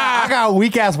got a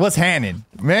weak ass "What's happening?"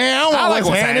 Man, I don't want like what's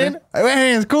what's happening. What's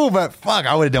happening's cool, but fuck,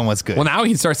 I would have done "What's good." Well, now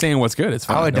he can start saying what's good. It's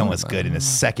fine. I would have done "What's good" in a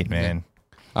second, man.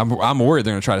 I'm worried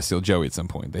they're gonna try to steal Joey at some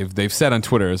point. They've said on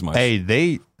Twitter as much.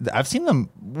 Hey, I've seen them.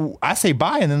 I say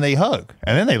bye and then they hug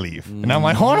and then they leave, and I'm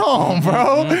like, hold on,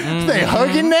 bro. They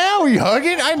hugging now? We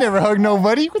hugging? I never hugged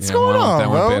nobody. What's going on,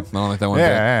 bro? I don't like that one.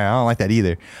 Yeah, I don't like that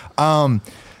either.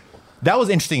 That was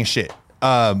interesting as shit.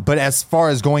 But as far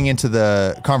as going into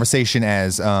the conversation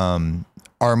as we are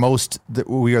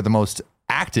the most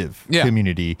active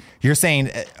community, you're saying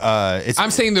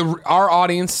I'm saying our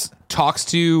audience talks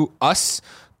to us,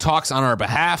 talks on our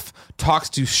behalf, talks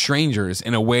to strangers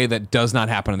in a way that does not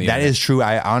happen on the internet. That is true.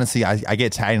 I honestly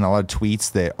get tagged in a lot of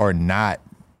tweets that are not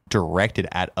directed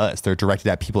at us. They're directed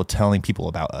at people telling people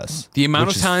about us. The amount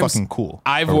which of is times fucking cool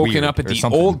I've or woken weird up at or the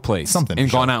something. old place Something and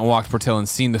for gone sure. out and walked Portillo and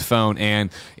seen the phone,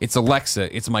 and it's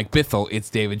Alexa, it's Mike Bithell, it's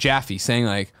David Jaffe saying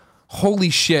like,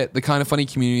 holy shit, the Kind of Funny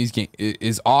community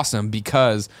is awesome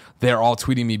because they're all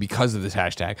tweeting me because of this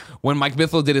hashtag. When Mike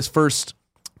Bithell did his first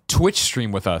Twitch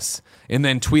stream with us and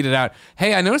then tweeted out,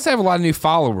 hey, I noticed I have a lot of new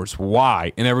followers.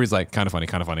 Why? And everybody's like, kind of funny,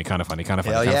 kind of funny, kind of funny, kind of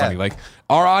funny, Hell kind of yeah. funny. Like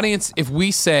our audience, if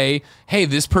we say, hey,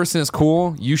 this person is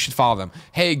cool, you should follow them.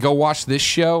 Hey, go watch this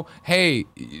show. Hey,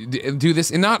 do this.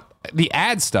 And not the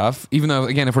ad stuff, even though,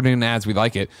 again, if we're doing ads, we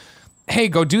like it. Hey,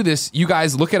 go do this. You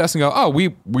guys look at us and go, oh,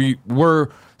 we're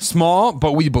small,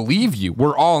 but we believe you.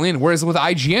 We're all in. Whereas with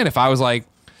IGN, if I was like,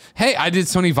 hey, I did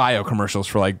Sony Vaio commercials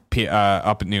for like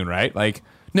up at noon, right? Like,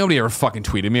 nobody ever fucking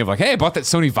tweeted me of like, hey, I bought that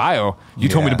Sony Vaio you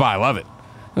told me to buy. I love it.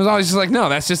 It was always just like, no,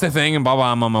 that's just a thing, and blah, blah,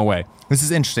 I'm on my way. This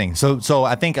is interesting. So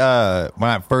I think when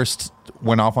I first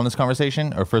went off on this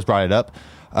conversation or first brought it up,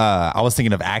 I was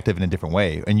thinking of active in a different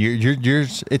way. And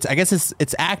I guess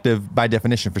it's active by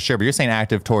definition for sure, but you're saying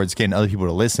active towards getting other people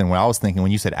to listen. When I was thinking,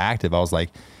 when you said active, I was like,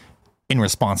 in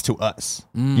response to us.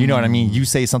 You know what I mean? You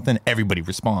say something, everybody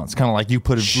responds. Kind of like you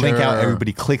put a link out,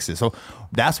 everybody clicks it. So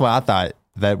that's why I thought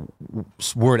that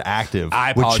word active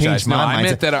would change my mindset. I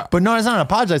meant that, but no, it's not an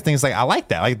apologize thing. It's like, I like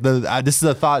that. Like this is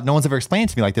a thought no one's ever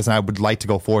explained to me like this, and I would like to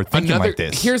go forward thinking like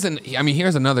this. Here's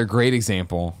another great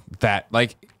example that,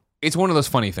 like, it's one of those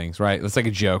funny things, right? It's like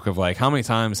a joke of like, how many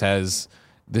times has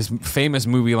this famous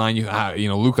movie line,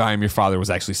 Luke, I am your father, was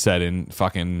actually said in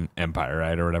fucking Empire,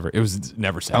 right? Or whatever. It was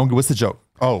never said. What's the joke?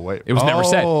 Oh, wait. It was never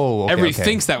said. Okay, Everybody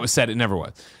thinks that was said. It never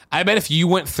was. I bet if you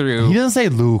went through... He doesn't say,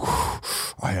 Luke,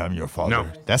 I am your father. No.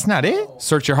 That's not it?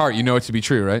 Search your heart. You know it to be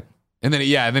true, right? And then,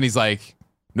 and then he's like,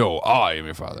 no, I am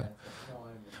your father.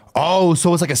 Oh,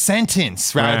 so it's like a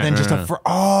sentence rather than just a...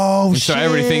 shit. So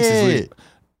everybody thinks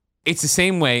it's the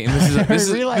same way, and this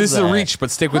is a reach, but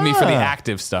stick with me for the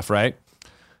active stuff, right?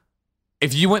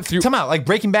 If you went through... Come out, like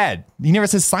Breaking Bad. He never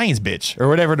says science, bitch, or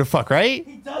whatever the fuck, right?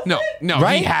 No,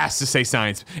 right? He has to say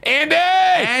science. Andy!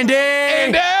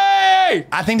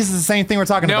 I think this is the same thing we're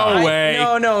talking about. No way.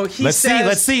 No. Let's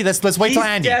see. Let's wait till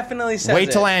Andy. Definitely says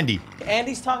Wait till it. Andy.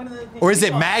 Andy's talking to the... Or is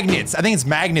it magnets? I think it's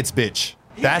magnets, bitch.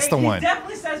 That's the one. He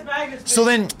definitely says magnets. So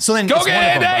then Go it's get one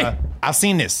of Andy! them, I've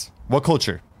seen this. What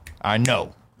culture? I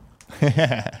know.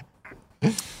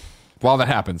 While that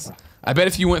happens, I bet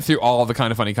if you went through all of the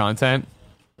Kind of Funny content,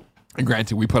 and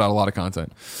granted, we put out a lot of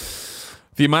content,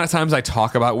 the amount of times I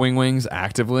talk about Wing Wings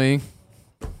actively,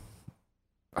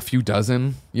 a few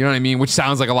dozen, you know what I mean? Which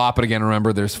sounds like a lot, but again,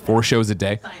 remember, there's 4 shows a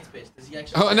day. Science bitch. Does he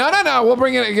actually? Oh, no, we'll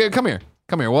bring it. Come here.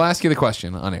 We'll ask you the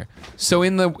question on air. So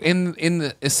in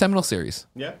the seminal series,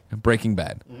 Breaking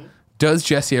Bad, does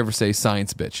Jesse ever say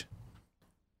science bitch?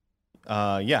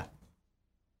 Yeah.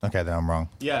 Okay, then I'm wrong.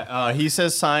 Yeah, he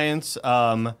says science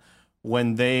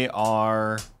when they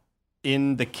are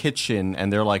in the kitchen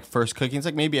and they're like first cooking. It's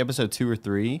like maybe episode 2 or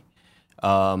 3.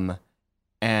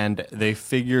 And they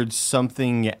figured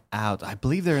something out. I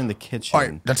believe they're in the kitchen. All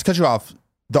right, let's cut you off.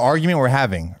 The argument we're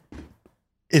having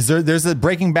is there's a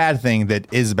Breaking Bad thing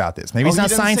that is about this. Maybe it's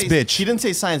not science bitch. He didn't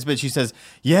say science bitch. He says,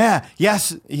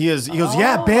 yes. He goes,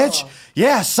 yeah, bitch.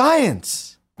 Yeah, science.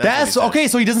 That's okay,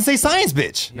 so he doesn't say science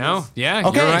bitch. No? Yeah.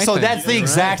 Okay, you're right so then. that's the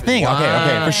exact thing.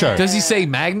 Okay, for sure. Does he say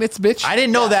magnets bitch? I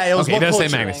didn't know that. It was Okay, what he does say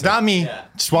culture. magnets. Not me.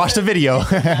 Just watch the video.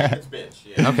 Magnets bitch.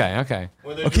 Yeah. Okay. Okay,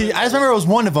 I just remember it was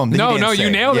one of them. No, you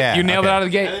nailed it. You nailed it out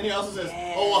of the And gate. then he also says,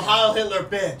 oh, Heil Hitler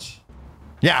bitch.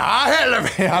 Yeah, I remember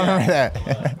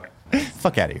that.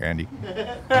 Fuck out of here, Andy.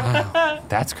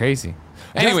 That's crazy.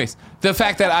 Anyways, the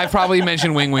fact that I've probably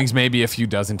mentioned Wing Wings maybe a few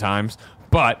dozen times,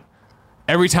 but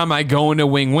every time I go into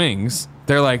Wing Wings,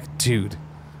 they're like, dude,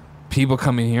 people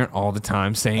come in here all the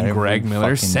time saying Every Greg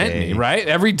Miller fucking sent day. me, right?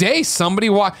 Every day somebody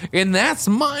and that's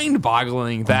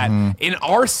mind-boggling that in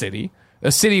our city,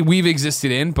 a city we've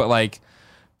existed in, but like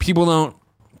people don't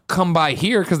come by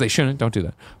here because they shouldn't. Don't do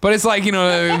that. But it's like,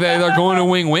 they're going to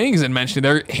Wing Wings and mentioning,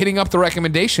 they're hitting up the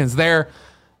recommendations.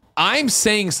 I'm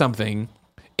saying something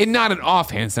in not an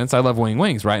offhand sense. I love Wing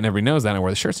Wings, right? And everybody knows that. I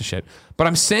wear the shirts and shit. But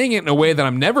I'm saying it in a way that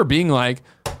I'm never being like,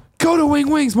 go to Wing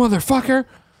Wings, motherfucker.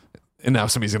 And now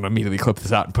somebody's going to immediately clip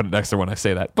this out and put it next to when I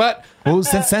say that. But Well,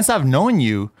 since I've known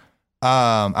you,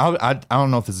 I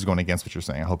don't know if this is going against what you're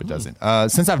saying. I hope it doesn't.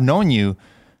 Since I've known you,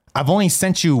 I've only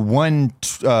sent you one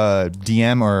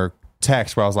DM or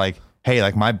text where I was like, hey,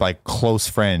 like my close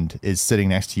friend is sitting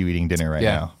next to you eating dinner right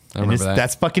Yeah, now. I remember that.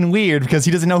 That's fucking weird because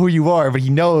he doesn't know who you are, but he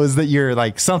knows that you're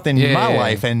like something in my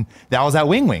life. And that was at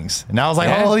Wing Wings. And I was like,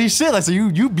 holy shit. Like, so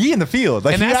you be in the field.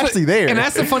 Like, you're actually there. And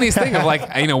that's the funniest thing of like,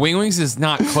 Wing Wings is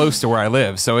not close to where I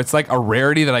live. So it's like a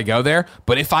rarity that I go there.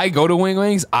 But if I go to Wing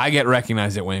Wings, I get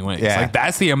recognized at Wing Wings. Yeah. Like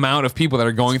that's the amount of people that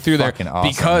are going through there fucking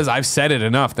awesome. because I've said it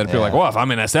enough that people are like, well, if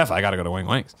I'm in SF, I got to go to Wing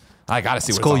Wings. I got to see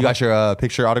It's what's cool. all You about. got your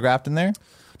picture autographed in there?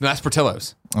 No, that's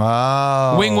Portillo's.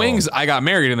 Oh. Wing Wings, I got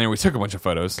married in there. We took a bunch of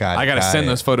photos. I got to send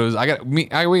those photos. We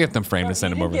get them framed and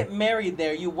send them You over. didn't get married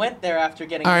there. You went there after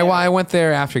getting All right, married. well, I went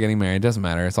there after getting married. It doesn't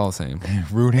matter. It's all the same.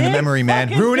 Ruining the memory, man.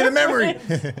 fucking Ruining the memory.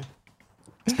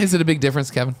 Is it a big difference,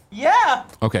 Kevin? Yeah.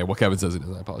 Okay, well, Kevin says it is.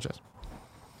 I apologize.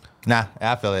 Nah,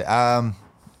 I feel it. I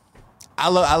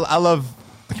love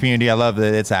the community. I love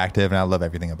that it's active, and I love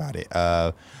everything about it.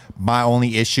 My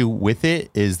only issue with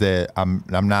it is that I'm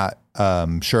not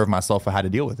sure of myself for how to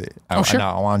deal with it. I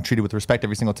want to treat it with respect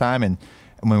every single time. And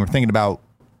when we're thinking about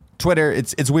Twitter,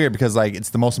 it's weird because like it's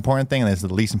the most important thing and it's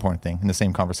the least important thing in the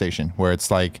same conversation. Where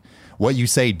it's like what you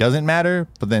say doesn't matter,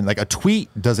 but then like a tweet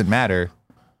doesn't matter,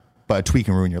 but a tweet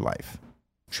can ruin your life.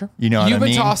 Sure. You know what I You've been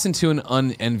mean? tossed into an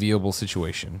unenviable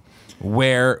situation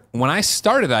where when I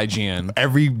started IGN,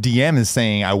 Every DM is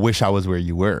saying, "I wish I was where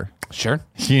you were." sure.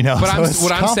 You know, But so it's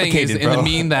what I'm saying is, complicated, in the bro.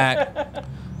 mean that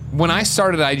when I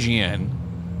started IGN,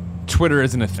 Twitter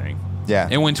isn't a thing. Yeah.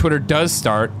 And when Twitter does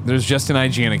start, there's just an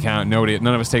IGN account. None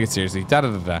of us take it seriously. Da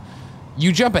da da da.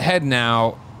 You jump ahead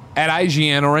now at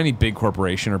IGN or any big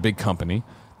corporation or big company.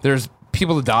 There's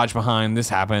people to dodge behind. This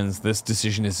happens. This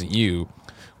decision isn't you.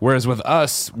 Whereas with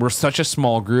us, we're such a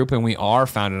small group and we are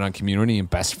founded on community and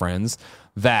best friends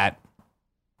that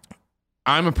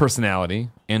I'm a personality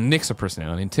and Nick's a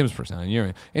personality and Tim's a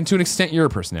personality and to an extent you're a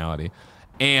personality.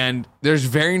 And there's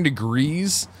varying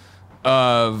degrees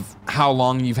of how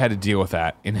long you've had to deal with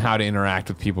that and how to interact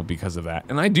with people because of that.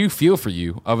 And I do feel for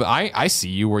you. I see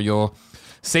you where you'll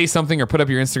say something or put up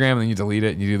your Instagram and then you delete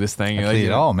it and you do this thing. I delete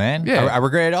it all, man. Yeah. I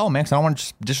regret it all, man, because I don't want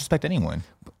to disrespect anyone.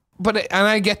 But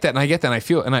I get that, and I get that, and I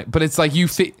feel, but it's like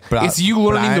it's you But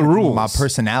learning the rules. My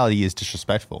personality is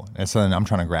disrespectful. That's something I'm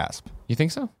trying to grasp. You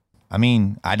think so? I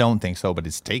mean, I don't think so, but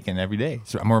it's taken every day.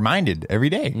 So I'm reminded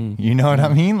every day. You know what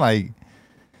I mean? Like,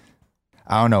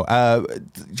 I don't know.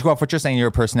 To go off what you're saying, you're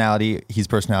a personality. He's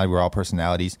personality. We're all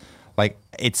personalities. Like,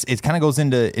 it kind of goes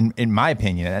into, in my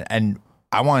opinion, and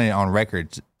I want it on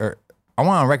record,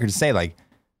 to say, like,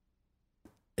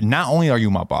 not only are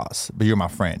you my boss, but you're my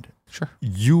friend. Sure.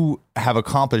 You have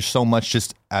accomplished so much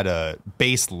just at a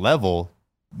base level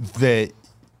that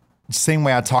same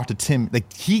way I talk to Tim,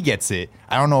 like he gets it.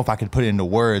 I don't know if I could put it into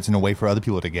words in a way for other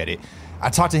people to get it. I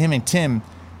talk to him and Tim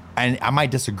and I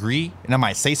might disagree and I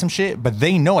might say some shit, but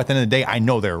they know at the end of the day, I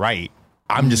know they're right.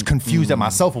 I'm just confused at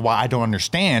myself of why I don't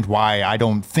understand, why I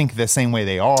don't think the same way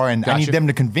they are. And I need Gotcha. them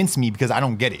to convince me because I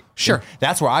don't get it. Sure.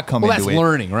 That's where I come Well, into that's it.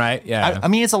 learning, right? Yeah. I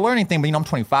mean, it's a learning thing, but I'm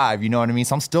 25. You know what I mean?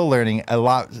 So I'm still learning a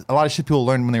lot of shit people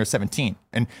learned when they were 17,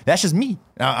 and that's just me.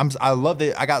 I love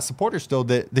that I got supporters still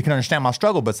that can understand my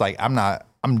struggle, but it's like I'm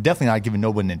definitely not giving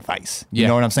no one advice. You Yeah.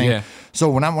 know what I'm saying? Yeah. So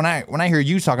when I hear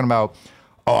you talking about,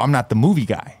 oh, I'm not the movie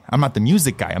guy, I'm not the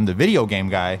music guy, I'm the video game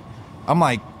guy, I'm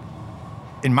like,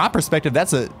 in my perspective,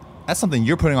 that's something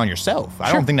you're putting on yourself.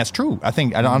 I don't think that's true. I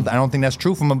don't think that's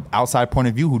true from an outside point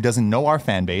of view who doesn't know our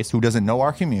fan base, who doesn't know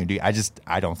our community.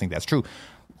 I don't think that's true.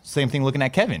 Same thing looking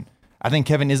at Kevin. I think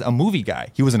Kevin is a movie guy.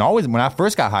 He wasn't always, when I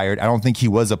first got hired, I don't think he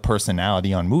was a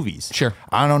personality on movies. Sure.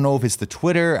 I don't know if it's the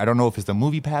Twitter. I don't know if it's the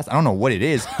movie pass. I don't know what it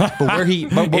is. But where he,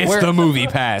 it's the movie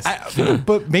pass.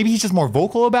 but maybe he's just more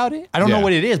vocal about it. I don't know Yeah.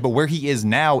 what it is, but where he is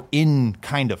now in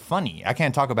Kind of Funny. I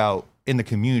can't talk about in the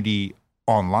community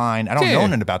online. I don't know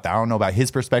nothing about that. I don't know about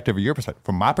his perspective or your perspective.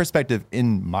 From my perspective,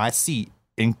 in my seat,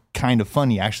 in Kind of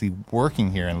Funny, actually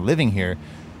working here and living here,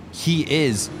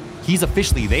 he's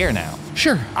officially there now.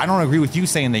 Sure. I don't agree with you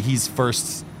saying that he's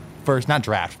first first, not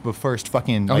draft, but first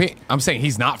fucking. Okay, Like, I'm saying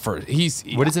he's not first.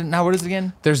 what is it now? What is it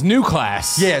again? There's new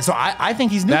class. Yeah, so I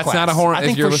think he's new That's class. not a horn- I if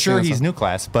think you're for sure listening to he's something. new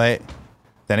class, but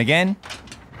then again,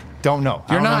 don't know.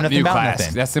 I You're don't know not nothing new about class.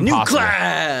 nothing. That's New impossible.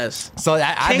 class. So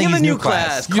I King think of the he's new new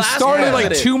class. class. You Class started like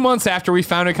president. 2 months after we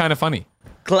found it kind of funny.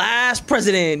 Class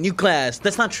president, new class.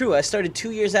 That's not true. I started 2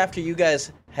 years after you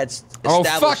guys had Oh,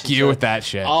 established fuck each you other. with that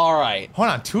shit. All right. Hold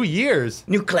on, 2 years.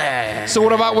 New class. So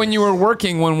what about when you were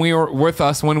working when we were with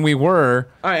us when we were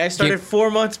All right, I started Give- 4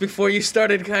 months before you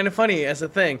started Kind of Funny as a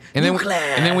thing. and new then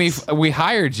class. and then we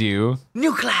hired you,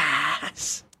 New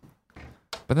class.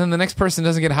 but then the next person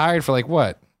doesn't get hired for like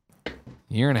what?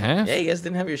 Year and a half? Yeah, you guys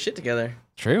didn't have your shit together.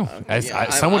 True. Yeah,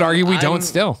 Some would argue we don't I'm-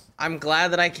 still. I'm glad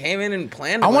that I came in and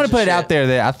planned. I want to put it out there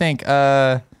that I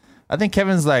think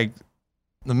Kevin's like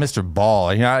the Mr.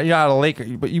 Ball. You're not a Laker,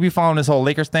 but you be following this whole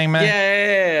Lakers thing, man.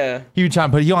 Yeah. He be trying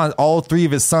to put you on all 3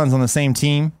 of his sons on the same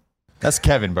team. That's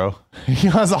Kevin, bro. He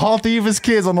has all 3 of his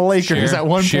kids on the Lakers Sure, at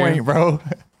one sure. point, bro.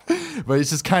 But it's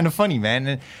just kind of funny,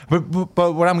 man.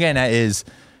 But what I'm getting at is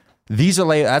that's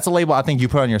a label I think you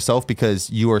put on yourself because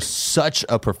you are such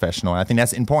a professional. And I think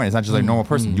that's important. It's not just like a normal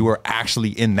person. You are actually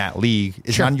in that league.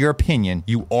 It's not your opinion.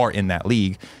 You are in that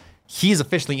league. He's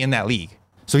officially in that league.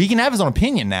 So he can have his own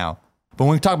opinion now. But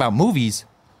when we talk about movies,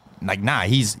 like, nah,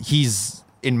 he's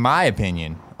in my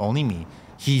opinion, only me,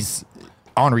 he's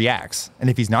on Reacts. And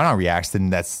if he's not on Reacts, then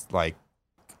that's like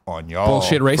on y'all.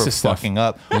 Bullshit racist for stuff. fucking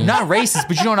up. Not racist,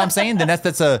 but you know what I'm saying? Then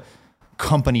that's a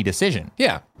company decision.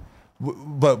 Yeah.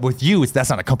 But with you, that's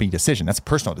not a company decision. That's a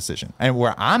personal decision. And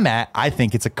where I'm at, I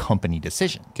think it's a company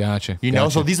decision. Gotcha. You know,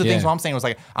 Gotcha. so these are things Yeah. what I'm saying was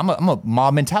like, I'm a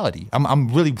mob mentality. I'm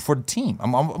really for the team.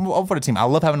 I'm for the team. I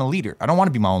love having a leader. I don't want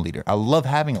to be my own leader. I love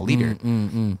having a leader.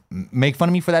 Make fun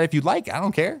of me for that if you'd like. I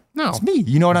don't care. No. It's me.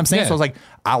 You know what I'm saying? Yeah. So it's like,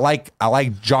 I like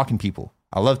jocking people.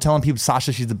 I love telling people,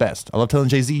 Sasha, she's the best. I love telling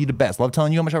Jay-Z, you're the best. I love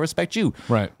telling you how much I respect you.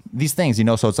 Right. These things, you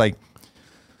know, so it's like,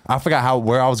 I forgot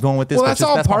where I was going with this. Well, but that's just-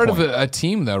 all my part of point. a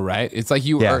team, though, right? It's like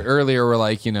you Yeah. earlier were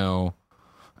like,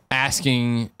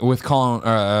 asking with Colin,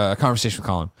 a conversation with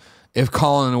Colin, if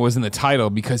Colin was in the title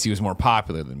because he was more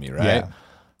popular than me, right? Yeah.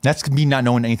 That's me not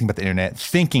knowing anything about the internet,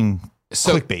 thinking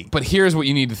clickbait. But here's what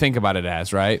you need to think about it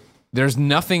as, right? There's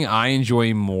nothing I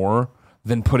enjoy more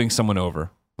than putting someone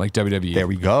over, like WWE. There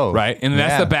we go. Right? And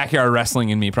that's Yeah. the backyard wrestling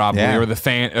in me, probably, Yeah. or the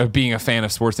fan of being a fan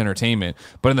of sports entertainment.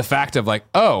 But in the fact of like,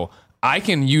 oh, I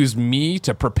can use me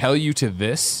to propel you to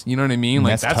this. You know what I mean?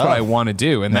 Like That's that's what I tough. want to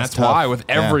do, and That's that's why tough. with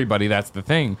Yeah. everybody, that's the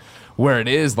thing. Where it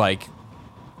is like,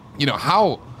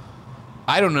 how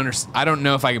I don't understand. I don't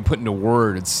know if I can put into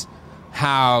words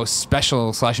how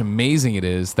special / amazing it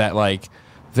is that like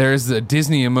there's the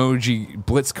Disney emoji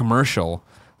Blitz commercial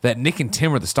that Nick and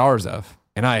Tim are the stars of,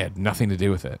 and I had nothing to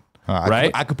do with it. Right?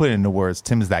 I could put it into words.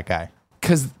 Tim's that guy.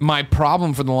 Because my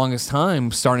problem for the longest time,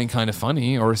 starting Kind of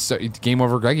Funny or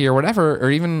GameOverGreggy or whatever,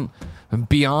 or even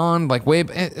beyond, like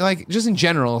like just in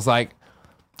general, is like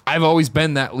I've always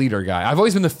been that leader guy. I've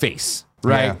always been the face,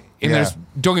 right? Yeah, And yeah.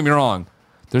 don't get me wrong,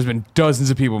 there's been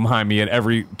dozens of people behind me at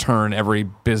every turn, every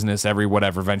business, every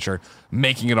whatever venture,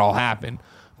 making it all happen.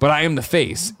 But I am the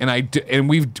face, and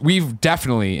we've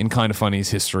definitely in Kind of Funny's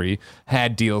history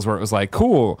had deals where it was like,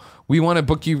 cool, we want to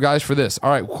book you guys for this. All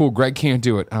right, cool. Greg can't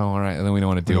do it. Oh, all right, and then we don't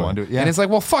want to do don't it. wanna do it, yeah. And it's like,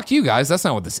 well, fuck you guys. That's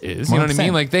not what this is. You know what I 100%.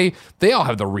 mean? Like they all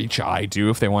have the reach I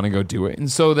do if they want to go do it.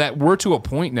 And so that we're to a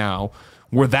point now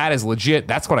where that is legit.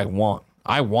 That's what I want.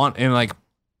 And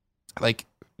like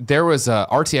there was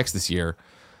RTX this year.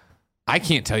 I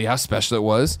can't tell you how special it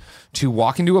was to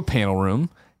walk into a panel room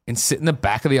and sit in the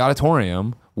back of the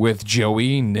auditorium with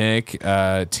Joey, Nick,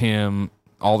 Tim,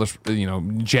 all this,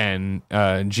 Jen,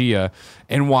 Gia,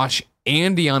 and watch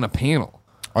Andy on a panel.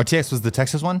 RTX was the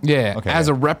Texas one? Yeah, Okay. as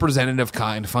a representative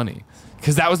Kind of Funny.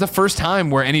 Because that was the first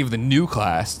time where any of the new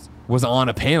class was on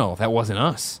a panel that wasn't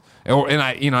us.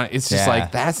 It's just Yeah.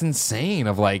 like, that's insane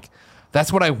of like,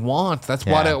 that's what I want. That's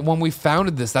Yeah. when we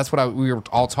founded this, that's what we were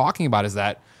all talking about is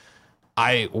that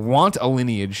I want a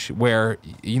lineage where,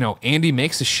 Andy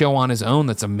makes a show on his own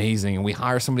that's amazing, and we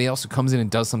hire somebody else who comes in and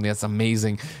does something that's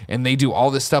amazing, and they do all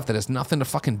this stuff that has nothing to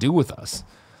fucking do with us.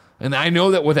 And I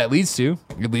know that what that leads to,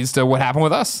 it leads to what happened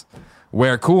with us,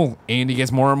 where, cool, Andy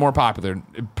gets more and more popular.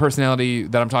 Personality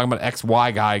that I'm talking about,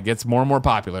 XY guy, gets more and more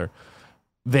popular.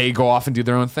 They go off and do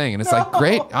their own thing. And it's like,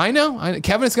 great, I know.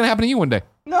 Kevin, it's going to happen to you one day.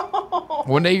 No.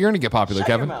 One day you're going to get popular, Shut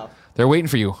your Kevin. mouth. They're waiting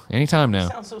for you anytime now.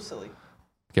 Sounds so silly.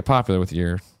 Get popular with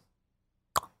your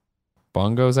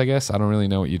bongos, I guess. I don't really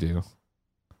know what you do.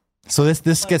 So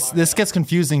this gets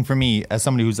confusing for me as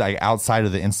somebody who's like outside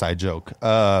of the inside joke.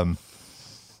 But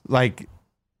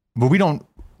we don't.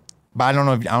 but I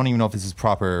don't even know if this is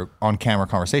proper on camera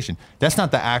conversation. That's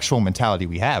not the actual mentality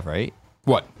we have, right?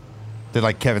 What? That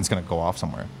like Kevin's gonna go off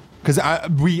somewhere. Because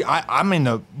I'm in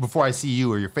the, before I see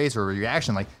you or your face or your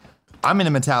reaction, like I'm in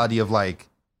the mentality of like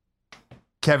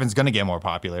Kevin's gonna get more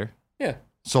popular. Yeah.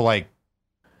 So like,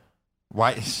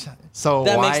 why? So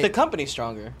That why, makes the company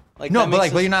stronger. Like no, that but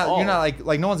makes you're us not all-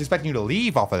 like no one's expecting you to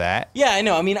leave off of that. Yeah, I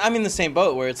know. I mean, I'm in the same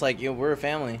boat where it's like, we're a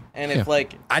family, and if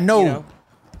like I know, you know,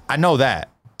 I know that.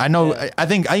 I know. Yeah.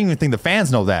 I even think the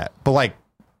fans know that. But like,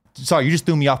 sorry, you just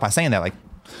threw me off by saying that. Like,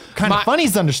 kind of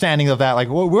funny's understanding of that. Like,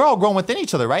 we're all growing within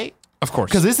each other, right? Of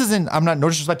course. Because this isn't. I'm not no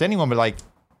disrespect to anyone, but like,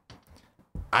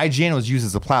 IGN was used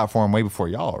as a platform way before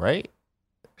y'all, right?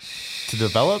 To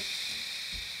develop.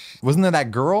 Wasn't there that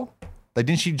girl? Like,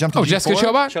 didn't she jump to Oh, G4? Jessica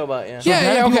Chobot? Chobot, yeah.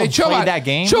 Yeah, people okay. have played Chobot. that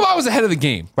game? Chobot was ahead of the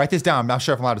game. Write this down. I'm not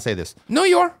sure if I'm allowed to say this. No,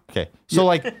 you are. Okay. So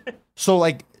like,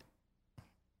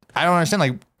 I don't understand.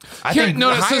 Like, I Here, think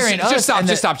no, hiring us just stop, and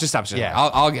just the- stop. Yeah.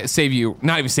 I'll save you.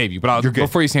 Not even save you, but You're good.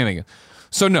 before you say anything.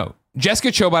 So no, Jessica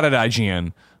Chobot at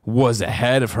IGN was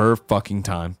ahead of her fucking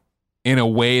time in a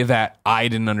way that I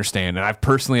didn't understand, and I've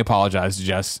personally apologized to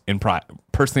Jess in private.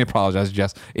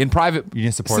 In private. You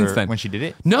didn't support since her then. when she did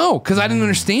it? No, because I didn't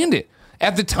understand it.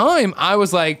 At the time, I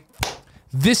was like,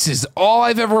 this is all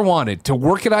I've ever wanted, to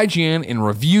work at IGN and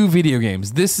review video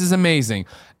games. This is amazing.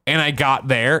 And I got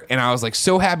there, and I was like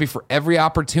so happy for every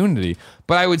opportunity.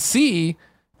 But I would see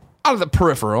out of the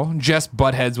peripheral, just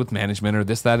butt heads with management or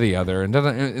this, that, or the other. And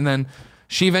then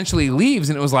she eventually leaves,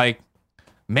 and it was like,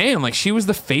 man, like she was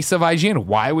the face of IGN.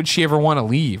 Why would she ever want to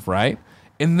leave, right?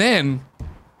 And then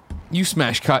you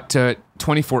smash cut to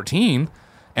 2014,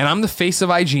 and I'm the face of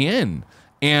IGN.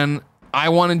 And I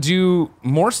want to do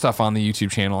more stuff on the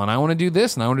YouTube channel, and I want to do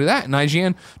this, and I want to do that. And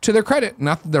IGN, to their credit,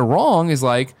 not that they're wrong, is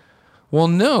like, well,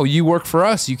 no, you work for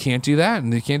us, you can't do that,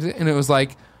 and you can't do that. And it was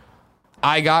like,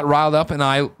 I got riled up,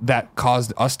 and that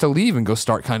caused us to leave and go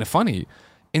start Kind of Funny.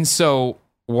 And so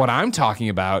what I'm talking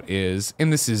about is,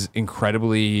 and this is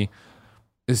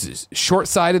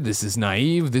short-sighted, this is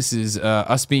naive, this is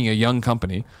us being a young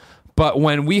company. But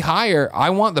when we hire,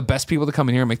 I want the best people to come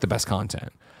in here and make the best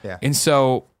content. Yeah. And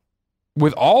so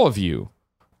with all of you,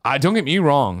 don't get me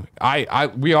wrong,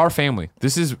 we are family.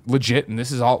 This is legit, and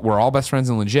we're all best friends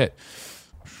and legit.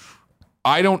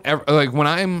 I don't ever like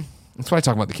that's why I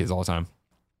talk about the kids all the time.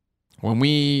 When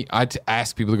I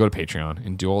ask people to go to Patreon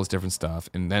and do all this different stuff,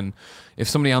 and then if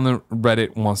somebody on the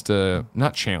Reddit wants to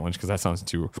not challenge, because that sounds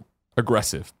too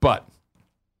aggressive, but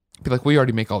be like, we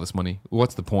already make all this money.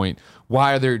 What's the point?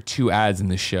 Why are there 2 ads in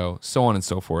this show? So on and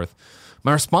so forth.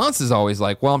 My response is always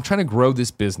like, well, I'm trying to grow this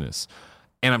business,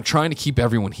 and I'm trying to keep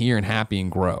everyone here and happy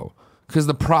and grow. Because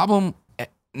the problem,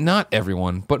 not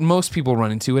everyone, but most people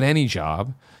run into at any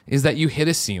job, is that you hit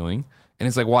a ceiling, and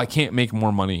it's like, well, I can't make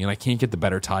more money, and I can't get the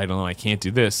better title, and I can't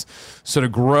do this. So to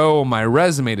grow my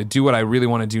resume, to do what I really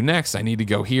want to do next, I need to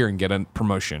go here and get a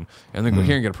promotion, and then go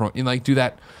here and get a promotion, and like do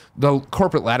that, the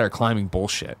corporate ladder climbing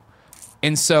bullshit.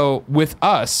 And so with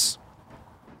us,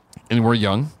 and we're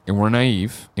young, and we're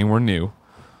naive, and we're new,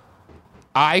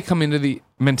 I come into the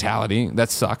mentality that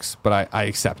sucks, but I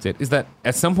accept it, is that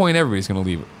at some point everybody's going to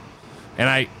leave it. And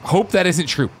I hope that isn't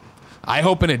true. I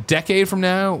hope in a decade from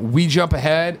now, we jump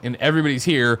ahead and everybody's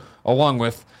here along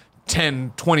with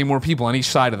 10, 20 more people on each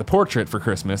side of the portrait for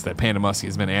Christmas that Panda Muskie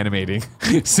has been animating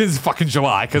since fucking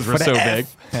July because we're so big.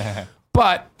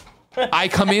 But I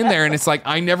come in there and it's like,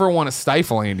 I never want to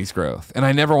stifle Andy's growth, and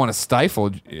I never want to stifle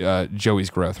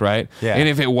Joey's growth, right? Yeah. And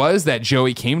if it was that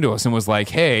Joey came to us and was like,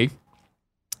 hey,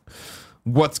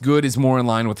 what's good is more in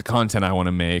line with the content I want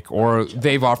to make, or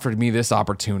they've offered me this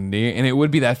opportunity, and it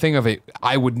would be that thing of it,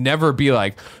 I would never be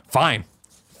like, fine,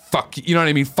 fuck, you know what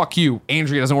I mean? Fuck you.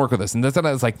 Andrea doesn't work with us. And that's what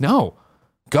I was like, no,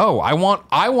 go. I want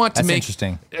to That's make,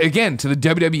 interesting. again, to the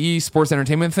WWE sports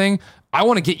entertainment thing, I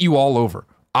want to get you all over.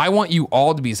 I want you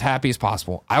all to be as happy as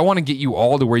possible. I want to get you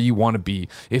all to where you want to be.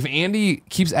 If Andy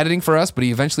keeps editing for us, but he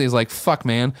eventually is like, fuck,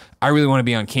 man, I really want to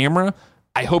be on camera,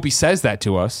 I hope he says that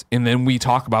to us, and then we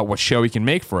talk about what show he can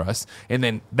make for us, and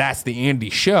then that's the Andy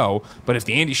show. But if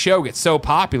the Andy show gets so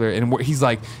popular, and he's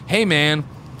like, hey, man,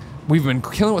 we've been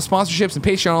killing with sponsorships and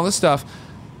Patreon, all this stuff,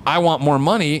 I want more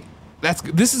money,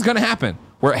 this is going to happen.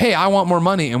 Where, hey, I want more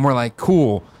money, and we're like,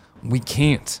 cool, we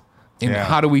can't. And Yeah.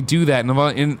 how do we do that?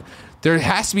 And there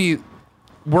has to be,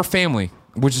 we're family,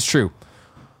 which is true.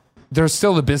 There's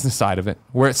still the business side of it,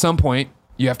 where at some point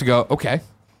you have to go, okay,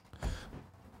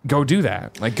 go do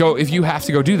that. Like, go, if you have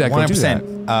to go do that, go do that.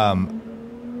 100%.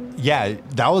 Yeah,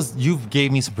 you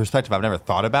gave me some perspective I've never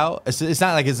thought about. It's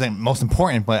not like it's the most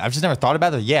important, but I've just never thought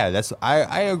about it. Yeah,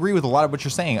 I agree with a lot of what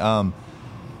you're saying.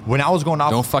 when I was going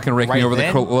off, Don't fucking rake me right over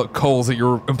then, the coals at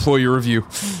your employee review.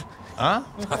 Huh?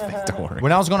 Don't worry.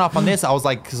 When I was going off on this, I was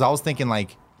like, because I was thinking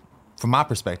like, from my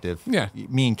perspective, Yeah.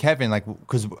 me and Kevin, like,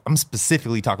 because I'm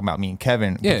specifically talking about me and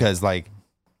Kevin, Yeah. because like,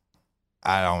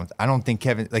 I don't think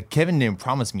Kevin didn't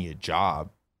promise me a job.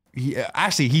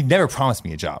 He never promised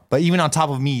me a job. But even on top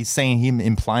of me saying him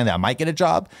implying that I might get a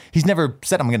job, he's never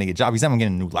said I'm going to get a job. He said I'm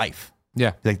getting a new life.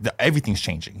 Yeah. Like everything's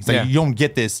changing. He's like, Yeah. you don't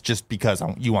get this just because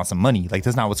you want some money. Like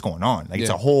that's not what's going on. Like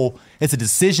Yeah. it's a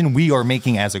decision we are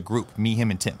making as a group, me,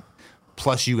 him, and Tim,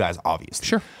 plus you guys, obviously.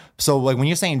 Sure. So like when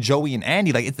you're saying Joey and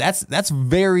Andy, like that's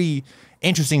very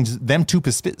interesting. Them two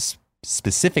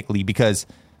specifically, because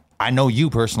I know you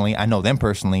personally, I know them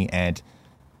personally, and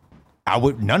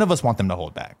none of us want them to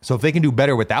hold back. So if they can do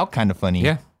better without Kind of Funny,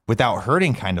 Yeah. without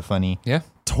hurting Kind of Funny, Yeah.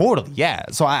 totally, yeah.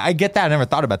 So I get that. I never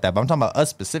thought about that, but I'm talking about us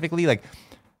specifically. Like,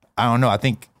 I don't know. I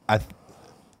think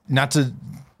not to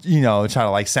try to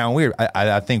like sound weird.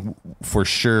 I think for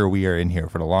sure we are in here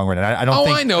for the long run. And I don't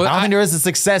think I know. I don't think there is a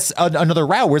success another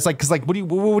route where it's like, because like what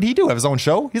would he do? Have his own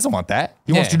show? He doesn't want that.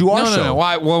 He wants to do our show. No.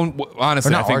 Why? Well,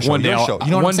 honestly, Or I not think our show, one day, your show.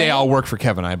 You know what I'm one day saying? I'll work for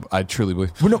Kevin. I truly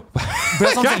believe. Well, no, but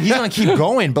that's what I'm saying. He's gonna keep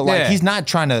going, but like Yeah. he's not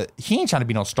trying to. He ain't trying to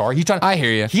be no star. He's trying. I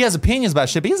hear you. He has opinions about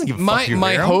shit, but he doesn't give a fuck. My if you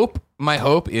my hear him.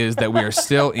 hope is that we are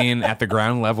still in at the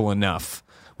ground level enough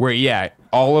where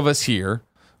all of us here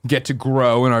get to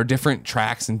grow in our different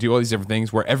tracks and do all these different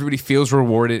things where everybody feels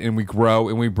rewarded and we grow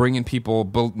and we bring in people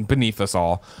beneath us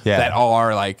all that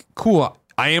are like, cool,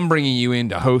 I am bringing you in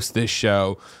to host this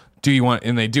show. Do you want,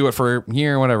 and they do it for a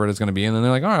year, whatever it is going to be. And then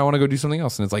they're like, all right, I want to go do something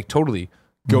else. And it's like, totally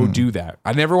go do that.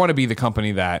 I never want to be the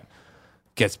company that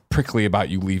gets prickly about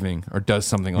you leaving or does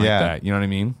something like that. You know what I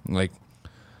mean? Like,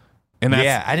 and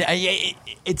that's,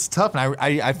 it's tough. And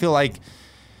I feel like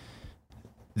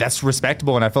that's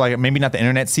respectable, and I feel like maybe not the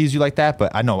internet sees you like that,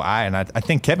 but I know I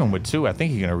think Kevin would too. I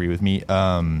think he can agree with me.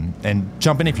 And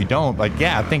jump in if you don't. Like,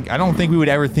 yeah, I don't think we would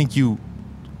ever think you.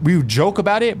 We would joke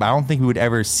about it, but I don't think we would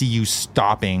ever see you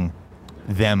stopping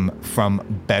them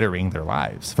from bettering their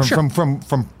lives, from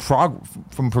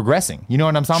progressing. You know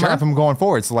what I'm talking about? From going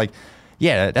forward. So like,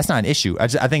 yeah, that's not an issue. I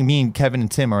think me and Kevin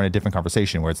and Tim are in a different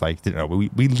conversation where it's like, we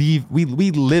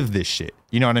live this shit.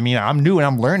 You know what I mean? I'm new and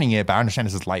I'm learning it, but I understand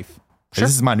this is life. Sure.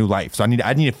 This is my new life, so I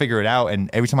need to figure it out. And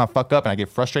every time I fuck up and I get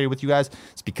frustrated with you guys,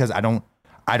 it's because I don't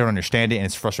understand it, and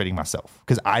it's frustrating myself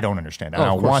because I don't understand it. And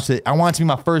I want it to be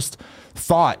my first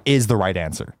thought is the right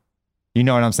answer. You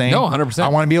know what I'm saying? No, 100%. I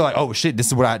want to be like, oh shit,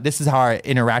 this is how I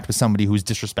interact with somebody who's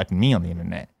disrespecting me on the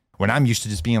internet. When I'm used to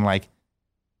just being like,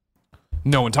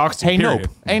 no one talks to you.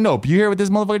 Hey, nope. You hear what this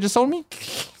motherfucker just told me?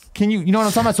 Can you know what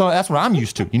I'm talking about? So that's what I'm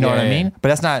used to. You know what I mean? But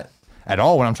that's not at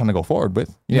all what I'm trying to go forward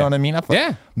with. You know what I mean?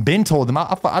 Ben told them.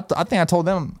 I think I told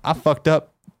them I fucked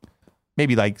up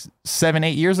maybe like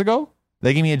 7-8 years ago.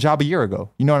 They gave me a job a year ago.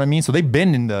 You know what I mean? So they've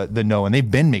been in the know and they've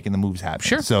been making the moves happen.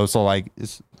 Sure. So like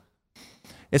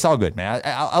it's all good, man.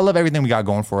 I love everything we got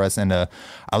going for us, and I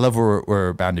love where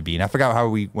we're bound to be. And I forgot how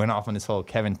we went off on this whole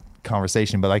Kevin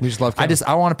conversation, but like we just love Kevin.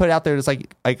 I want to put it out there. It's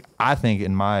like I think,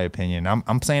 in my opinion,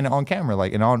 I'm saying it on camera,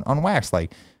 like, and on wax,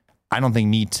 like, I don't think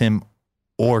me, Tim,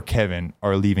 or Kevin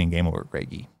are leaving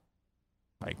GameOverGreggy.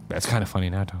 Like, that's kind of funny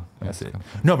now, Tom. That's it.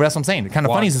 No, but that's what I'm saying. Kind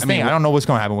of funny is this thing. I don't know what's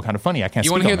going to happen with Kind of Funny. I can't.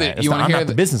 You want to hear that? I'm not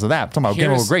the business of that. I'm talking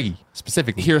about GameOverGreggy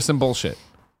specifically. Here's some bullshit,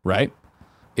 right?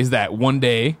 Is that one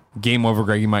day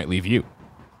GameOverGreggy might leave you,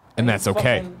 and that's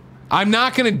okay. I'm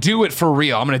not gonna do it for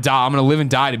real. I'm gonna die. I'm gonna live and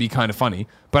die to be Kind of Funny.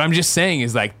 But I'm just saying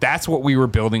is like that's what we were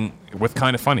building with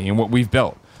Kind of Funny and what we've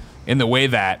built in the way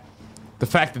that. The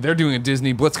fact that they're doing a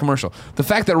Disney Blitz commercial. The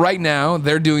fact that right now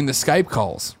they're doing the Skype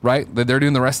calls, right? That they're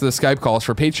doing the rest of the Skype calls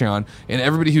for Patreon. And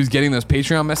everybody who's getting those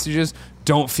Patreon messages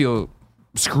don't feel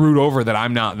screwed over that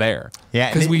I'm not there.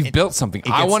 Yeah. Because we've built something.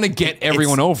 I want to get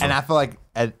everyone over. And I feel like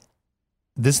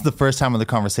this is the first time of the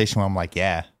conversation where I'm like,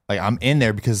 yeah. Like, I'm in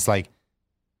there because, like,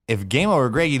 if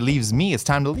GameOverGreggy leaves me, it's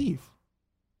time to leave.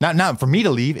 Not for me to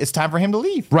leave. It's time for him to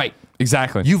leave. Right.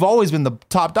 Exactly. You've always been the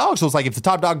top dog. So it's like, if the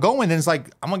top dog going, then it's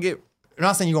like, I'm going to get... I'm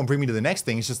not saying you're gonna bring me to the next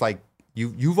thing. It's just like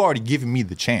you've already given me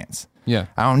the chance. Yeah,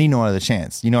 I don't need no other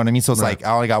chance. You know what I mean? So it's like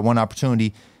I only got one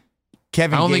opportunity.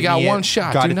 Kevin, I only got one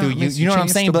shot. Got it through you. You know what I'm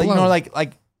saying? But you know,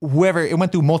 like whoever it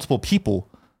went through multiple people,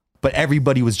 but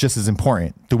everybody was just as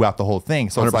important throughout the whole thing.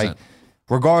 So 100%. It's like,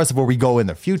 regardless of where we go in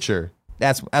the future,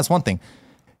 that's one thing.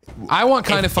 I want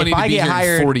Kind of Funny to be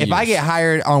here in 40 years. If I get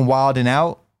hired on Wild and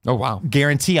Out, oh wow,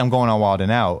 guarantee I'm going on Wild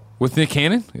and Out. With Nick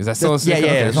Cannon? Is that still a yeah?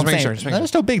 Okay, That's what I'm saying. It's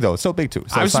still big though. It's still big too.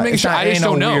 So I was just making sure. I just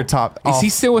don't know. Is he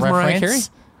still with Mariah Carey?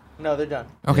 No, they're done.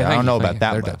 Okay, I don't know about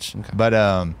that much. Okay. But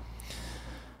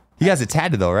He has it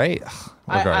tatted though, right?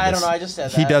 I don't know. I just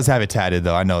said that. He does have it tatted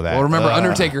though. I know that. Well, remember,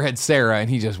 Undertaker had Sarah, and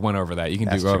he just went over that. You can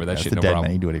That's go true. over that That's shit, the no dead problem.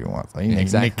 man. He do whatever he wants. Like,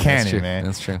 Exactly. Nick Cannon, That's true. man.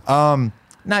 That's true.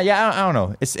 Nah, yeah, I don't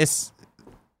know. It's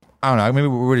I don't know. Maybe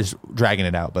we're just dragging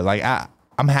it out, but like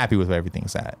I'm happy with where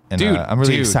everything's at, and Dude, I'm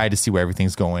really excited to see where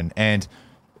everything's going, and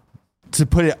to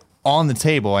put it on the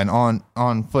table and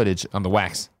on footage On the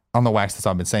wax. on the wax. That's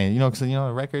all I've been saying. Because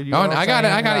a record. You Oh, know what I I'm got it.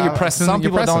 saying? I got it. You're pressing. Some you're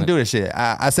people pressing don't it. do this shit.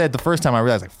 I said the first time I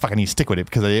realized like fuck, I need to stick with it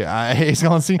because it's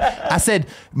gonna see. I said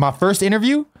my first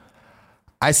interview,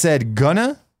 I said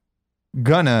gonna,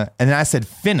 and then I said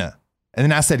finna. And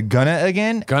then I said gonna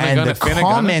again, and the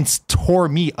comments tore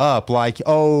me up. Like,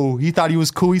 oh, he thought he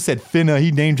was cool. He said finna.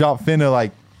 He name dropped finna.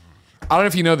 Like, I don't know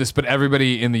if you know this, but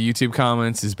everybody in the YouTube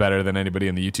comments is better than anybody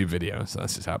in the YouTube video. So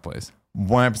that's just how it plays.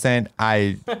 100%.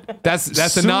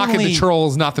 That's a knock at the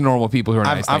trolls, not the normal people who are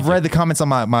nice. I've read the comments on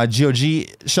my GOG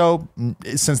show.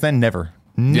 Since then, never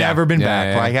been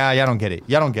back. Like, y'all don't get it.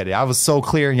 Y'all don't get it. I was so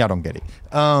clear, and y'all don't get it.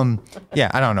 Yeah,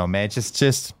 I don't know, man.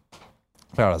 Just.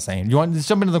 What I was saying. You want to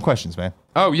jump into the questions, man?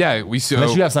 Oh yeah, Unless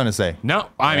you have something to say. No,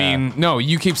 I mean, no.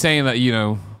 You keep saying that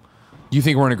you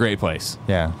think we're in a great place.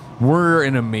 Yeah. We're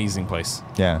in an amazing place.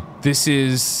 Yeah. This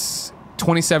is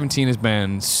 2017 has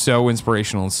been so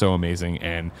inspirational and so amazing,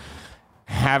 and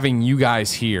having you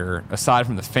guys here, aside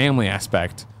from the family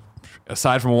aspect,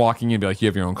 aside from walking in and be like you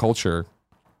have your own culture.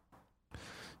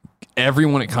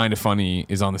 Everyone at Kinda Funny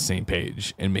is on the same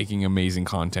page and making amazing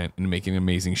content and making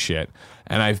amazing shit.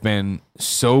 And I've been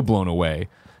so blown away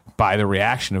by the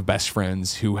reaction of best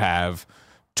friends who have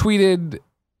tweeted,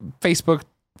 Facebook,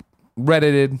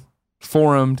 Reddited,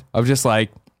 forumed of just like,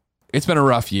 it's been a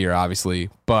rough year, obviously,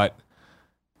 but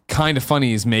Kinda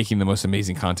Funny is making the most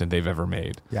amazing content they've ever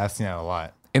made. Yeah, I've seen that a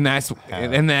lot. And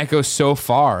that goes so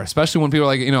far, especially when people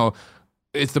are like,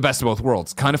 it's the best of both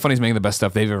worlds. Kinda Funny's making the best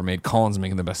stuff they've ever made. Colin's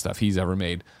making the best stuff he's ever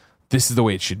made. This is the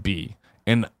way it should be.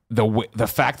 And the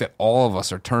fact that all of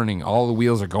us are turning, all the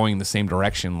wheels are going in the same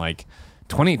direction, like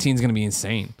 2018 is going to be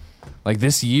insane. Like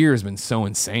this year has been so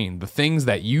insane. The things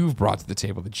that you've brought to the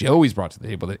table, that Joey's brought to the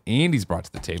table, that Andy's brought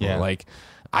to the table, like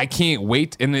I can't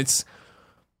wait. And it's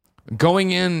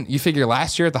going in, you figure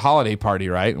last year at the holiday party,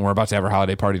 right? And we're about to have our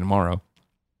holiday party tomorrow.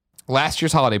 Last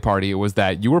year's holiday party, it was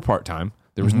that you were part-time.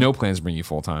 There was no plans to bring you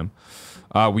full-time.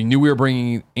 We knew we were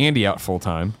bringing Andy out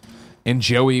full-time. And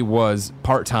Joey was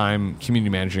part-time community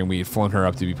manager, and we had flown her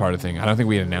up to be part of the thing. I don't think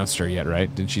we had announced her yet,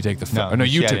 right? Didn't she take the... No,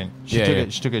 you took... She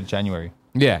took it in January.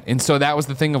 Yeah, and so that was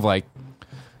the thing of like,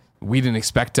 we didn't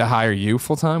expect to hire you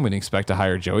full-time. We didn't expect to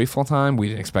hire Joey full-time. We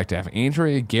didn't expect to have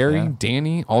Andrea, Gary,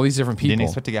 Danny, all these different people. Didn't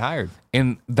expect to get hired.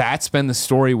 And that's been the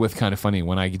story with Kinda Funny.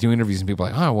 When I do interviews and people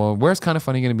are like, oh, well, where's Kinda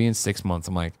Funny going to be in 6 months?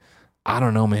 I'm like, I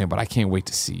don't know, man, but I can't wait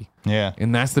to see. Yeah.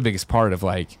 And that's the biggest part of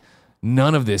like,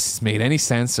 none of this made any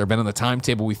sense or been on the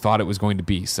timetable we thought it was going to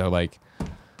be. So like,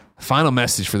 final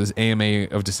message for this AMA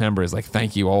of December is like,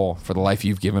 thank you all for the life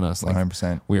you've given us. Like,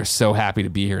 100%. We are so happy to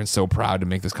be here and so proud to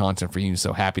make this content for you and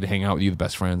so happy to hang out with you, the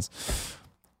best friends.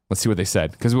 Let's see what they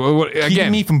said. Because Keeping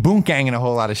again, me from boot ganging a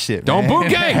whole lot of shit. don't man.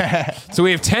 boot gang. So we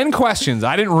have 10 questions.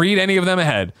 I didn't read any of them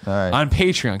ahead on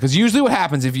Patreon. Because usually what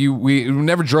happens if we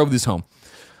never drove this home.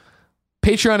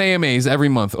 Patreon AMAs every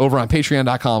month over on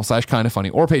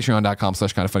patreon.com/kindafunny or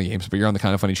patreon.com/kindafunnygames, but you're on the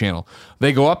Kinda Funny channel.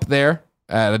 They go up there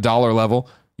at $1 level.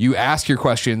 You ask your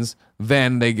questions,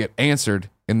 then they get answered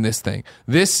in this thing.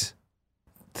 This,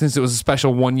 since it was a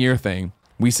special 1 year thing,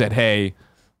 we said, hey,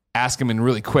 ask them in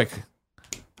really quick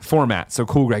format so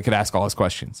Cool Greg could ask all his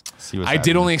questions. I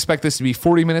did only expect this to be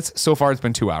 40 minutes. So far, it's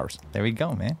been 2 hours. There we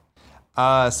go, man.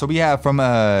 So we have from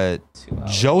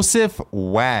Joseph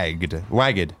Wagged.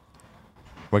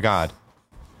 Wagad.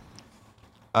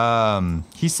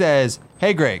 He says,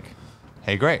 Hey Greg.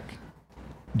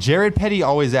 Jared Petty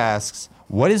always asks,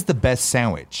 what is the best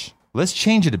sandwich? Let's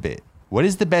change it a bit. What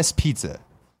is the best pizza?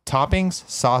 Toppings,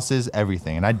 sauces,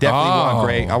 everything. And I definitely want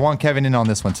Greg. I want Kevin in on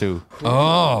this one too.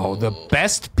 Oh, the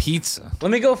best pizza.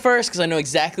 Let me go first because I know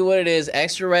exactly what it is.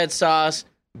 Extra red sauce,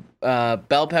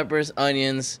 bell peppers,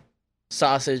 onions,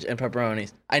 sausage, and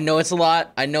pepperonis. I know it's a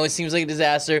lot. I know it seems like a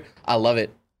disaster. I love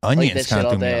it. Onions kind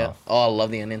of threw me off. Oh, I love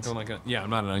the onions. I'm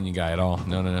not an onion guy at all.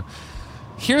 No.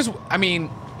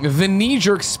 The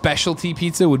knee-jerk specialty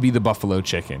pizza would be the buffalo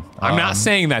chicken. I'm not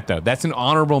saying that, though. That's an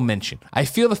honorable mention. I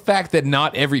feel the fact that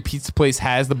not every pizza place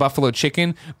has the buffalo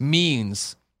chicken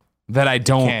means that I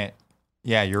don't... I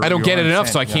don't get it enough,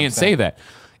 so I can't say that.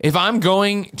 If I'm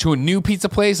going to a new pizza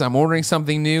place, I'm ordering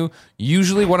something new,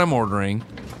 usually what I'm ordering...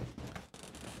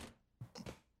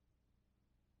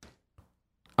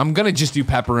 I'm going to just do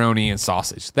pepperoni and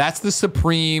sausage. That's the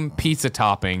supreme pizza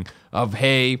topping of,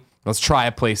 hey, Let's try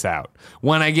a place out.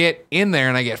 When I get in there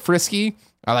and I get frisky,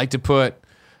 I like to put,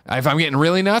 if I'm getting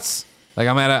really nuts, like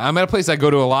I'm at a place I go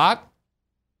to a lot,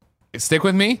 stick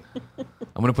with me.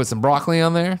 I'm going to put some broccoli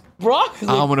on there. Broccoli?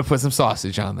 I'm going to put some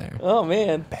sausage on there. Oh,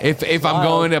 man. If I'm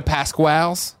going to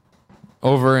Pasquale's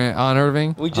over on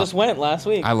Irving. We just went last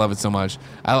week. I love it so much.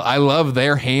 I love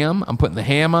their ham. I'm putting the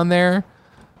ham on there.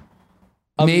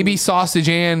 Maybe sausage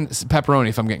and pepperoni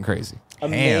if I'm getting crazy.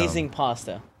 Amazing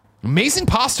pasta. Amazing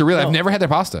pasta, really. I've never had their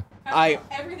pasta. I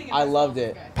loved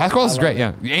it. Pasquale's is great,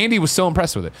 yeah. Andy was so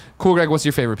impressed with it. Cool, Greg, what's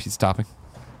your favorite pizza topping?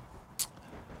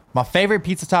 My favorite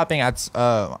pizza topping,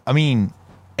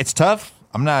 it's tough.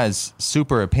 I'm not as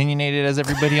super opinionated as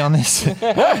everybody on this.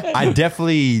 I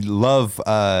definitely love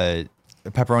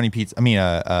pepperoni pizza.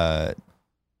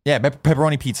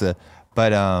 Pepperoni pizza.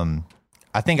 But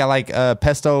I think I like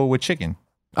pesto with chicken.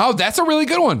 Oh, that's a really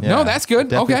good one. Yeah, no, that's good.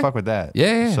 Definitely Okay. fuck with that.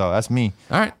 Yeah. So that's me.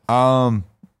 All right.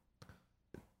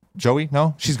 Joey,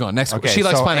 no? She's gone. Next. Okay, She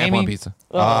likes so pineapple Amy- on pizza.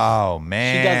 Oh,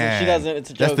 man. She doesn't. It's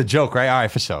a joke. That's the joke, right? All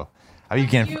right, for sure. I be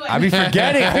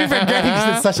forgetting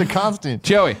because it's such a constant.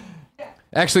 Joey.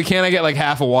 Actually, can I get like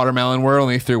half a watermelon? We're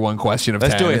only through one question of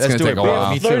Let's 10. do it. It's Let's going to do take it, a bro.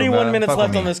 while. Me too, 31 man. minutes Fuck left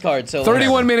with on me. this card. So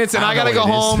 31 minutes, and I I got to know go what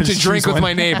it is. home to Just drink choose with one.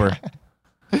 my neighbor.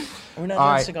 We're not All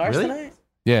doing right, cigars really? tonight?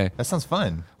 Yeah. That sounds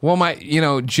fun. Well, Jen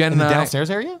In and the I. downstairs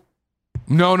area?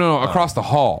 No, across the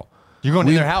hall. You're going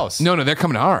to their house? No, they're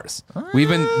coming to ours. We've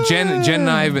been Jen and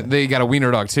I. They got a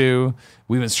wiener dog too.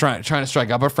 We've been trying to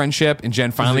strike up a friendship, and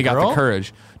Jen finally it a got girl? the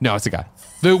courage. No, it's a guy.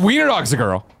 The wiener dog's a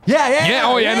girl. Yeah. Yeah.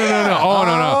 Oh yeah. No. Oh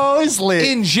no. Oh, it's lit.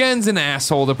 And Jen's an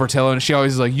asshole to Portillo, and she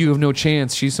always is like, "You have no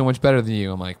chance. She's so much better than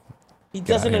you." I'm like, He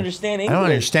doesn't understand I English. don't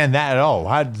understand that at all.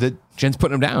 Jen's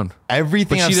putting him down.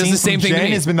 Everything But I've she does seen the same from thing to Jen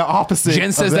me. has been the opposite. Jen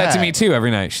of says that to me too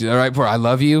every night. She's all right, bro. I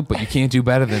love you, but you can't do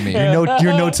better than me.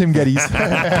 You're no Tim Geddes.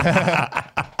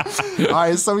 All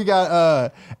right, so we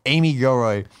got Amy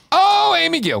Gilroy. Oh,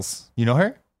 Amy Gills. You know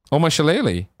her? Oh my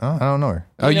shillelagh. Oh, I don't know her.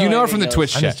 Oh, you know her Amy from the Gills.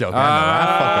 Twitch I'm chat. just joking. I know her.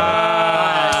 I fuck with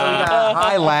her. So we got,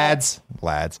 hi,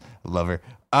 lads. Love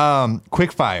her.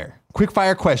 Quick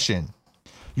fire question.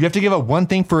 You have to give up one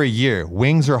thing for a year: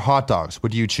 wings or hot dogs.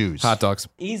 What do you choose? Hot dogs.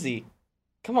 Easy.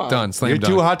 Come on. Done. Slam You're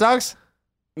dunk. 2 hot dogs?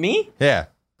 Me? Yeah.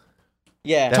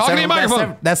 Yeah. Talking to your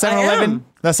microphone. That 7-Eleven. am.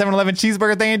 That 7-Eleven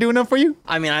cheeseburger thing ain't doing enough for you?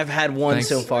 I mean, I've had one Thanks.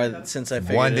 so far since I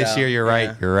figured One it this out. year. You're right.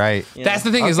 Yeah. You're right. Yeah. That's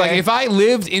the thing is like Okay. if I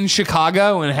lived in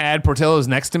Chicago and had Portillo's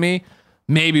next to me,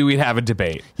 maybe we'd have a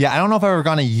debate. Yeah, I don't know if I've ever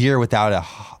gone a year without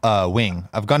a wing.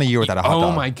 I've gone a year without a hot dog.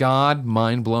 Oh my God,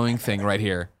 mind-blowing thing right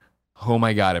here. Oh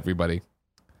my God, everybody.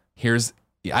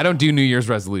 I don't do New Year's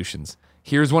resolutions.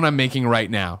 Here's what I'm making right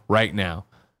now.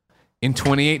 In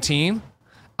 2018,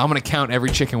 I'm going to count every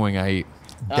chicken wing I eat.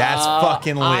 That's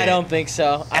fucking lit. I don't think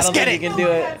so. I don't get think you it. can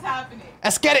do it. That's happening.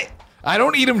 Let's get it. I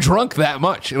don't eat them drunk that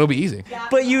much. It'll be easy.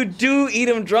 But you do eat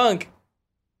them drunk.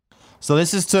 So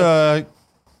this is to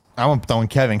I'm throwing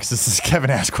Kevin because this is a Kevin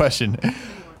asked question.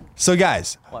 So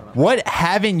guys, what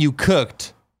haven't you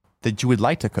cooked that you would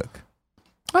like to cook?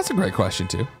 That's a great question,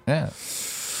 too. Yeah.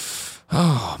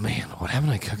 Oh, man. What haven't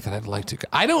I cooked that I'd like to cook?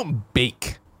 I don't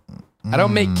bake. I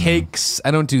don't make cakes.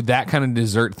 I don't do that kind of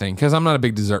dessert thing because I'm not a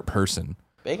big dessert person.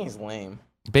 Baking's lame.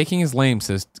 Baking is lame,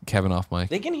 says Kevin off mic.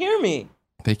 They can hear me.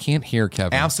 They can't hear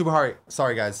Kevin. And I'm super hard.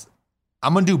 Sorry guys.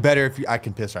 I'm gonna do better if I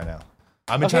can piss right now.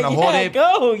 I've been trying to hold it.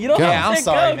 Go. You don't Go. have Yeah, to I'm say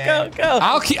sorry, go, man. go.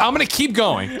 I'm gonna keep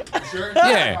going. Sure?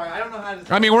 Yeah. I don't know how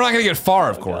to I mean, we're not gonna get far,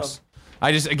 of course.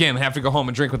 I just again have to go home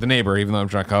and drink with the neighbor, even though I'm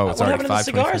drunk. Oh, it's What already happened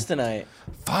to the 5:23. cigars tonight?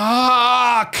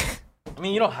 Fuck. I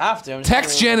mean, you don't have to. I'm just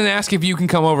Text saying- Jen and ask if you can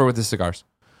come over with the cigars.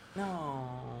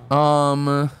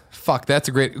 No. Fuck, that's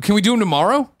a great. Can we do them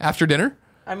tomorrow after dinner?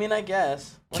 I mean, I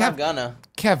guess. We're Kev- not gonna.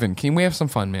 Kevin, can we have some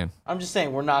fun, man? I'm just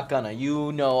saying, we're not gonna.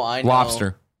 You know, I know.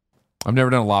 Lobster. I've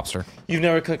never done a lobster. You've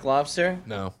never cooked lobster?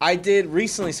 No. I did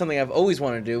recently something I've always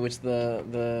wanted to do, which is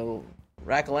the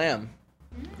rack of lamb.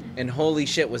 And holy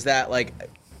shit, was that like,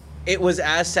 it was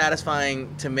as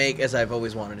satisfying to make as I've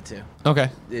always wanted Okay.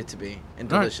 it to be,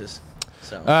 and All right. delicious.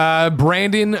 So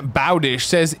Brandon Bowdish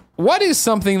says, "What is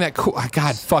something that cool?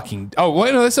 God fucking. Oh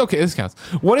wait, no, that's okay. This counts.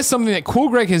 What is something that Cool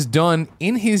Greg has done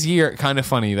in his year, kind of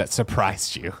funny, that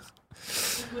surprised you?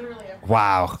 Literally everything.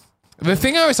 Wow. The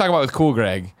thing I always talk about with Cool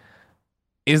Greg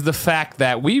is the fact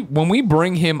that when we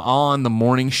bring him on the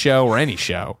morning show or any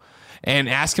show and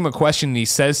ask him a question and he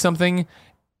says something,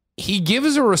 he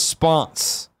gives a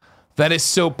response that is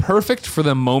so perfect for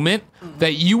the moment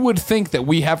that you would think that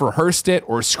we have rehearsed it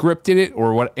or scripted it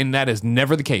or what, and that is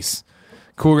never the case.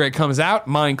 Cool Greg comes out,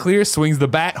 mind clear, swings the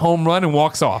bat, home run, and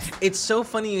walks off. it's so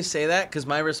funny you say that because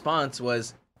my response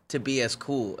was to be as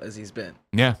cool as he's been.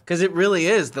 Yeah. Because it really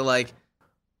is the like,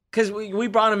 because we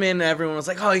brought him in and everyone was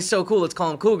like, oh, he's so cool, let's call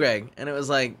him Cool Greg. And it was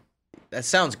like, that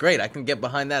sounds great. I can get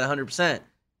behind that 100%.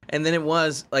 And then it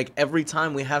was like every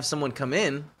time we have someone come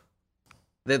in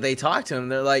that they talk to him,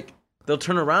 they're like, they'll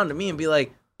turn around to me and be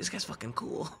like, this guy's fucking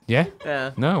cool. Yeah?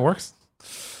 Yeah. No, it works.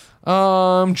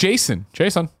 Jason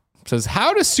says,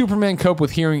 how does Superman cope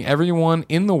with hearing everyone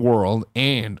in the world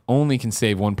and only can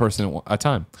save one person at a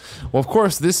time? Well, of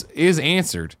course, this is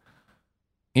answered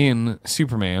in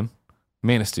Superman,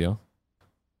 Man of Steel.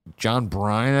 John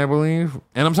Bryan, I believe.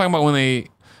 And I'm talking about when they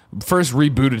first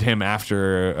rebooted him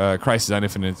after Crisis on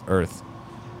Infinite Earth.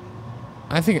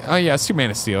 I think, Superman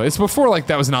of Steel. It's before like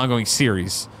that was an ongoing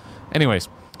series. Anyways,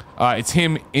 it's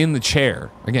him in the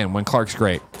chair. Again, when Clark's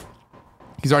great.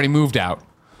 He's already moved out.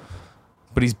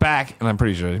 But he's back, and I'm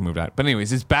pretty sure he moved out. But anyways,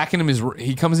 he's back in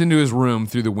he comes into his room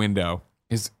through the window.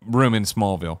 His room in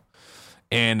Smallville.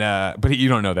 And but you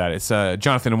don't know that. It's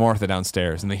Jonathan and Martha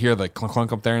downstairs. And they hear the clunk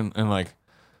clunk up there and like,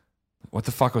 what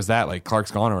the fuck was that? Like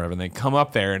Clark's gone or whatever. And they come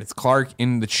up there and it's Clark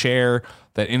in the chair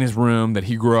that in his room that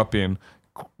he grew up in,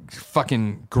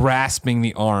 fucking grasping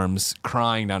the arms,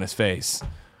 crying down his face.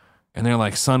 And they're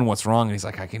like, son, what's wrong? And he's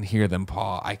like, I can hear them,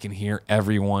 Paul. I can hear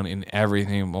everyone and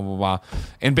everything, blah, blah, blah.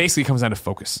 And basically it comes down to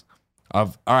focus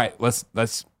of, all right, let's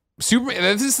Superman.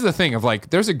 This is the thing of like,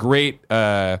 there's a great,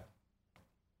 I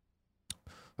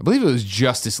believe it was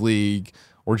Justice League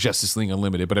or Justice League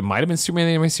Unlimited, but it might have been Superman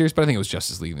the Animated Series, but I think it was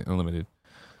Justice League Unlimited,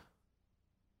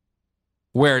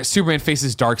 where Superman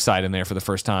faces Darkseid in there for the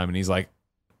first time, and he's like,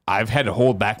 I've had to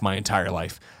hold back my entire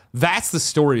life. That's the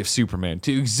story of Superman.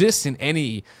 To exist in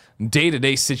any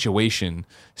day-to-day situation,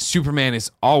 Superman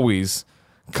is always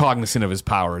cognizant of his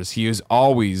powers. He is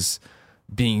always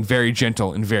being very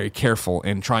gentle and very careful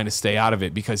and trying to stay out of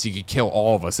it because he could kill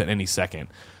all of us at any second.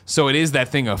 So it is that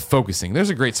thing of focusing. There's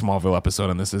a great Smallville episode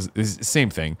on this. Is the same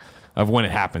thing of when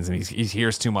it happens and he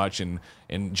hears too much and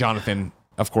Jonathan,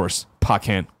 of course, Pa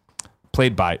Kent,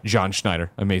 played by John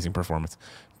Schneider, amazing performance,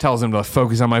 tells him to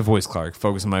focus on my voice, Clark,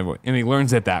 focus on my voice. And he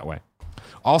learns it that way.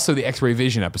 Also, the X-Ray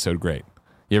Vision episode, great.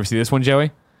 You ever see this one,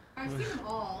 Joey? I've seen them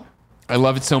all. I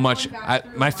love it so much.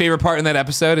 My favorite part in that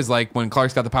episode is like when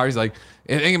Clark's got the power. He's like,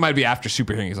 I think it might be after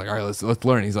super hearing. He's like, all right, let's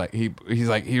learn. He's like, he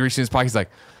reaches in his pocket. He's like,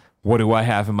 what do I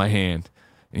have in my hand?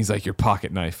 And he's like, your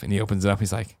pocket knife. And he opens it up.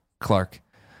 He's like, Clark,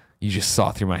 you just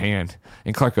saw through my hand.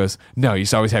 And Clark goes, no, you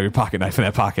used to always have your pocket knife in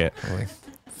that pocket. I'm like,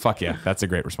 fuck yeah, that's a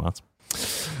great response.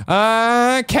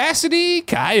 Cassidy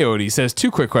Coyote says 2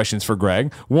 quick questions for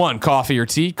Greg. 1, coffee or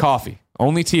tea? Coffee.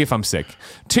 Only tea if I'm sick.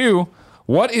 2,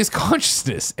 what is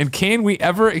consciousness, and can we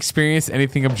ever experience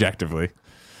anything objectively?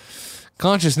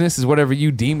 Consciousness is whatever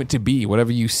you deem it to be,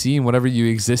 whatever you see and whatever you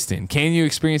exist in. Can you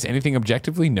experience anything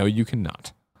objectively? No, you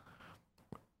cannot.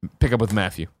 Pick up with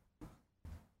Matthew.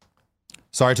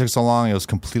 Sorry it took so long. It was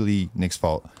completely Nick's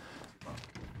fault.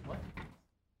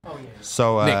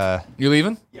 So, Nick, you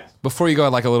leaving? Yes. Before you go,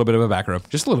 I'd like a little bit of a back rub.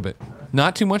 Just a little bit.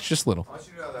 Not too much, just a little. I want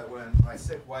you to know that when my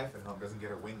sick wife at home doesn't get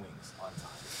her wings on time,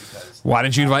 it's because Why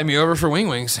didn't you invite me over for wing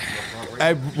wings?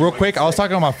 real quick, I was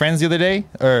talking to my friends the other day,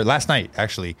 or last night,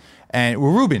 actually, and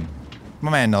Ruben,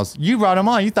 my man knows, you brought him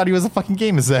on. You thought he was a fucking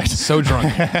game exec. So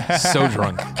drunk. So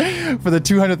drunk. For the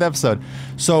 200th episode.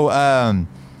 So,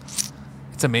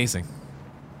 It's amazing.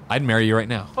 I'd marry you right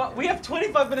now. But we have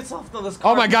 25 minutes left on this.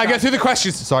 Oh my God, get through the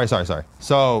questions. sorry.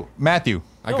 So, Matthew,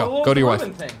 I go to your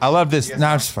wife. I love this.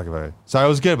 Nah, I'm just fucking about it. Sorry, it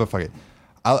was good, but fuck it.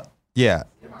 Yeah.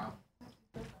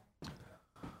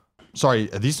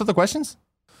 Sorry, are these still the questions?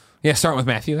 Yeah, starting with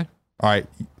Matthew there. All right.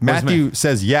 Matthew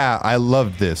says, yeah, I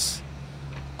loved this.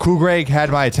 Cool Greg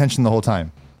had my attention the whole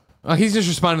time. He's just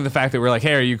responding to the fact that we're like,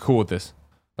 hey, are you cool with this?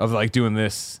 Of like doing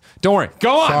this. Don't worry.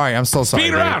 Go on. Sorry, I'm so sorry.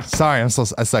 Speed round. Sorry, I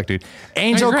suck, dude.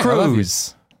 Angel You're great. I love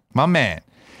Cruz, my man.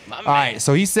 All right,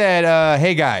 so he said,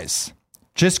 hey guys,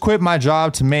 just quit my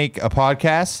job to make a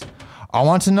podcast. I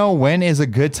want to know when is a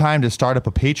good time to start up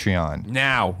a Patreon.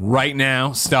 Now, right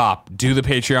now, stop. Do the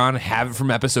Patreon. Have it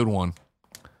from episode 1.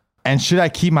 And should I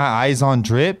keep my eyes on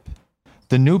Drip?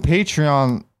 The new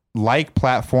Patreon-like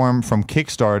platform from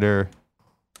Kickstarter.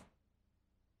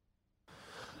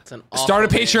 Start a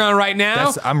Patreon right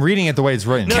now. I'm reading it the way it's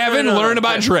written. Kevin, learn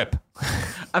about Drip.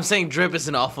 I'm saying Drip is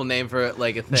an awful name for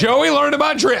like a thing. Joey, learn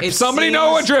about Drip. It Somebody seems-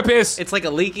 know what Drip is. It's like a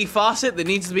leaky faucet that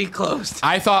needs to be closed.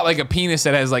 I thought like a penis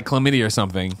that has like chlamydia or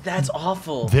something. That's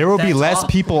awful. There will be That's less awful.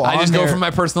 people I on just there. go from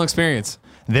my personal experience.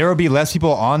 There will be less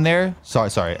people on there. Sorry.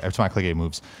 Every time I click it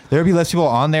moves. There will be less people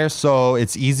on there, so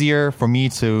it's easier for me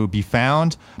to be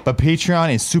found. But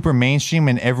Patreon is super mainstream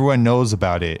and everyone knows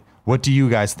about it. What do you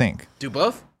guys think? Do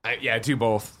both? Yeah, do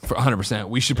both for 100%.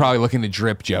 We should probably look into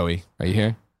Drip, Joey. Are you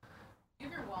here? You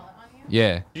have your wallet on you?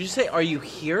 Yeah. Did you say, are you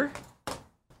here?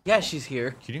 Yeah, she's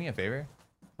here. Can you do me a favor?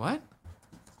 What?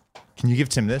 Can you give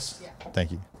Tim this? Yeah.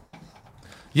 Thank you.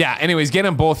 Yeah, anyways, get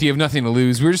them both. You have nothing to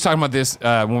lose. We were just talking about this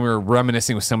when we were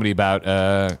reminiscing with somebody about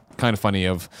kind of funny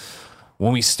of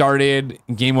when we started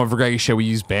GameOverGreggy show, we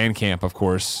used Bandcamp, of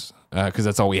course, because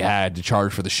that's all we had to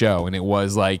charge for the show. And it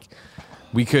was like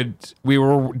we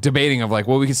were debating of like,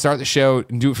 well, we could start the show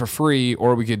and do it for free,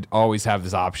 or we could always have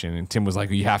this option. And Tim was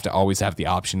like, you have to always have the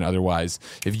option. Otherwise,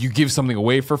 if you give something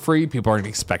away for free, people aren't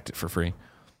going to expect it for free.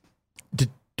 Did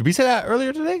we say that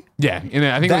earlier today? Yeah, and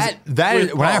I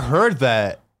think when I heard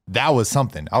that was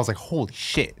something. I was like, holy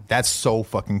shit, that's so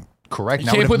fucking correct. you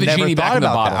can't put the genie back in the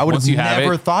bottle. I would Once have you have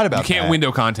never it, thought about that. You can't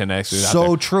window content next to it.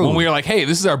 So true. When we were like, hey,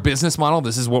 this is our business model.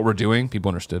 This is what we're doing. People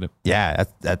understood it. Yeah,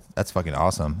 that's fucking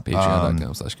awesome.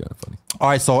 Patreon.com/kindafunny. All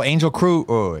right, so Angel Crew.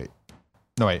 Oh, wait.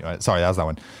 No, wait. Sorry, that was that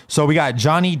one. So we got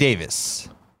Johnny Davis.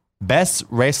 Best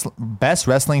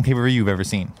wrestling pay-per-view you've ever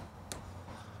seen.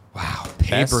 Wow.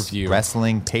 Best Pay-per-view.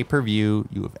 wrestling pay-per-view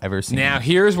you have ever seen. Now,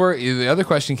 here's where the other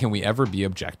question, can we ever be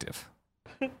objective?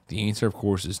 The answer, of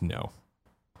course, is no.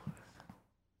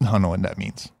 I don't know what that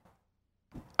means.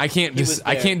 I can't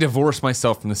divorce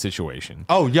myself from the situation.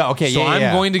 Oh, yeah, okay, So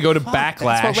I'm going to go to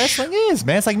Backlash. That's what wrestling is,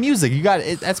 man. It's like music. You got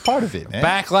it. That's part of it, man.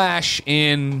 Backlash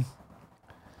in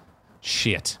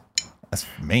shit. That's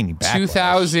mainly Backlash.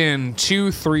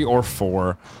 2002, 3, or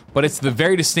 4. But it's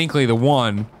very distinctly the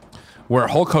one where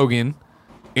Hulk Hogan,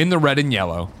 in the red and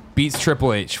yellow, beats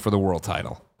Triple H for the world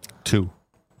title. 2.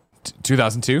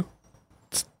 2002?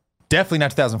 Definitely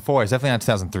not 2004. It's definitely not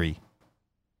 2003.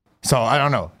 So I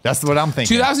don't know. That's what I'm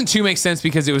thinking. 2002 makes sense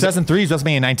because it was 2003 is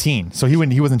WrestleMania 19. So he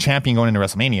wasn't champion going into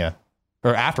WrestleMania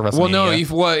or after WrestleMania. well, no.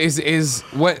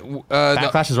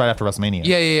 Backlash is right after WrestleMania.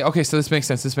 Yeah. Okay, so this makes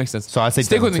sense. So I say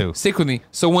stick with 2002. me. Stick with me.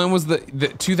 So when was the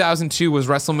 2002 was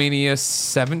WrestleMania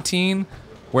 17,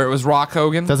 where it was Rock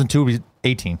Hogan? 2002 would be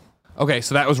 18. Okay,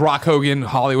 so that was Rock Hogan,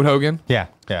 Hollywood Hogan. Yeah.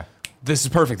 This is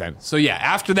perfect then. So yeah,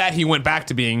 after that he went back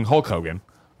to being Hulk Hogan,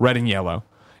 red and yellow,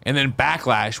 and then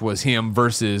Backlash was him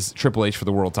versus Triple H for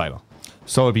the world title.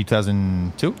 So it'd be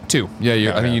 2002? 2.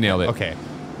 Yeah, I think you nailed it. Okay.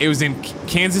 It was in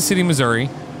Kansas City, Missouri.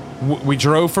 We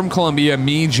drove from Columbia,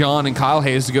 me, John, and Kyle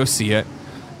Hayes to go see it.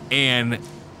 And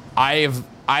I've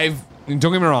don't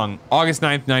get me wrong, August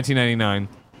 9th, 1999,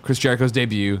 Chris Jericho's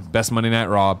debut, best Monday Night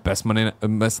Raw, best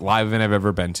live event I've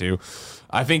ever been to.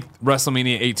 I think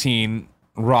WrestleMania 18,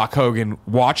 Rock Hogan,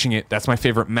 watching it, that's my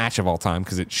favorite match of all time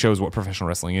because it shows what professional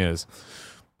wrestling is.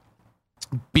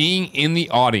 Being in the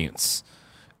audience,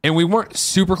 and we weren't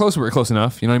super close, we were close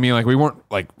enough, you know what I mean? Like we weren't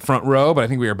like front row, but I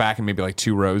think we were back and maybe like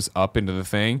 2 rows up into the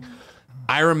thing.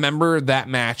 I remember that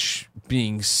match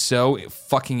being so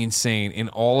fucking insane and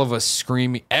all of us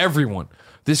screaming, everyone.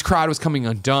 This crowd was coming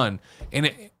undone. And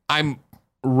I'm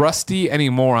rusty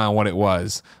anymore on what it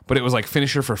was, but it was like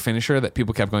finisher for finisher that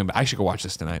people kept going back. I should go watch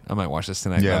this tonight. I might watch this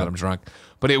tonight now that I'm drunk.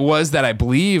 But it was that I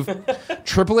believe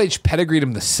Triple H pedigreed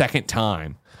him the second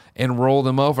time and rolled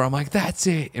him over. I'm like, that's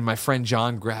it. And my friend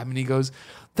John grabbed me and he goes,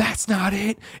 that's not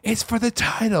it. It's for the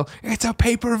title. It's a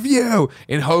pay-per-view.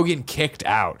 And Hogan kicked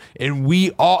out. And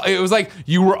it was like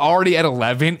you were already at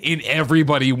 11 and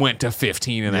everybody went to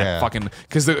 15 in that fucking,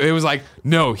 because it was like,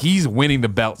 no, he's winning the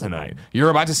belt tonight. You're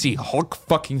about to see Hulk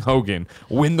fucking Hogan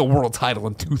win the world title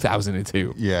in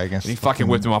 2002. Yeah, I guess. And he fucking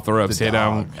whipped him off the ropes, hit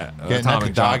him. Getting at the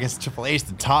dog against Triple H,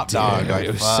 the top dog. Dude,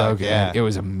 it was so good. Yeah. It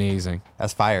was amazing.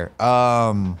 That's fire.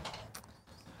 For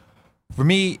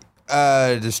me,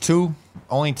 there's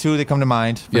only two that come to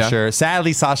mind for sure.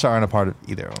 Sadly, Sasha aren't a part of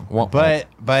either of them.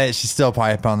 But she's still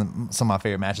probably on some of my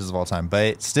favorite matches of all time.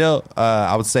 But still,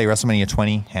 I would say WrestleMania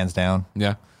 20, hands down.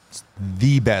 Yeah. It's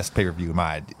the best pay-per-view in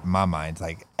my mind,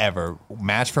 like ever.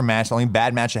 Match for match. The only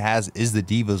bad match it has is the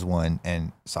Divas one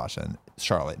and Sasha and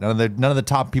Charlotte. None of the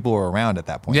top people were around at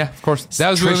that point. Yeah, of course. That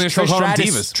was really Trish Stratus.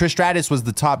 Divas. Trish Stratus was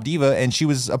the top diva, and she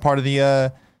was a part of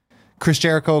the Chris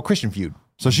Jericho Christian feud.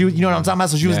 So she was, you know what I'm talking about?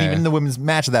 So she wasn't even in the women's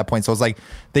match at that point. So it's like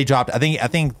they dropped. I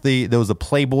think there was a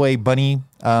Playboy Bunny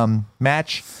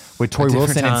match with Tori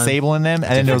Wilson and Sable in them,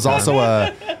 and then there was also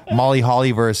a Molly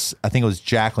Holly versus I think it was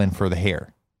Jacqueline for the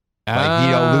hair.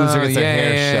 Like loser gets their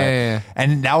hair shut,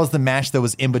 and that was the match that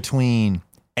was in between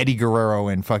Eddie Guerrero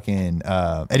and fucking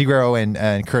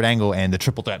and Kurt Angle and the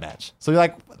triple threat match. So you're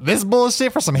like, this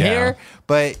bullshit for some hair,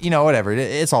 but whatever.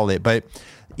 It's all lit. But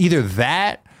either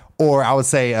that. Or I would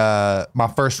say my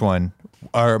first one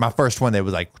that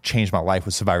was like changed my life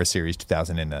was Survivor Series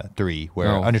 2003, where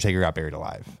Undertaker got buried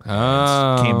alive.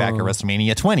 Came back at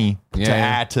WrestleMania 20 to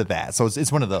add to that. So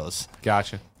it's one of those.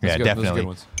 Gotcha. Definitely. Those are good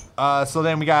ones. So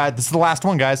then we got, this is the last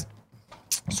one, guys.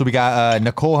 So we got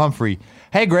Nicole Humphrey.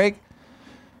 Hey, Greg.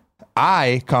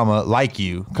 I, like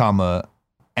you,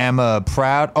 am a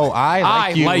proud. Oh, I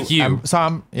like you. like you. I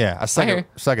suck hear you.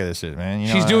 at this shit, man. You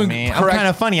know She's what doing I mean? correct- I'm kind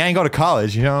of funny. I ain't go to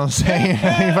college. You know what I'm saying?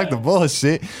 I ain't like the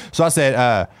bullshit. So I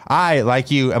said, I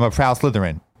like you. am a proud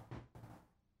Slytherin.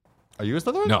 Are you a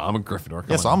Slytherin? No, I'm a Gryffindor.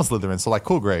 Yeah, so I'm a Slytherin. So like,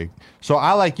 cool, Greg. So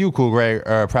I like you, cool, Greg,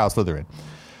 or a proud Slytherin.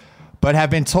 But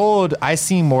have been told I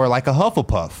seem more like a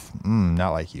Hufflepuff. Not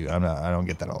like you. I don't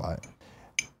get that a lot.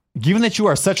 Given that you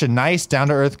are such a nice,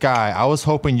 down-to-earth guy, I was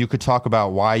hoping you could talk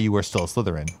about why you were still a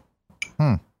Slytherin.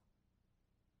 And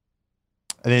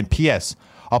then P.S.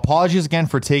 Apologies again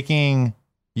for taking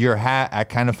your hat at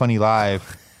Kind of Funny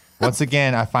Live. Once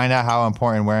again, I find out how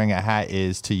important wearing a hat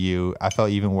is to you. I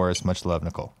felt even worse. Much love,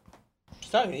 Nicole.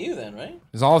 She's talking to you then, right?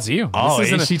 It's all to you. Oh,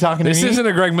 this is she talking to This me? isn't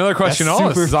a Greg Miller question. That's All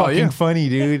super this is all fucking you. funny,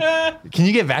 dude. Can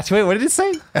you get back to it? What did it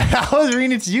say? I was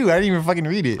reading it to you. I didn't even fucking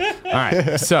read it. All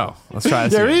right, so let's try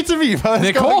this. Yeah, again. read it to me. Bro. Let's go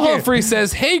Nicole again. Humphrey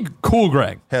says, "Hey, cool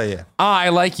Greg. Hell yeah. I,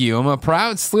 like you, am a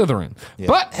proud Slytherin,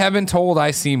 but have been told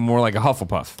I seem more like a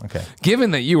Hufflepuff. Okay.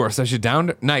 Given that you are such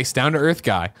a nice, down-to-earth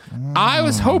guy, I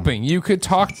was hoping you could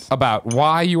talk about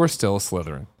why you are still a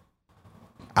Slytherin."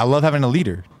 I love having a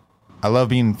leader. I love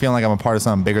feeling like I'm a part of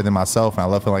something bigger than myself, and I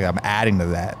love feeling like I'm adding to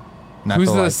that. And I Who's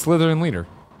feel the like- Slytherin leader?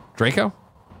 Draco?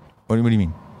 what do you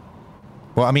mean?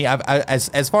 Well, I mean,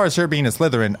 as far as her being a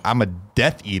Slytherin, I'm a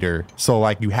Death Eater, so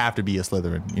like you have to be a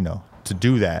Slytherin, you know, to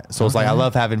do that. So it's like I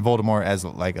love having Voldemort as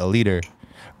like a leader,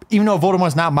 even though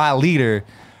Voldemort's not my leader.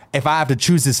 If I have to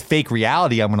choose this fake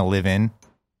reality I'm gonna live in,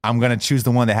 I'm gonna choose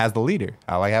the one that has the leader.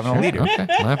 I like having a leader. Okay,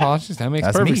 my apologies. That makes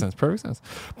That's perfect me. sense. Perfect sense.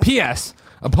 P.S.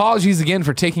 Apologies again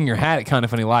for taking your hat at Kind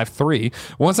of Funny Live 3.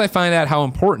 Once I find out how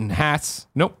important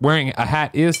wearing a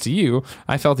hat is to you,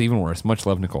 I felt even worse. Much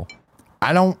love, Nicole.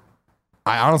 I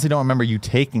honestly don't remember you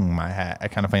taking my hat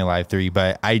at Kind of Funny Live 3,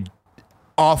 but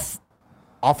off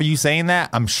of you saying that,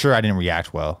 I'm sure I didn't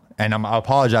react well. And I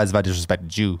apologize if I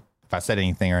disrespected you, if I said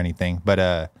anything or anything.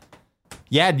 But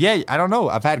yeah, I don't know.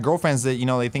 I've had girlfriends that, you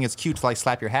know, they think it's cute to like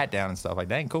slap your hat down and stuff. Like,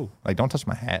 that ain't cool. Like, don't touch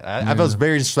my hat. I felt it was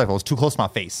very disrespectful. It's too close to my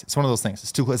face. It's one of those things.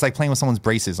 It's too close. It's like playing with someone's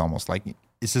braces almost. Like,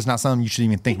 it's just not something you should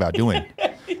even think about doing.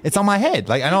 It's on my head.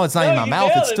 Like, I know it's not in my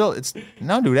mouth.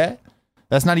 Don't do that.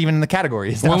 That's not even in the category.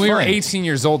 It's not When we were fun. 18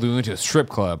 years old, we went to a strip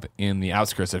club in the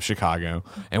outskirts of Chicago,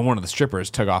 and one of the strippers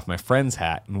took off my friend's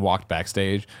hat and walked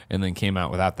backstage and then came out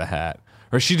without the hat.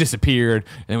 Or she disappeared,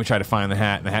 and then we tried to find the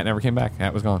hat, and the hat never came back. The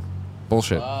hat was gone.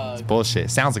 Bullshit. It's bullshit.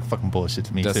 Sounds like fucking bullshit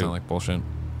to me, Does too. sound like bullshit.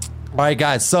 All right,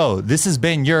 guys. So this has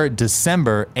been your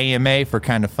December AMA for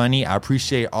Kind of Funny. I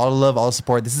appreciate all the love, all the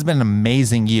support. This has been an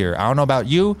amazing year. I don't know about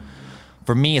you.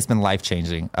 For me, it's been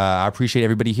life-changing. I appreciate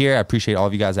everybody here. I appreciate all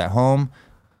of you guys at home.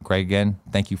 Greg, again,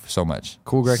 thank you so much.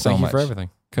 Cool, Greg. So Thank you much. for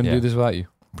everything. Couldn't Yeah. do this without you.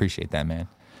 Appreciate that, man.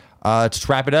 To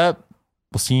wrap it up,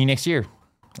 we'll see you next year.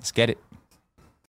 Let's get it.